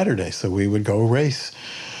on Saturday. So we would go race.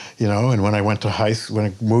 You know, and when I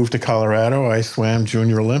moved to Colorado, I swam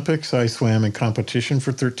Junior Olympics. I swam in competition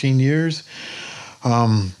for 13 years.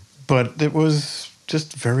 But it was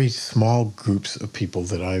just very small groups of people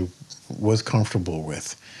that I was comfortable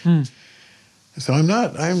with. So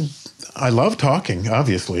I love talking,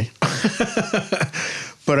 obviously.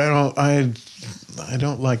 But I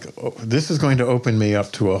don't like, this is going to open me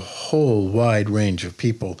up to a whole wide range of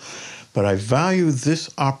people. But I value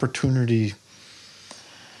this opportunity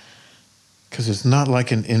because it's not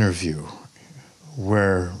like an interview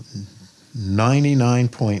where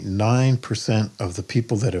 99.9% of the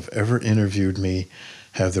people that have ever interviewed me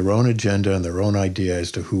have their own agenda and their own idea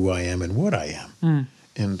as to who I am and what I am.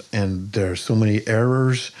 And there are so many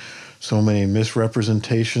errors, so many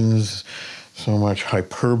misrepresentations, so much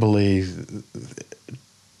hyperbole.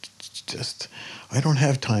 Just, I don't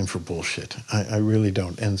have time for bullshit. I really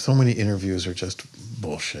don't. And so many interviews are just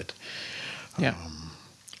bullshit. Yeah.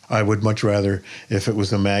 I would much rather, if it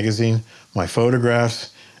was a magazine, my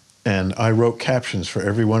photographs And I wrote captions for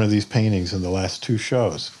every one of these paintings in the last 2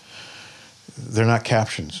 shows. They're not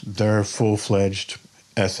captions. They're full-fledged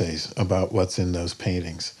essays about what's in those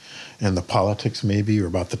paintings. And the politics maybe, or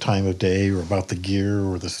about the time of day, or about the gear,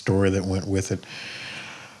 or the story that went with it.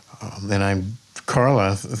 And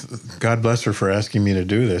Carla, God bless her for asking me to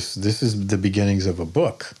do this. This is the beginnings of a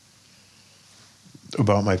book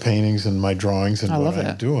about my paintings and my drawings and what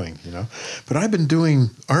I'm doing, you know. But I've been doing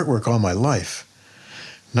artwork all my life.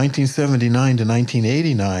 1979 to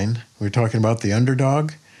 1989, we were talking about the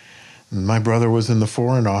underdog. And my brother was in the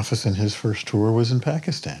Foreign Office, and his first tour was in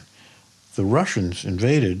Pakistan. The Russians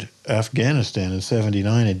invaded Afghanistan in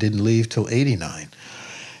 79 and didn't leave till 89.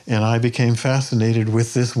 And I became fascinated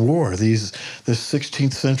with this war, this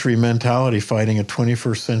 16th century mentality fighting a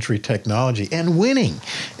 21st century technology and winning.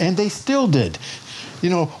 And they still did. You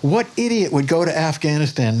know, what idiot would go to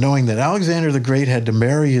Afghanistan knowing that Alexander the Great had to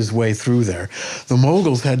marry his way through there? The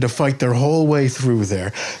Mughals had to fight their whole way through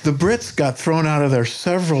there. The Brits got thrown out of there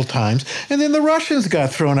several times, and then the Russians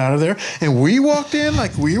got thrown out of there, and we walked in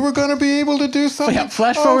like we were going to be able to do something. Yeah,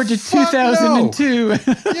 flash forward to 2002. No.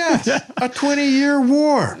 Yes, a 20-year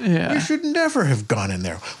war. Yeah. We should never have gone in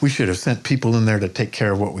there. We should have sent people in there to take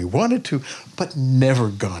care of what we wanted to, but never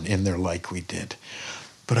gone in there like we did.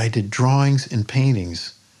 But I did drawings and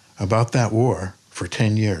paintings about that war for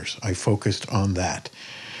 10 years. I focused on that.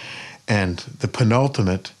 And the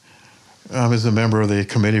penultimate, I was a member of the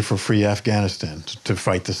Committee for Free Afghanistan to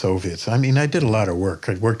fight the Soviets. I mean, I did a lot of work.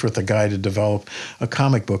 I worked with a guy to develop a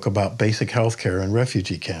comic book about basic health care in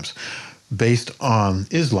refugee camps based on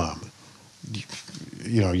Islam.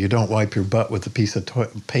 You know, you don't wipe your butt with a piece of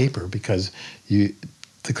paper because the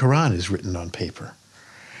Quran is written on paper.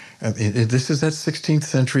 This is that 16th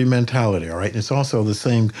century mentality, all right? And it's also the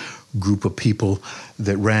same group of people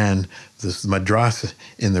that ran this madrasa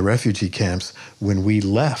in the refugee camps when we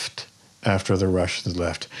left, after the Russians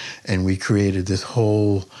left, and we created this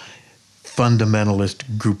whole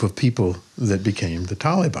fundamentalist group of people that became the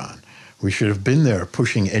Taliban. We should have been there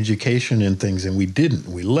pushing education and things, and we didn't.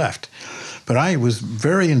 We left. But I was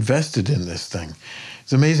very invested in this thing.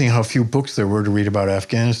 It's amazing how few books there were to read about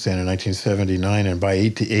Afghanistan in 1979, and by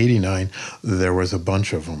 1989, there was a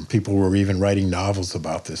bunch of them. People were even writing novels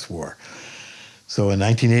about this war. So in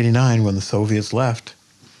 1989, when the Soviets left,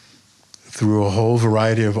 through a whole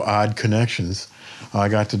variety of odd connections, I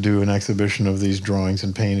got to do an exhibition of these drawings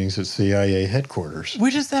and paintings at CIA headquarters.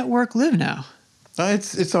 Where does that work live now?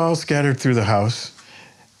 It's all scattered through the house.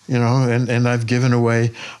 You know, and I've given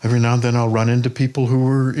away, every now and then I'll run into people who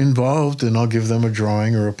were involved and I'll give them a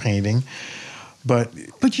drawing or a painting. But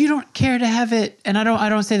you don't care to have it, and I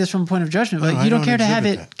don't say this from a point of judgment, but you don't care to have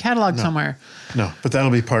it cataloged somewhere. No, but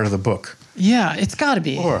that'll be part of the book. Yeah, it's got to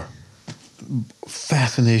be. Or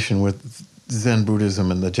fascination with Zen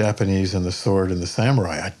Buddhism and the Japanese and the sword and the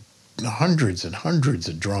samurai. Hundreds and hundreds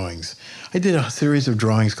of drawings. I did a series of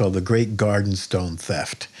drawings called The Great Garden Stone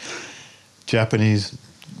Theft. Japanese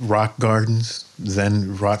rock gardens,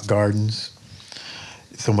 Zen rock gardens.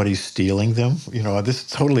 Somebody's stealing them. You know, this is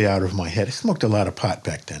totally out of my head. I smoked a lot of pot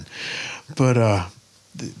back then. But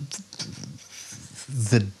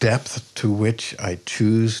the depth to which I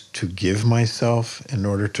choose to give myself in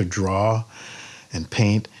order to draw and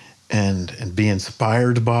paint and be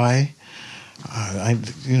inspired by,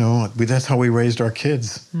 that's how we raised our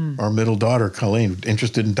kids. Our middle daughter, Colleen,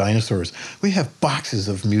 interested in dinosaurs. We have boxes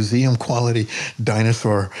of museum-quality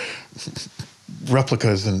dinosaur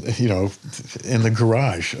replicas in the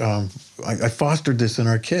garage. I fostered this in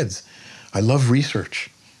our kids. I love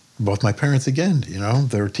research. Both my parents, again,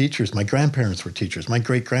 they were teachers. My grandparents were teachers. My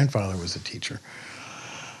great-grandfather was a teacher.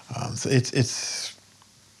 So it's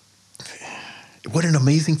what an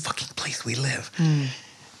amazing fucking place we live.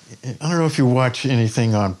 I don't know if you watch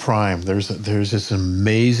anything on Prime. There's this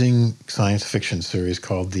amazing science fiction series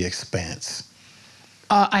called The Expanse.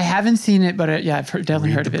 I haven't seen it, but I've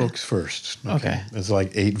definitely heard of it. Read the books first. Okay. There's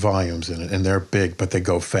like 8 volumes in it, and they're big, but they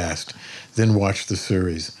go fast. Then watch the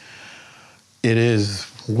series. It is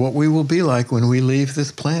what we will be like when we leave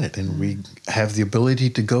this planet, and we have the ability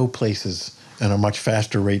to go places at a much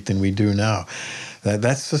faster rate than we do now.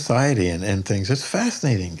 That's society and things. It's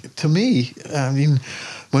fascinating. To me, I mean,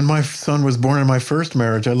 when my son was born in my first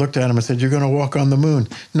marriage, I looked at him and said, "You're going to walk on the moon."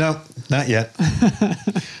 No, not yet.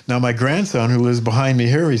 Now, my grandson, who lives behind me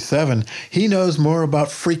here, he's 7. He knows more about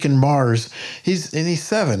freaking Mars. He's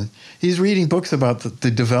 7. He's reading books about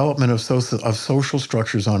the development of social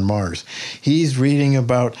structures on Mars. He's reading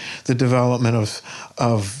about the development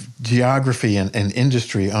of geography and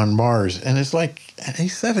industry on Mars. And it's like,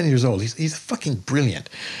 he's 7 years old. He's fucking brilliant.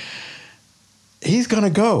 He's going to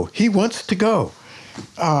go. He wants to go.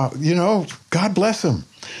 God bless him.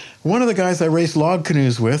 One of the guys I raced log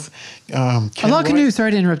canoes with, a log canoe,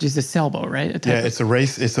 sorry to interrupt you, is a sailboat, right? It's a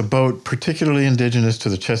race. It's a boat particularly indigenous to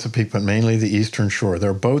the Chesapeake, but mainly the eastern shore.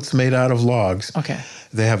 They're boats made out of logs. Okay.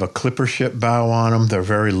 They have a clipper ship bow on them. They're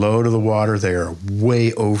very low to the water. They are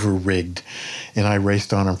way over rigged, and I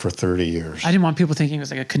raced on them for 30 years. I didn't want people thinking it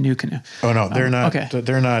was like a canoe. Oh no, they're not. Okay.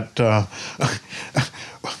 They're not.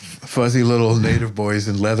 Fuzzy little native boys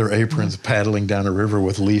in leather aprons paddling down a river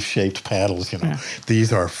with leaf-shaped paddles. Yeah.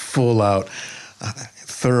 These are full-out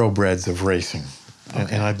thoroughbreds of racing,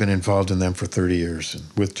 and I've been involved in them for 30 years. And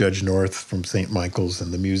with Judge North from St. Michael's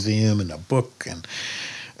and the museum and a book, and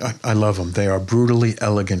I love them. They are brutally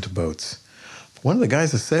elegant boats. One of the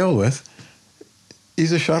guys I sail with,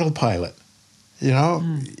 he's a shuttle pilot.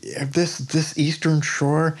 This eastern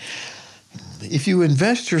shore. If you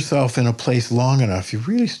invest yourself in a place long enough, you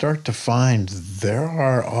really start to find there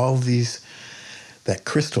are all that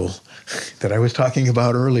crystal that I was talking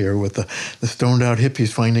about earlier with the stoned out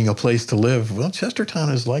hippies finding a place to live. Well,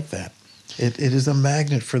 Chestertown is like that. It is a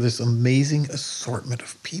magnet for this amazing assortment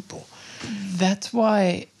of people. That's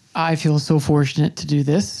why I feel so fortunate to do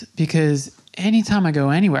this, because anytime I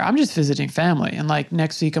go anywhere, I'm just visiting family. And like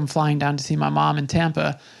next week, I'm flying down to see my mom in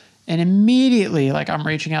Tampa. And immediately, like, I'm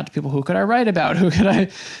reaching out to people. Who could I write about? Who could I?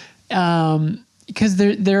 Because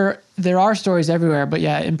there are stories everywhere. But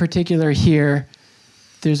yeah, in particular here,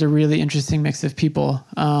 there's a really interesting mix of people.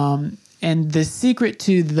 And the secret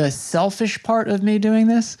to the selfish part of me doing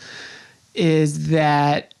this is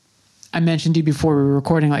that I mentioned to you before we were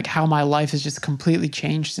recording, like, how my life has just completely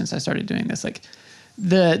changed since I started doing this. Like,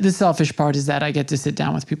 the selfish part is that I get to sit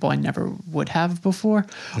down with people I never would have before.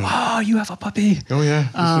 Oh, you have a puppy. Oh, yeah.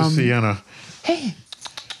 This is Sienna. Hey.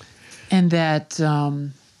 And that... you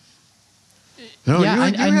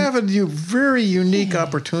have a very unique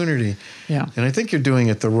opportunity. Yeah. And I think you're doing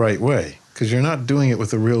it the right way, because you're not doing it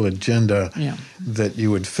with a real agenda that you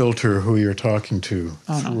would filter who you're talking to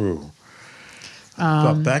through.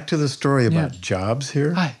 No. But back to the story about jobs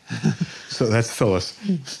here. Hi. So that's Phyllis.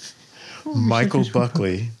 Michael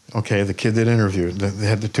Buckley, the kid that interviewed, they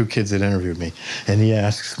had the two kids that interviewed me, and he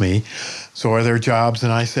asks me, so are there jobs?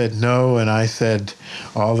 And I said, no. And I said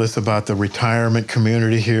all this about the retirement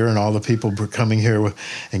community here and all the people coming here with,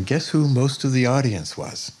 and guess who most of the audience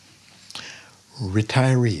was?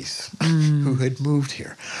 Retirees who had moved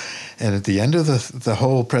here. And at the end of the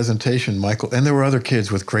whole presentation, Michael, and there were other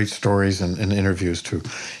kids with great stories and interviews too.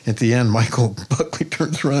 At the end, Michael Buckley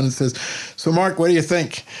turns around and says, so Mark, what do you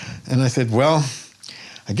think? And I said, well,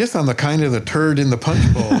 I guess I'm the turd in the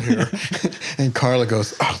punch bowl here. And Carla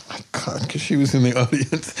goes, oh my God, because she was in the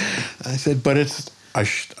audience. I said, but I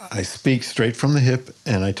speak straight from the hip,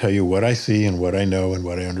 and I tell you what I see and what I know and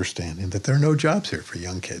what I understand, and that there are no jobs here for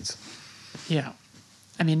young kids. Yeah.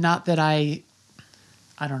 I mean, not that I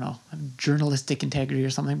don't know, journalistic integrity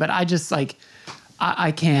or something, but I just like,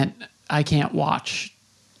 I can't watch,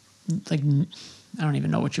 like, I don't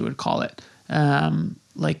even know what you would call it.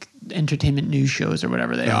 Like entertainment news shows or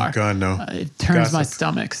whatever they are. God, no. It turns my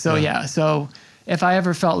stomach. So so if I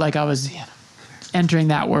ever felt like I was entering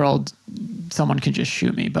that world, someone could just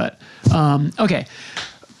shoot me. But, okay.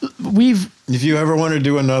 If you ever want to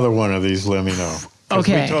do another one of these, let me know.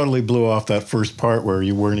 Okay. We totally blew off that first part where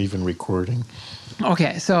you weren't even recording.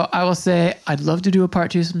 Okay, so I will say I'd love to do a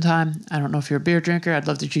part 2 sometime. I don't know if you're a beer drinker. I'd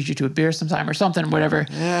love to treat you to a beer sometime or something, whatever.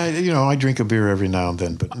 Yeah, I drink a beer every now and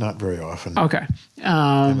then, but not very often. Okay.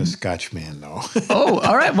 I'm a Scotch man, though. Oh,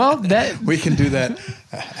 all right. Well, that we can do that.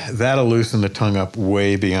 That'll loosen the tongue up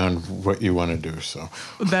way beyond what you want to do. So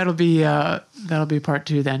that'll be part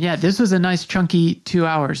 2 then. Yeah, this was a nice chunky 2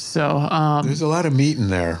 hours. So there's a lot of meat in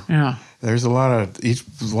there. Yeah. There's a lot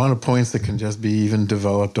of points that can just be even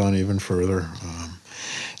developed on even further.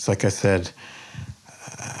 It's like I said,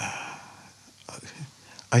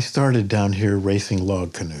 I started down here racing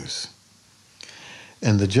log canoes.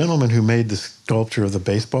 And the gentleman who made the sculpture of the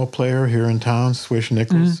baseball player here in town, Swish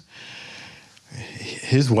Nichols,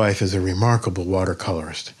 his wife is a remarkable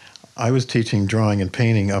watercolorist. I was teaching drawing and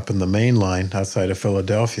painting up in the main line outside of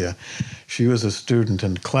Philadelphia. She was a student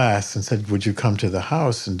in class and said, would you come to the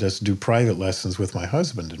house and just do private lessons with my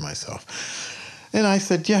husband and myself? And I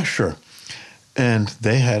said, yeah, sure. And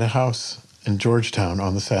they had a house in Georgetown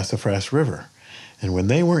on the Sassafras River. And when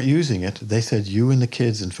they weren't using it, they said, you and the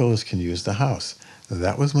kids and Phyllis can use the house.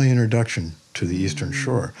 That was my introduction to the Eastern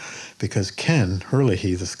Shore, because Ken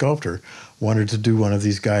Herlihy, the sculptor, wanted to do one of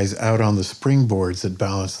these guys out on the springboards that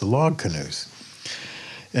balance the log canoes.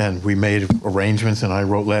 And we made arrangements, and I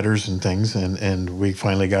wrote letters and things, and we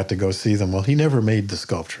finally got to go see them. Well, he never made the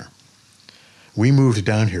sculpture. We moved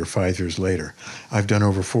down here 5 years later. I've done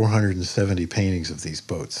over 470 paintings of these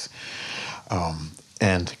boats.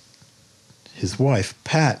 And his wife,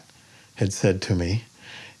 Pat, had said to me,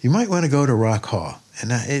 you might want to go to Rock Hall.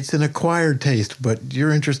 And it's an acquired taste, but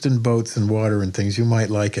you're interested in boats and water and things, you might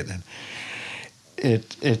like it. And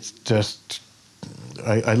it's just,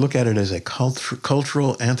 I look at it as a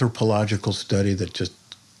cultural anthropological study that just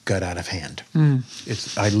got out of hand.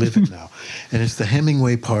 I live it now. And it's the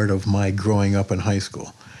Hemingway part of my growing up in high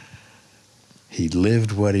school. He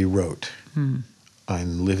lived what he wrote.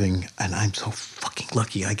 I'm living, and I'm so fucking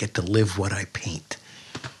lucky I get to live what I paint.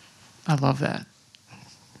 I love that.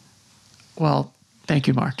 Well, thank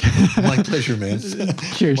you, Mark. My pleasure, man.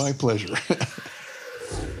 Cheers. My pleasure.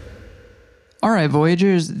 All right,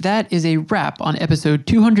 Voyagers, that is a wrap on episode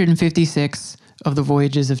 256 of the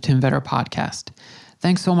Voyages of Tim Vetter podcast.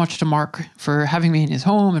 Thanks so much to Marc for having me in his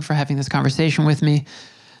home and for having this conversation with me.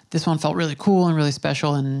 This one felt really cool and really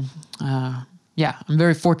special, and I'm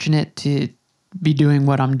very fortunate to be doing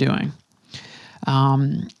what I'm doing.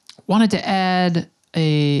 Wanted to add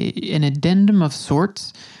an addendum of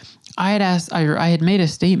sorts. I had made a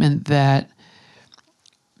statement that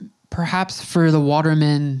perhaps for the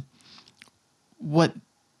watermen, what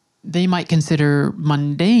they might consider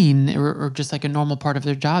mundane or just like a normal part of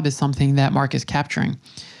their job is something that Marc is capturing.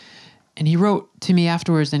 And he wrote to me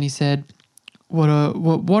afterwards and he said, what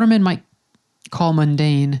watermen might call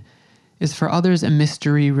mundane is for others a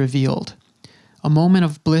mystery revealed, a moment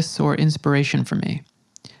of bliss or inspiration for me,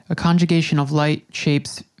 a conjugation of light,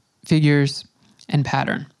 shapes, figures, and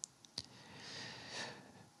pattern.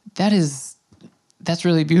 That's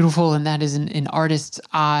really beautiful, and that is an artist's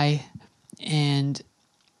eye, and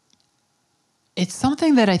it's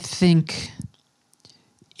something that I think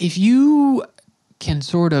if you can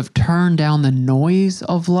sort of turn down the noise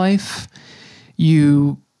of life,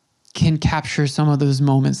 you can capture some of those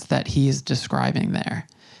moments that he is describing there.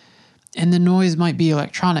 And the noise might be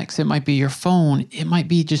electronics, it might be your phone, it might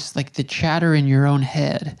be just like the chatter in your own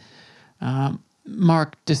head.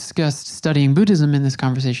 Marc discussed studying Buddhism in this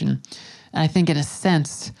conversation, and I think in a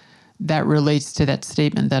sense that relates to that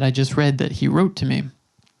statement that I just read that he wrote to me,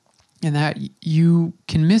 and that you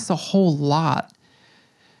can miss a whole lot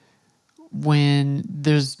when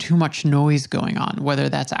there's too much noise going on, whether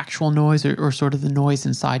that's actual noise or sort of the noise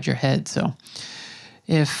inside your head. So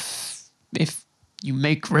if you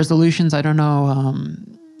make resolutions, I don't know,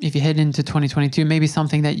 if you head into 2022, maybe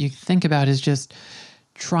something that you think about is just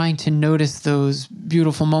trying to notice those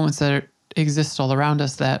beautiful moments that exist all around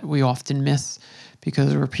us that we often miss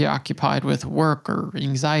because we're preoccupied with work or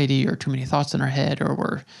anxiety or too many thoughts in our head, or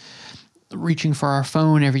we're reaching for our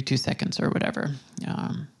phone every 2 seconds or whatever.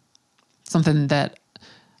 Something that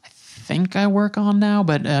I think I work on now,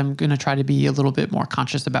 but I'm going to try to be a little bit more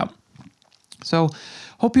conscious about. So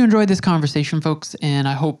hope you enjoyed this conversation, folks, and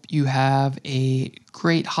I hope you have a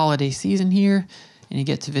great holiday season here and you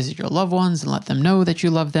get to visit your loved ones and let them know that you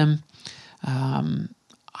love them.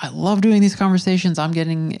 I love doing these conversations. I'm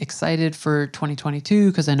getting excited for 2022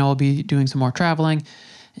 because I know I'll be doing some more traveling,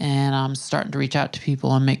 and I'm starting to reach out to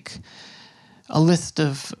people and make a list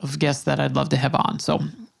of guests that I'd love to have on. So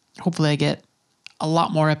hopefully I get a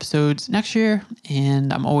lot more episodes next year,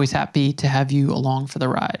 and I'm always happy to have you along for the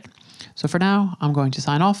ride. So for now, I'm going to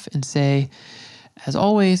sign off and say, as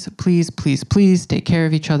always, please, please, please take care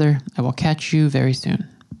of each other. I will catch you very soon.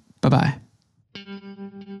 Bye-bye.